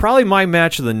 Probably my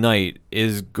match of the night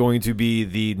is going to be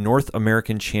the North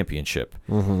American Championship.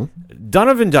 Mm-hmm.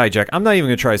 Donovan Dijak. I'm not even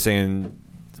going to try saying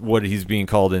what he's being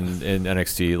called in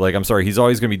NXT. Like, I'm sorry. He's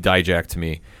always going to be Dijak to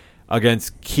me.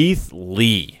 Against Keith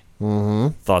Lee.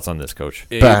 Mm-hmm. Thoughts on this, Coach?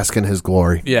 Bask in his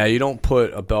glory. Yeah, you don't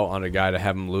put a belt on a guy to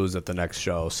have him lose at the next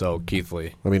show. So Keith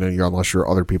Lee. I mean, unless you're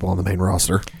other people on the main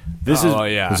roster. This is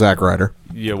yeah. Zack Ryder.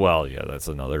 Yeah, well, yeah, that's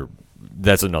another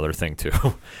thing too.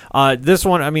 This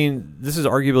one, I mean, this is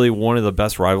arguably one of the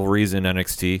best rivalries in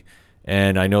NXT,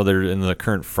 and I know they're in the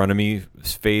current frenemy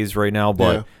phase right now,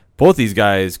 but Yeah. both these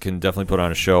guys can definitely put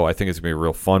on a show. I think it's gonna be a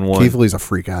real fun one. Keith Lee's a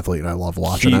freak athlete, and I love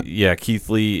watching it. Yeah, Keith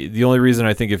Lee. The only reason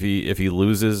I think if he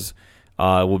loses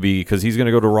will be because he's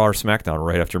gonna go to Raw or SmackDown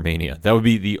right after Mania. That would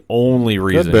be the only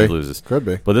reason he loses. Could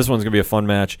be. But this one's gonna be a fun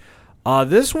match.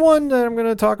 This one that I'm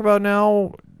gonna talk about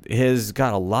now has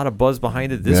got a lot of buzz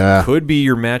behind it. This could be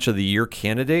your match of the year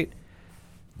candidate.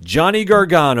 Johnny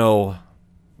Gargano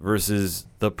versus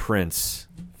the Prince,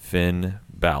 Finn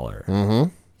Balor. Mm-hmm.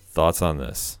 Thoughts on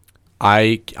this?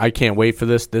 I can't wait for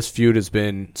this. This feud has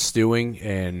been stewing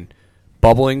and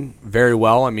bubbling very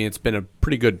well. I mean, it's been a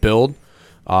pretty good build.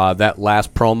 That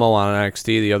last promo on NXT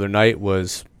the other night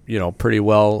was, pretty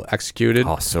well executed.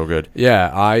 Oh, so good.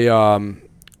 Yeah,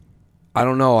 I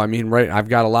don't know. I mean, right, I've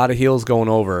got a lot of heels going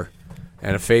over,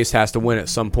 and a face has to win at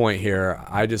some point here.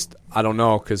 I don't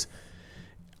know, because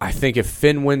I think if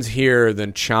Finn wins here,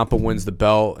 then Ciampa wins the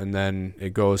belt, and then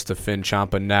it goes to Finn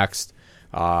Ciampa next.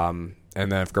 And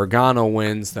then if Gargano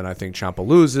wins, then I think Ciampa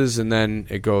loses, and then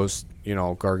it goes,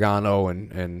 Gargano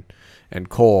and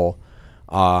Cole.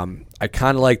 I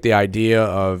kind of like the idea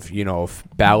of,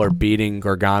 Balor beating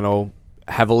Gargano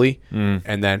heavily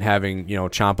and then having,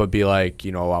 Ciampa be like,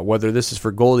 whether this is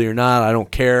for Goldie or not, I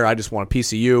don't care. I just want a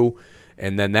piece of you.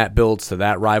 And then that builds to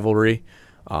that rivalry.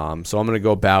 So I'm going to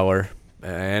go Balor.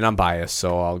 And I'm biased,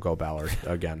 so I'll go Balor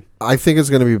again. I think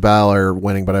it's going to be Balor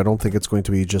winning, but I don't think it's going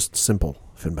to be just simple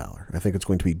Finn Balor. I think it's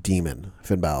going to be Demon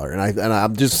Finn Balor. And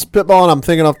I'm just spitballing. I'm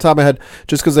thinking off the top of my head,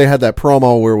 just because they had that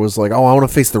promo where it was like, oh, I want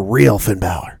to face the real Finn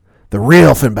Balor. The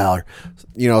real Finn Balor.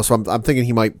 So I'm thinking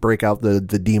he might break out the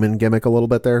Demon gimmick a little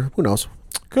bit there. Who knows?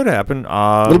 Could happen.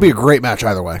 It'll be a great match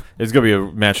either way. It's going to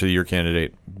be a match of the year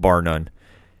candidate, bar none.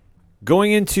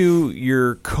 Going into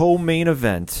your co-main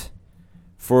event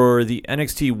for the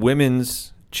NXT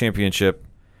Women's Championship,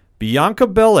 Bianca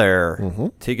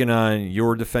Belair taking on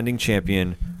your defending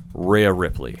champion, Rhea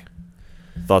Ripley.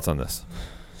 Thoughts on this?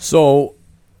 So,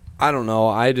 I don't know.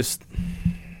 I'm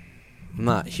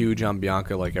not huge on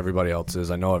Bianca like everybody else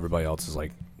is. I know everybody else is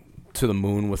like to the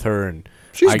moon with her, and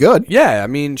she's good. Yeah, I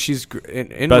mean she's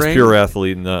in best ring. pure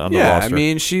athlete on the roster. Yeah, I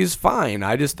mean she's fine.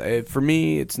 For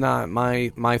me, it's not my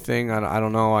thing. I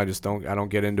don't know. I don't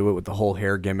get into it with the whole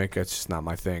hair gimmick. It's just not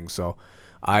my thing. So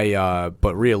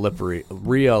but Rhea Ripley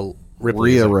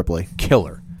is a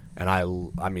killer, and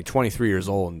I mean 23 years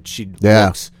old, and she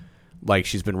looks like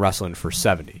she's been wrestling for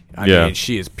 70. I mean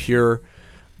she is pure.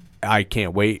 I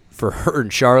can't wait for her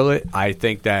and Charlotte. I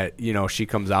think that she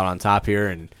comes out on top here,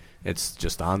 and it's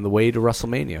just on the way to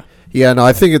WrestleMania. Yeah, no,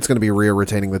 I think it's going to be Rhea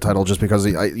retaining the title just because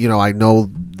I know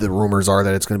the rumors are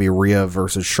that it's going to be Rhea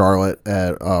versus Charlotte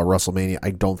at WrestleMania. I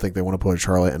don't think they want to put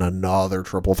Charlotte in another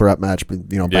triple threat match,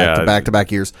 back to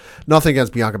back years. Nothing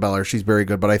against Bianca Belair, she's very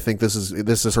good, but I think this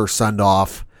is her send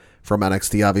off from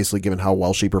NXT, obviously given how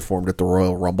well she performed at the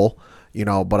Royal Rumble.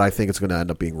 But I think it's going to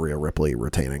end up being Rhea Ripley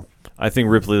retaining. I think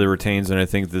Ripley retains, and I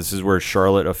think this is where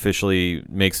Charlotte officially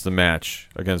makes the match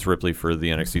against Ripley for the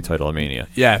NXT title at Mania.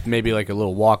 Yeah, maybe like a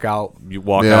little walkout. You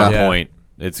walk out point.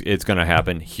 It's going to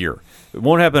happen here. It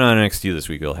won't happen on NXT this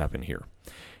week. It'll happen here.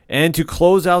 And to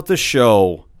close out the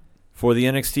show for the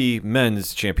NXT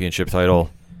Men's Championship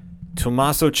title,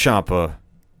 Tommaso Ciampa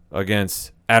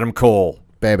against Adam Cole.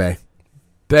 Baby.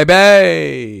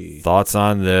 Thoughts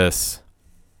on this?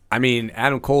 I mean,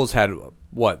 Adam Cole's had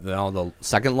the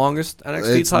second longest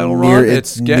NXT It's title run.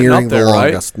 It's getting nearing up there, the right?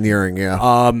 longest. Nearing,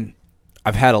 yeah.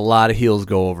 I've had a lot of heels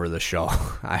go over the show.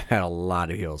 I've had a lot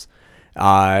of heels.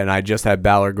 And I just had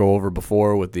Balor go over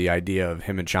before with the idea of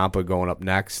him and Ciampa going up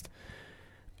next.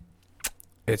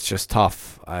 It's just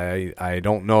tough. I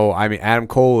don't know. I mean, Adam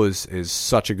Cole is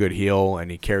such a good heel, and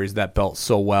he carries that belt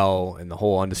so well, and the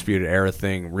whole Undisputed Era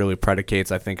thing really predicates,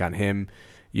 I think, on him,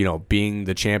 being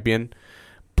the champion.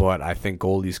 But I think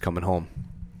Goldie's coming home.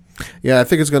 Yeah, I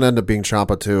think it's going to end up being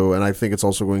Ciampa too, and I think it's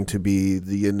also going to be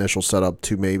the initial setup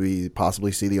to maybe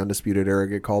possibly see the Undisputed Era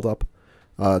get called up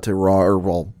to Raw,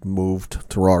 or moved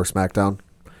to Raw or SmackDown.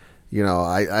 You know,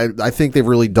 I think they've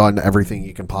really done everything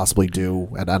you can possibly do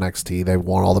at NXT. They've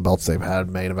won all the belts they've had,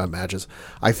 main event matches.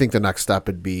 I think the next step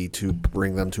would be to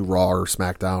bring them to Raw or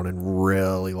SmackDown and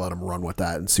really let them run with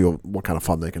that and see what kind of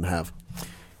fun they can have.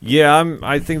 Yeah,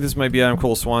 I think this might be Adam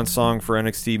Cole's swan song for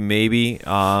NXT, maybe.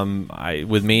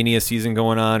 With Mania season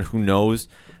going on, who knows?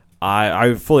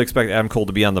 I fully expect Adam Cole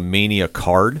to be on the Mania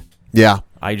card. Yeah.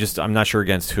 I'm not sure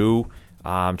against who.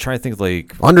 I'm trying to think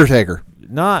like Undertaker.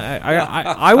 No,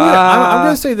 I'm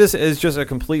going to say this is just a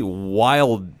complete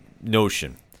wild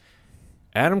notion.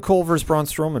 Adam Cole versus Braun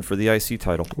Strowman for the IC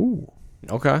title. Ooh.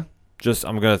 Okay.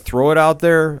 I'm going to throw it out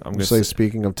there. I'm going to say,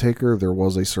 speaking of Taker, there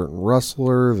was a certain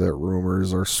wrestler that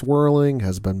rumors are swirling,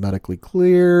 has been medically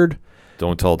cleared.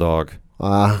 Don't tell dog.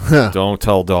 Don't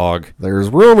tell dog. There's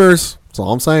rumors. That's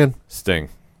all I'm saying. Sting.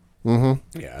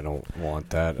 Mm-hmm. Yeah, I don't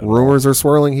want that. Rumors are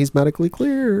swirling. He's medically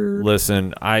cleared.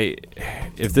 Listen,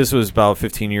 if this was about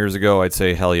 15 years ago, I'd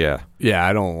say hell yeah. Yeah,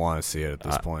 I don't want to see it at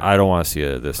this point. I don't want to see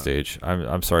it at this stage.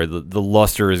 I'm sorry. The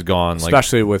luster is gone.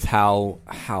 Especially with how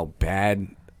bad.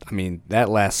 I mean, that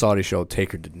last Saudi show,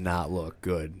 Taker did not look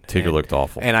good. Taker looked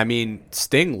awful. And I mean,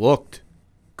 Sting looked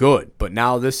good, but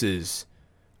now this is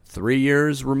 3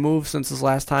 years removed since his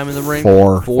last time in the ring.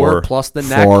 Four plus the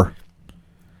neck. 4.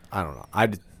 I don't know.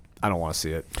 I don't want to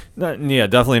see it. Yeah,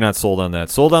 definitely not sold on that.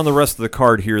 Sold on the rest of the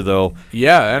card here, though.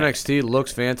 Yeah, NXT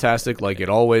looks fantastic like it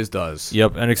always does.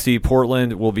 Yep, NXT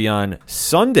Portland will be on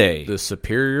Sunday. The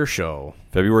Superior Show.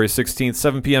 February 16th,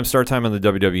 7 p.m. start time on the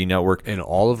WWE Network. In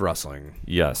all of wrestling.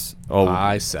 Yes. Oh,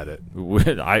 I said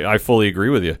it. I fully agree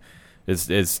with you. It's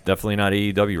definitely not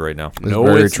AEW right now. No,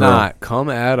 it's not. Come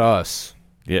at us.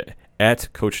 Yeah.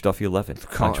 At Coach Duffy 11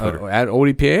 on Twitter. At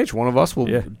ODPH, one of us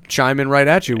will chime in right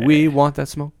at you. We want that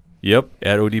smoke. Yep,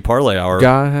 at OD Parlay Hour.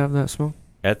 Gotta have that smoke.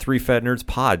 At 3 Fat Nerds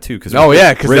Pod, too. Because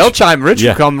they'll chime. Rich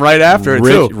will come right after it,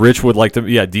 too. Rich would like to.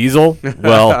 Yeah, Diesel.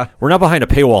 Well, we're not behind a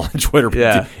paywall on Twitter.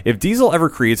 But if Diesel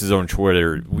ever creates his own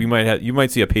Twitter, you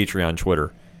might see a Patreon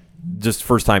Twitter. Just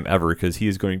first time ever, because he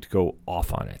is going to go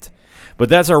off on it. But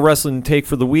that's our wrestling take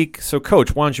for the week. So,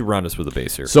 Coach, why don't you round us with a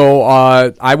base here? So,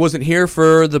 I wasn't here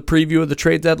for the preview of the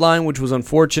trade deadline, which was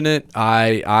unfortunate.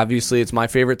 Obviously, it's my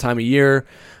favorite time of year.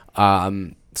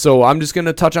 So I'm just going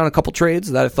to touch on a couple trades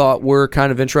that I thought were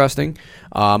kind of interesting.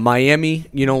 Miami,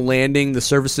 landing the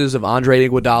services of Andre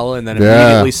Iguodala and then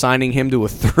immediately signing him to a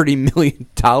 $30 million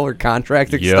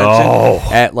contract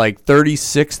extension at like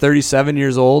 36, 37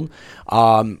 years old.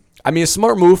 I mean, a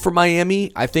smart move for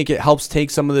Miami. I think it helps take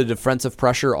some of the defensive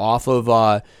pressure off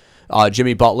of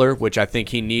Jimmy Butler, which I think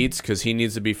he needs because he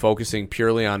needs to be focusing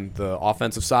purely on the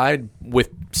offensive side with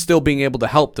still being able to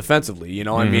help defensively.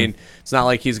 I mean, it's not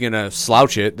like he's going to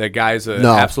slouch it. That guy's an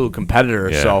absolute competitor.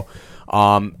 Yeah.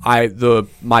 So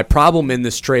my problem in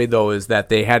this trade, though, is that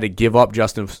they had to give up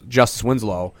Justice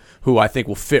Winslow, who I think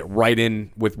will fit right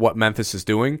in with what Memphis is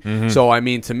doing. Mm-hmm. So, I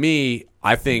mean, to me,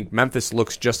 I think Memphis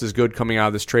looks just as good coming out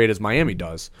of this trade as Miami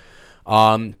does.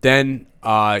 Then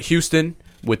Houston,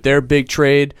 with their big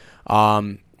trade,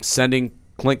 sending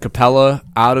Clint Capella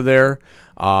out of there.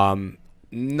 I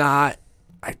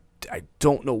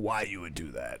don't know why you would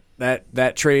do that.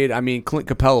 That trade, I mean, Clint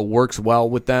Capella works well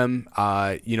with them.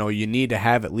 You need to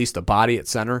have at least a body at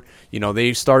center.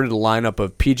 They started a lineup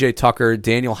of PJ Tucker,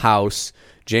 Daniel House,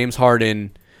 James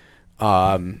Harden,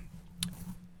 Eric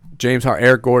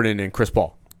Gordon, and Chris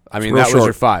Paul. I mean, that was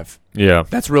your 5. Yeah.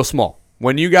 That's real small.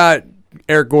 When you got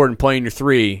Eric Gordon playing your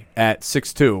 3 at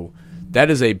 6'2", that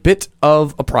is a bit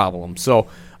of a problem. So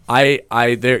they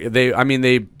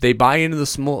buy into the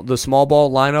small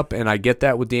ball lineup, and I get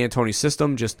that with D'Antoni's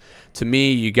system. Just to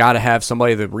me, you got to have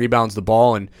somebody that rebounds the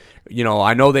ball, and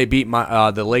I know they beat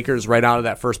the Lakers right out of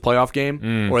that first playoff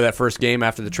game or that first game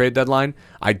after the trade deadline.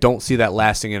 I don't see that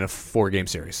lasting in a 4-game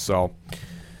series. So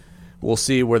we'll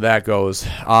see where that goes.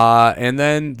 And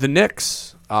then the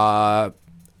Knicks, I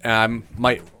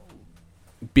might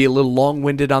be a little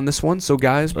long-winded on this one, so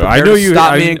guys, I know you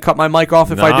stop me and cut my mic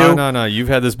off if I do. No, you've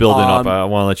had this building up. I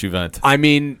want to let you vent. I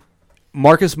mean,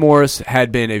 Marcus Morris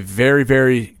had been a very,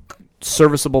 very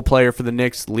serviceable player for the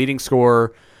Knicks, leading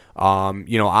scorer.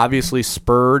 Obviously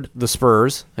spurred the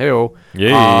Spurs. At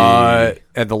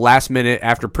the last minute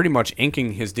after pretty much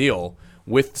inking his deal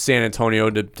with San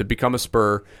Antonio to become a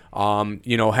Spur.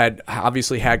 Had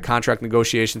obviously had contract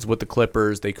negotiations with the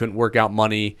Clippers. They couldn't work out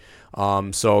money.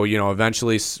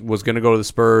 Eventually was going to go to the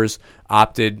Spurs,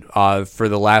 opted for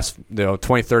the last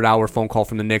 23rd hour phone call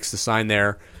from the Knicks to sign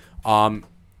there.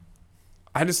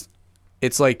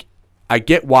 It's like I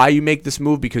get why you make this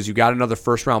move because you got another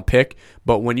first round pick,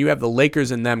 but when you have the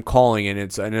Lakers and them calling and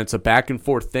it's a back and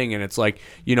forth thing, and it's like,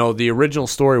 you know, the original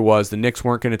story was the Knicks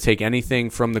weren't going to take anything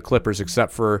from the Clippers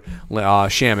except for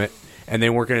Shamet, and they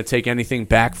weren't going to take anything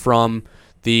back from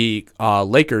the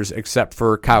Lakers except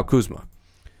for Kyle Kuzma.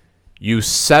 You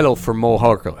settle for Mo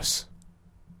Harkless.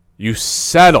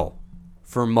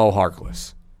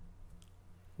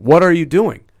 What are you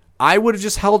doing? I would have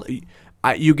just held.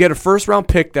 You get a first round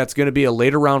pick that's going to be a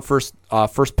later round first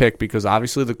pick because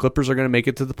obviously the Clippers are going to make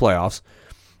it to the playoffs,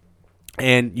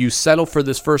 and you settle for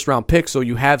this first round pick, so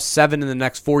you have 7 in the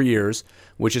next 4 years,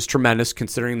 which is tremendous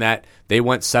considering that they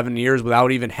went 7 years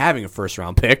without even having a first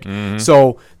round pick.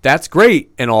 So that's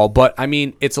great and all, but I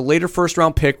mean, it's a later first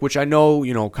round pick, which I know,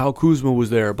 you know, Kyle Kuzma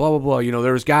was there, blah, blah, blah. You know,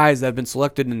 there's guys that have been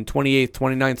selected in the 28th,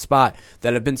 29th spot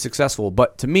that have been successful.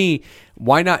 But to me,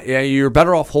 why not? You're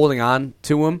better off holding on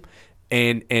to him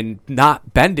and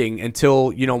not bending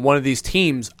until, you know, one of these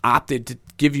teams opted to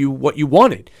give you what you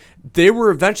wanted. They were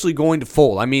eventually going to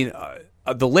fold. I mean,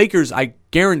 the Lakers, I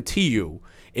guarantee you,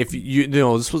 if you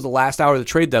know this was the last hour of the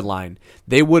trade deadline,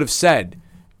 they would have said,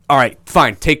 all right,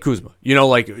 fine, take Kuzma. You know,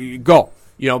 like, go.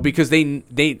 You know, because they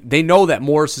know that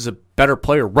Morris is a better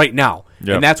player right now.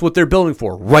 Yep. And that's what they're building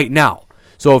for right now.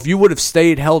 So if you would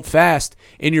have held fast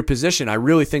in your position, I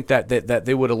really think that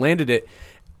they would have landed it.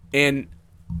 And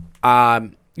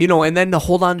you know, and then to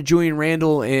hold on to Julian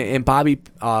Randle and Bobby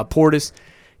Portis,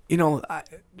 you know,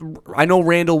 I know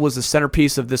Randle was the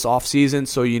centerpiece of this offseason,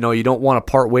 so, you know, you don't want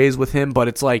to part ways with him, but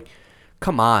it's like,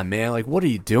 come on, man, like, what are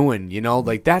you doing? You know,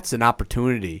 like, that's an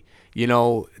opportunity, you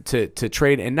know, to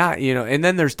trade and not, you know, and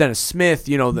then there's Dennis Smith,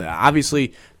 you know,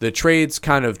 obviously the trade's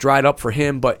kind of dried up for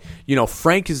him, but, you know,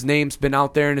 Frank, his name's been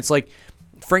out there, and it's like,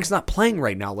 Frank's not playing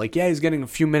right now. Like, yeah, he's getting a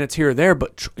few minutes here or there,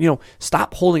 but, you know,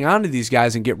 stop holding on to these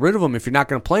guys and get rid of them if you're not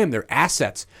going to play them. They're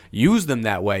assets. Use them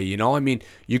that way, you know? I mean,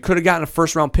 you could have gotten a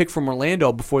first-round pick from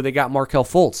Orlando before they got Markelle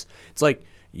Fultz. It's like,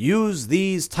 use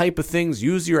these type of things.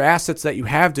 Use your assets that you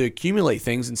have to accumulate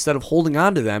things instead of holding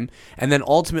on to them and then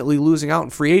ultimately losing out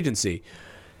in free agency.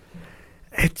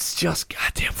 It's just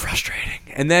goddamn frustrating.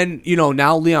 And then, you know,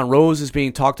 now Leon Rose is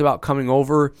being talked about coming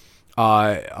over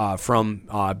from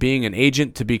being an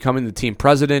agent to becoming the team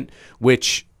president,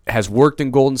 which has worked in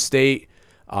Golden State.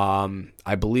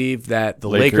 I believe that the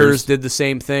Lakers did the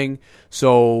same thing.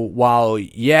 So while,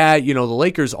 yeah, you know, the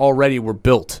Lakers already were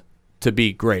built to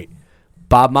be great,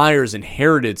 Bob Myers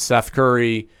inherited Seth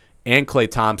Curry and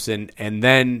Klay Thompson and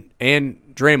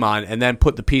Draymond, and then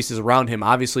put the pieces around him.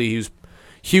 Obviously, he was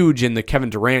huge in the Kevin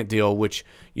Durant deal, which,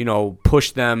 you know,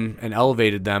 pushed them and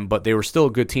elevated them, but they were still a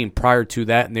good team prior to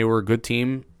that, and they were a good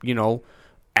team, you know,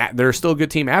 they're still a good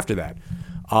team after that.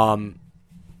 I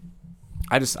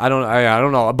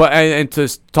don't know. But and to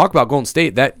talk about Golden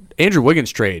State, that Andrew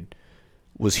Wiggins trade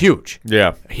was huge.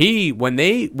 Yeah. When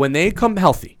they come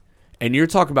healthy, and you're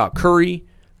talking about Curry,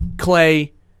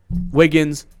 Klay,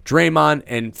 Wiggins, Draymond,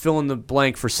 and fill in the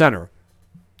blank for center,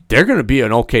 they're going to be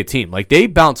an okay team. Like, they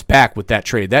bounce back with that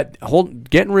trade.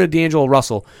 Getting rid of D'Angelo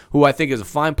Russell, who I think is a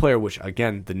fine player, which,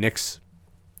 again, the Knicks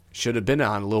should have been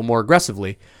on a little more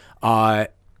aggressively. It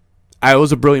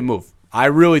was a brilliant move. I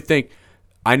really think,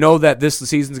 I know that this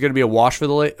season is going to be a wash for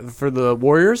the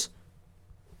Warriors.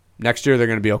 Next year, they're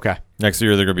going to be okay. Next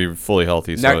year, they're going to be fully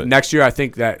healthy. Next year, I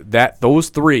think that those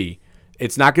three,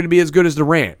 it's not going to be as good as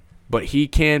Durant, but he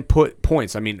can put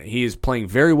points. I mean, he is playing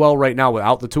very well right now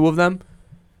without the two of them.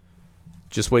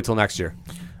 Just wait till next year.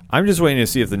 I'm just waiting to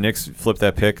see if the Knicks flip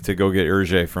that pick to go get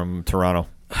Urge from Toronto.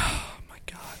 Oh, my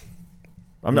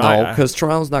God. No, because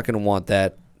Toronto's not going to want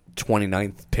that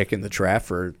 29th pick in the draft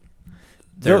for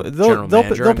their they'll general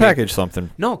manager. They'll package something.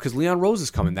 No, because Leon Rose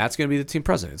is coming. That's going to be the team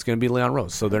president. It's going to be Leon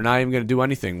Rose. So they're not even going to do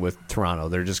anything with Toronto.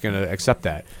 They're just going to accept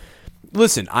that.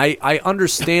 Listen, I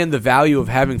understand the value of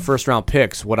having first-round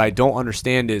picks. What I don't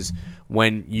understand is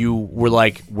when you were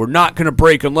like, we're not going to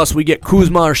break unless we get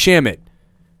Kuzma or Shamet.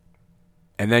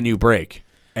 And then you break,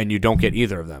 and you don't get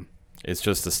either of them. It's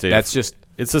just a state.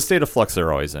 It's a state of flux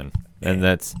they're always in, and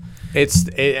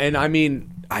and I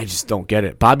mean, I just don't get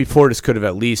it. Bobby Portis could have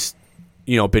at least,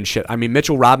 you know, been shit. I mean,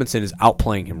 Mitchell Robinson is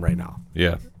outplaying him right now.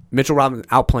 Yeah, Mitchell Robinson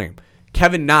outplaying him.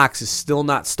 Kevin Knox is still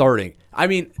not starting. I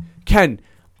mean, Ken,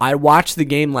 I watched the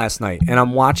game last night, and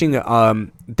I'm watching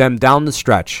them down the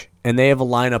stretch, and they have a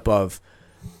lineup of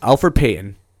Elfrid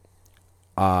Payton,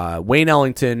 Wayne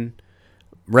Ellington,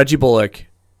 Reggie Bullock,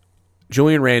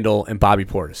 Julian Randle, and Bobby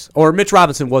Portis. Or Mitch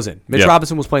Robinson was in. Mitch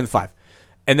Robinson was playing the 5.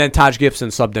 And then Taj Gibson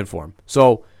subbed in for him.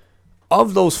 So,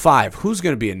 of those 5, who's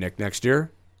going to be a Knick next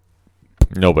year?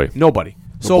 Nobody. The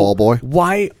ball boy.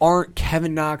 Why aren't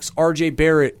Kevin Knox, RJ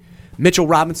Barrett, Mitchell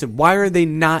Robinson. Why are they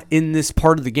not in this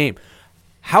part of the game?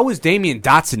 How is Damian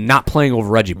Dotson not playing over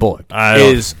Reggie Bullock?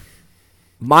 Is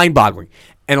mind-boggling.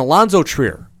 And Alonzo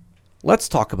Trier. Let's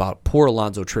talk about poor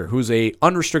Alonzo Trier, who's a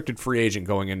unrestricted free agent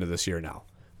going into this year now,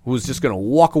 who's just going to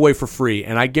walk away for free.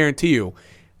 And I guarantee you,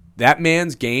 that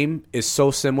man's game is so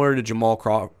similar to Jamal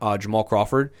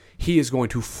Crawford. He is going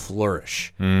to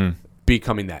flourish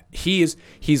becoming that. He's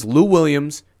Lou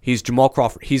Williams. He's Jamal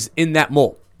Crawford. He's in that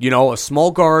mold. You know, a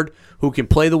small guard who can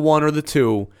play the 1 or the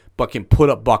 2, but can put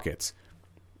up buckets.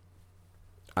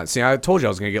 See, I told you I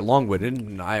was going to get long-winded.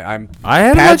 And I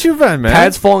had to let you vent, man.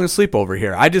 Pad's falling asleep over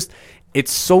here.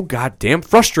 It's so goddamn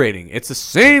frustrating. It's the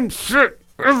same shit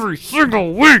every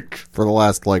single week for the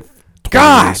last 20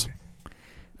 years.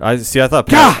 I thought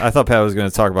Pat was going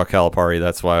to talk about Calipari.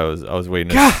 That's why I was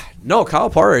waiting. No,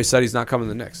 Calipari said he's not coming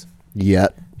to the Knicks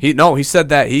yet. He said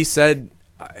that. He said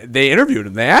they interviewed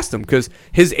him. They asked him because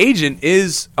his agent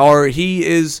he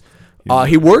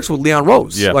works with Leon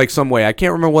Rose, like some way. I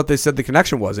can't remember what they said the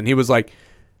connection was, and he was like,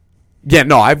 "Yeah,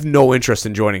 no, I have no interest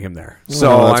in joining him there."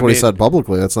 So that's what he said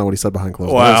publicly. That's not what he said behind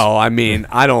closed doors. Well, I mean,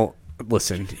 I don't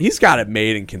listen. He's got it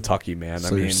made in Kentucky, man.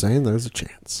 So you're saying there's a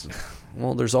chance?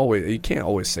 Well, you can't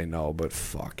always say no, but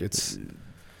fuck, it's.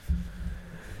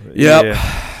 Yep,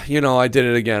 I did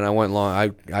it again. I went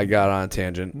long. I got on a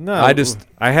tangent. No,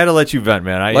 I had to let you vent,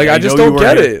 man. I just don't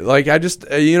get it. Like I just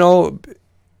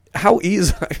how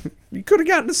easy you could have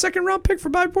gotten a second round pick for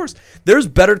Bobby Portis. There's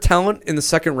better talent in the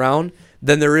second round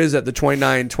than there is at the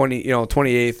 29, 20,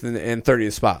 28th and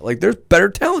 30th spot. Like there's better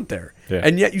talent there,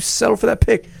 and yet you settle for that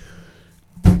pick.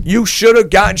 You should have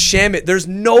gotten Shamet. There's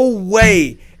no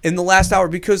way in the last hour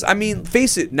because I mean,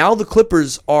 face it. Now the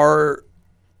Clippers are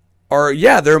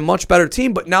they're a much better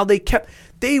team, but now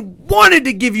they wanted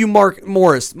to give you Mark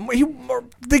Morris.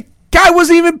 The guy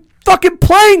wasn't even fucking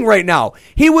playing right now.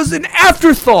 He was an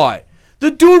afterthought.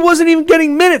 The dude wasn't even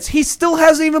getting minutes. He still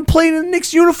hasn't even played in the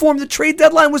Knicks uniform. The trade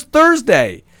deadline was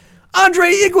Thursday.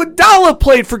 Andre Iguodala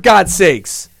played, for God's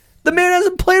sakes. The man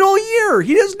hasn't played all year.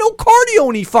 He has no cardio,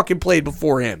 and he fucking played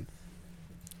before him.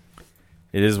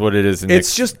 It is what it is.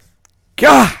 It's just,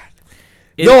 God.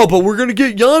 No, but we're going to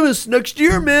get Giannis next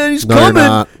year, man. He's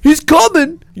coming. He's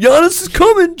coming. Giannis is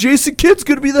coming. Jason Kidd's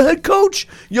going to be the head coach.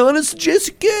 Giannis and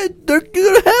Jason Kidd, they're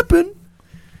going to happen.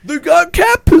 They got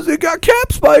cap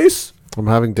space. I'm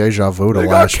having deja vu to they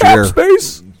last got cap year.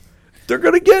 Space. They're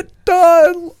going to get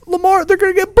Lamar. They're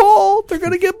going to get Ball. They're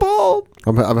going to get Ball.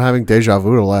 I'm having deja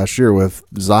vu to last year with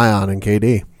Zion and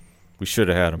KD. We should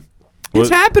have had him. It's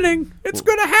happening. It's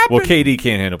going to happen. Well, KD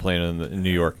can't handle playing in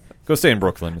New York. Go stay in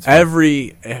Brooklyn. I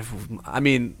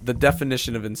mean, the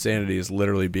definition of insanity is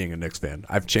literally being a Knicks fan.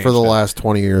 I've changed for the last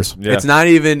 20 years. Yeah. It's not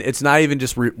even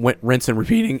just rinse and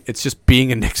repeating. It's just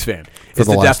being a Knicks fan. It's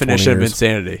the definition of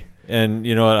insanity. And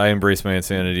you know what? I embrace my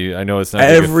insanity. I know it's not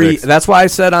That's why I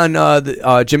said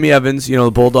on Jimmy Evans,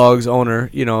 the Bulldogs owner,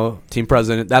 team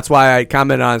president. That's why I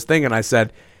commented on his thing and I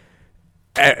said,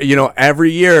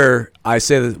 every year I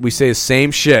say that we say the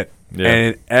same shit,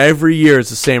 and every year it's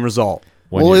the same result.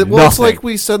 It's like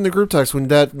we said in the group text when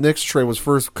that Knicks trade was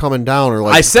first coming down. Or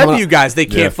like I said to you guys, they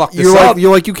can't fuck this up.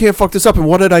 You're like, you can't fuck this up. And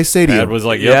what did I say to you? Pad was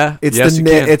like, yep.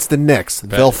 It's the Knicks.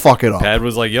 They'll fuck it up. Pad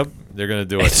was like, yep, they're going to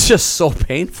do it. It's just so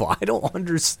painful. I don't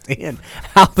understand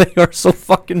how they are so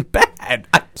fucking bad.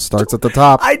 Starts at the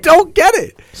top. I don't get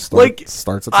it. Starts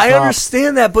at the top. I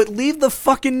understand that, but leave the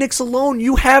fucking Knicks alone.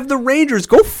 You have the Rangers.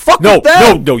 Go fuck with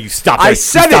them. No, you stop that. I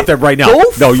said stop that right now.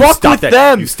 Go fuck with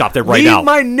them. You stop that right now. Leave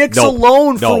my Knicks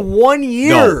alone for 1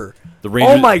 year. The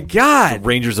Rangers, oh my God! The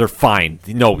Rangers are fine.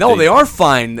 No, they are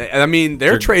fine. I mean, the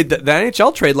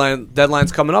NHL trade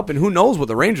deadline's coming up, and who knows what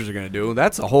the Rangers are going to do?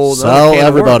 That's a whole sell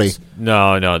everybody.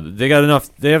 No, they got enough.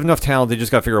 They have enough talent. They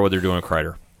just got to figure out what they're doing with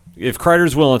Kreider. If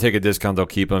Kreider's willing to take a discount, they'll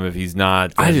keep him. If he's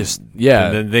not,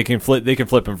 then they can flip. They can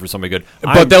flip him for something good.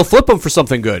 But they'll flip him for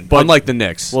something good, unlike the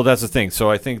Knicks. Well, that's the thing.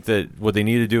 So I think that what they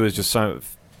need to do is just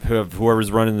have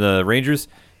whoever's running the Rangers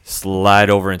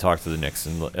slide over and talk to the Knicks,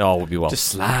 and all will be well. Just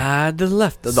slide to the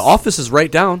left. The office is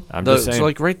right down. Just saying. It's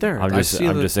like right there. I'm just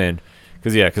saying.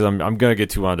 Because I'm gonna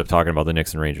get too wound up talking about the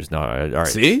Knicks and Rangers. No, all right.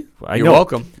 See, you're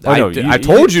welcome. I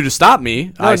told you to stop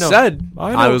me. I said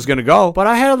I was gonna go, but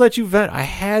I had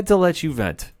to let you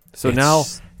vent. So now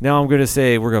Now I'm going to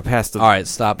say we're going to pass the All right,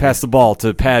 stop. pass the ball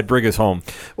to Pad Briggisholm.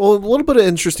 Well, a little bit of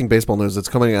interesting baseball news that's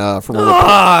coming from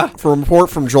a report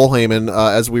from Joel Heyman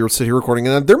as we were sitting here recording,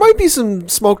 and there might be some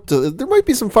smoke. There might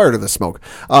be some fire to this smoke.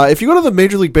 If you go to the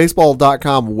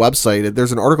MajorLeagueBaseball.com website,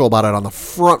 there's an article about it on the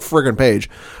front friggin' page.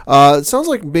 It sounds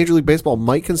like Major League Baseball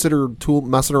might consider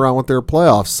messing around with their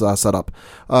playoffs setup.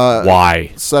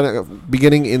 Why?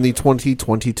 Beginning in the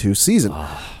 2022 season.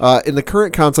 In the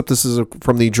current concept, this is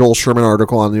from the Joel Sherman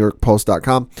article on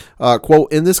NewYorkPost.com.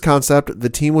 Quote, in this concept, the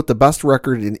team with the best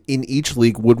record in each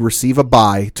league would receive a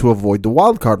bye to avoid the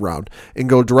wild card round and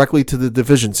go directly to the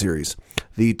division series.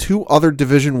 The two other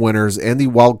division winners and the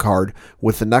wild card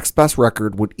with the next best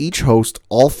record would each host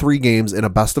all 3 games in a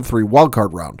best of 3 wild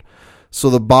card round. So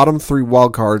the bottom 3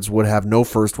 wild cards would have no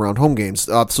first round home games.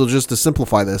 So just to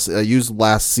simplify this, use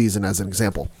last season as an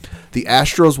example. The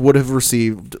Astros would have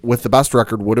received, with the best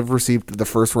record, would have received the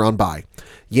first round bye.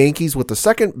 Yankees with the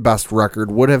second best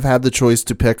record would have had the choice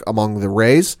to pick among the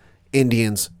Rays,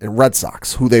 Indians, and Red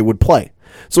Sox, who they would play.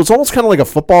 So it's almost kind of like a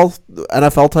football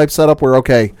NFL type setup where,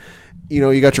 okay,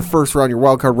 you got your first round, your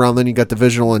wild card round, then you got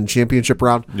divisional and championship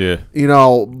round. Yeah.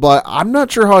 But I'm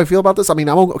not sure how I feel about this. I mean,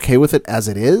 I'm okay with it as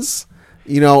it is.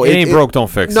 It ain't broke,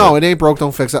 don't fix it. No, it ain't broke,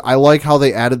 don't fix it. I like how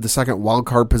they added the second wild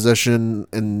card position,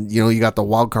 and you got the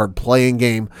wild card playing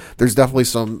game. There's definitely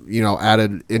some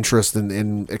added interest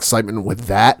and excitement with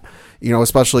that.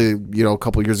 Especially a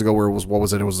couple of years ago where it was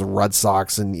It was the Red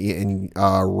Sox and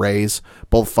Rays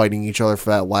both fighting each other for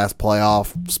that last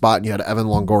playoff spot, and you had Evan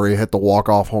Longoria hit the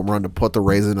walk-off home run to put the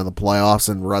Rays into the playoffs,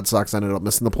 and Red Sox ended up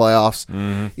missing the playoffs.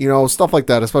 Mm-hmm. Stuff like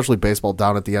that, especially baseball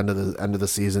down at the end of the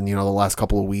season. The last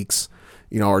couple of weeks.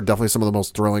 Are definitely some of the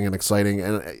most thrilling and exciting.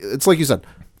 And it's like you said,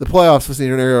 the playoffs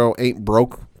scenario ain't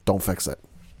broke. Don't fix it.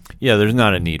 Yeah, there's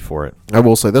not a need for it. I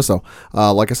will say this, though.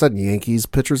 Like I said, Yankees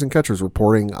pitchers and catchers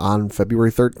reporting on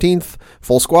February 13th.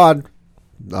 Full squad,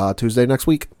 Tuesday next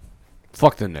week.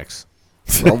 Fuck the Knicks.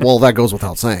 Well, that goes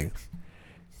without saying.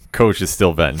 Coach is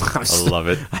still Ben. I love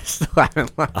it. I still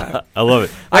haven't I love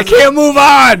it. I can't move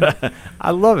on.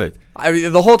 I love it. I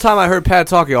mean, the whole time I heard Pat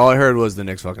talking, all I heard was the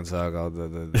Knicks fucking suck. Oh, the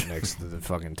Knicks, the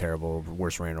fucking terrible,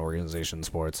 worst ran organization in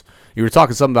sports. You were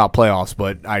talking something about playoffs,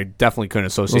 but I definitely couldn't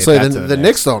associate that to the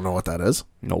Knicks don't know what that is.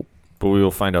 Nope. But we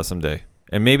will find out someday.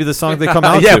 And maybe the song they come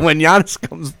out yeah, to. when Giannis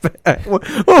comes back.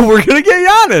 Oh, we're going to get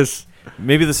Giannis.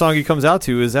 Maybe the song he comes out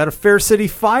to is out of Fair City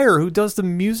Fire, who does the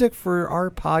music for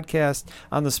our podcast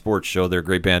on the sports show. They're a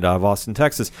great band out of Austin,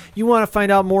 Texas. You want to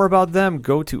find out more about them,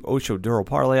 go to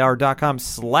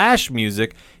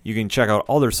OchoDuroParlayHour.com/music. You can check out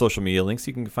all their social media links.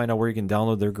 You can find out where you can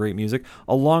download their great music,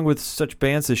 along with such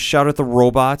bands as Shout at the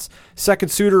Robots, Second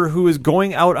Suitor, who is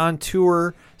going out on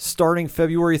tour starting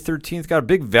February 13th. Got a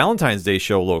big Valentine's Day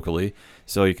show locally,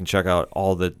 so you can check out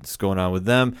all that's going on with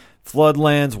them.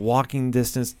 Floodlands, Walking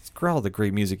Distance, all the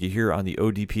great music you hear on the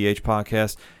ODPH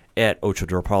podcast at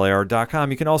OchoDuroParlayHour.com.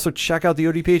 You can also check out the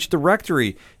ODPH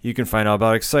directory. You can find out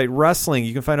about Excite Wrestling.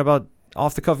 You can find out about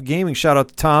Off the Cuff Gaming. Shout out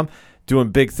to Tom,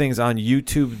 doing big things on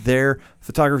YouTube there.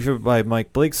 Photography by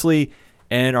Mike Blakesley.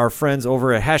 And our friends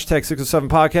over at Hashtag 607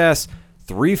 Podcasts,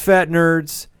 3 Fat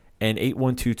Nerds, and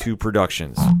 8122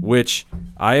 Productions, which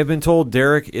I have been told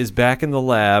Derek is back in the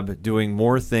lab doing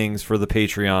more things for the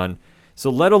Patreon. So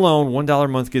let alone $1 a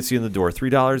month gets you in the door,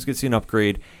 $3 gets you an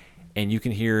upgrade, and you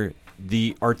can hear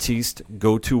the artiste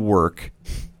go to work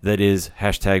that is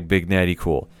hashtag Big Natty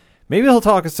Cool. Maybe he'll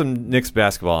talk some Knicks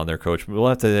basketball on there, Coach. We'll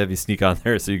have to have you sneak on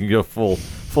there so you can go full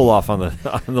off on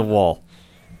the wall,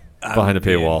 behind the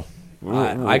paywall.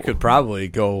 I could probably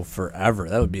go forever.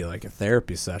 That would be like a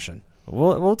therapy session.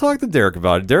 We'll talk to Derek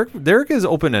about it. Derek is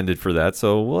open-ended for that,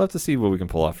 so we'll have to see what we can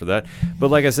pull off for that.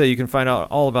 But like I said, you can find out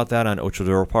all about that on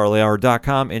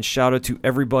OchoDuroParlayHour.com. And shout out to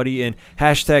everybody in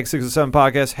hashtag 607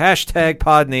 Podcast, hashtag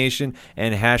PodNation,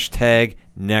 and hashtag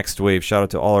NextWave. Shout out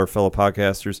to all our fellow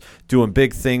podcasters doing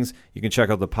big things. You can check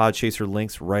out the Podchaser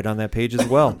links right on that page as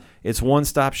well. It's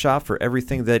one-stop shop for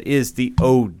everything that is the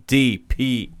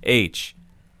ODPH.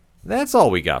 That's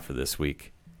all we got for this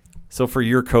week. So for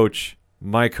your coach,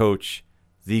 my coach,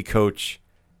 the coach,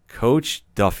 Coach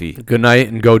Duffy. Good night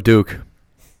and go Duke.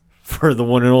 For the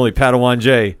one and only Padawan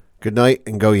J. Good night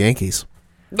and go Yankees.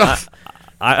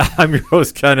 I'm your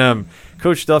host, Ken M.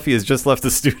 Coach Duffy has just left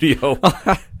the studio.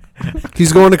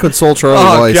 He's going to console Charlie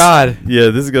Weiss. Oh, God. Yeah,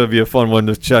 this is going to be a fun one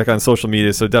to check on social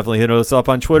media, so definitely hit us up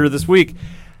on Twitter this week.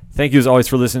 Thank you, as always,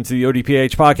 for listening to the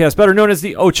ODPH podcast, better known as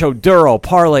the Ocho Duro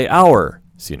Parlay Hour.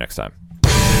 See you next time.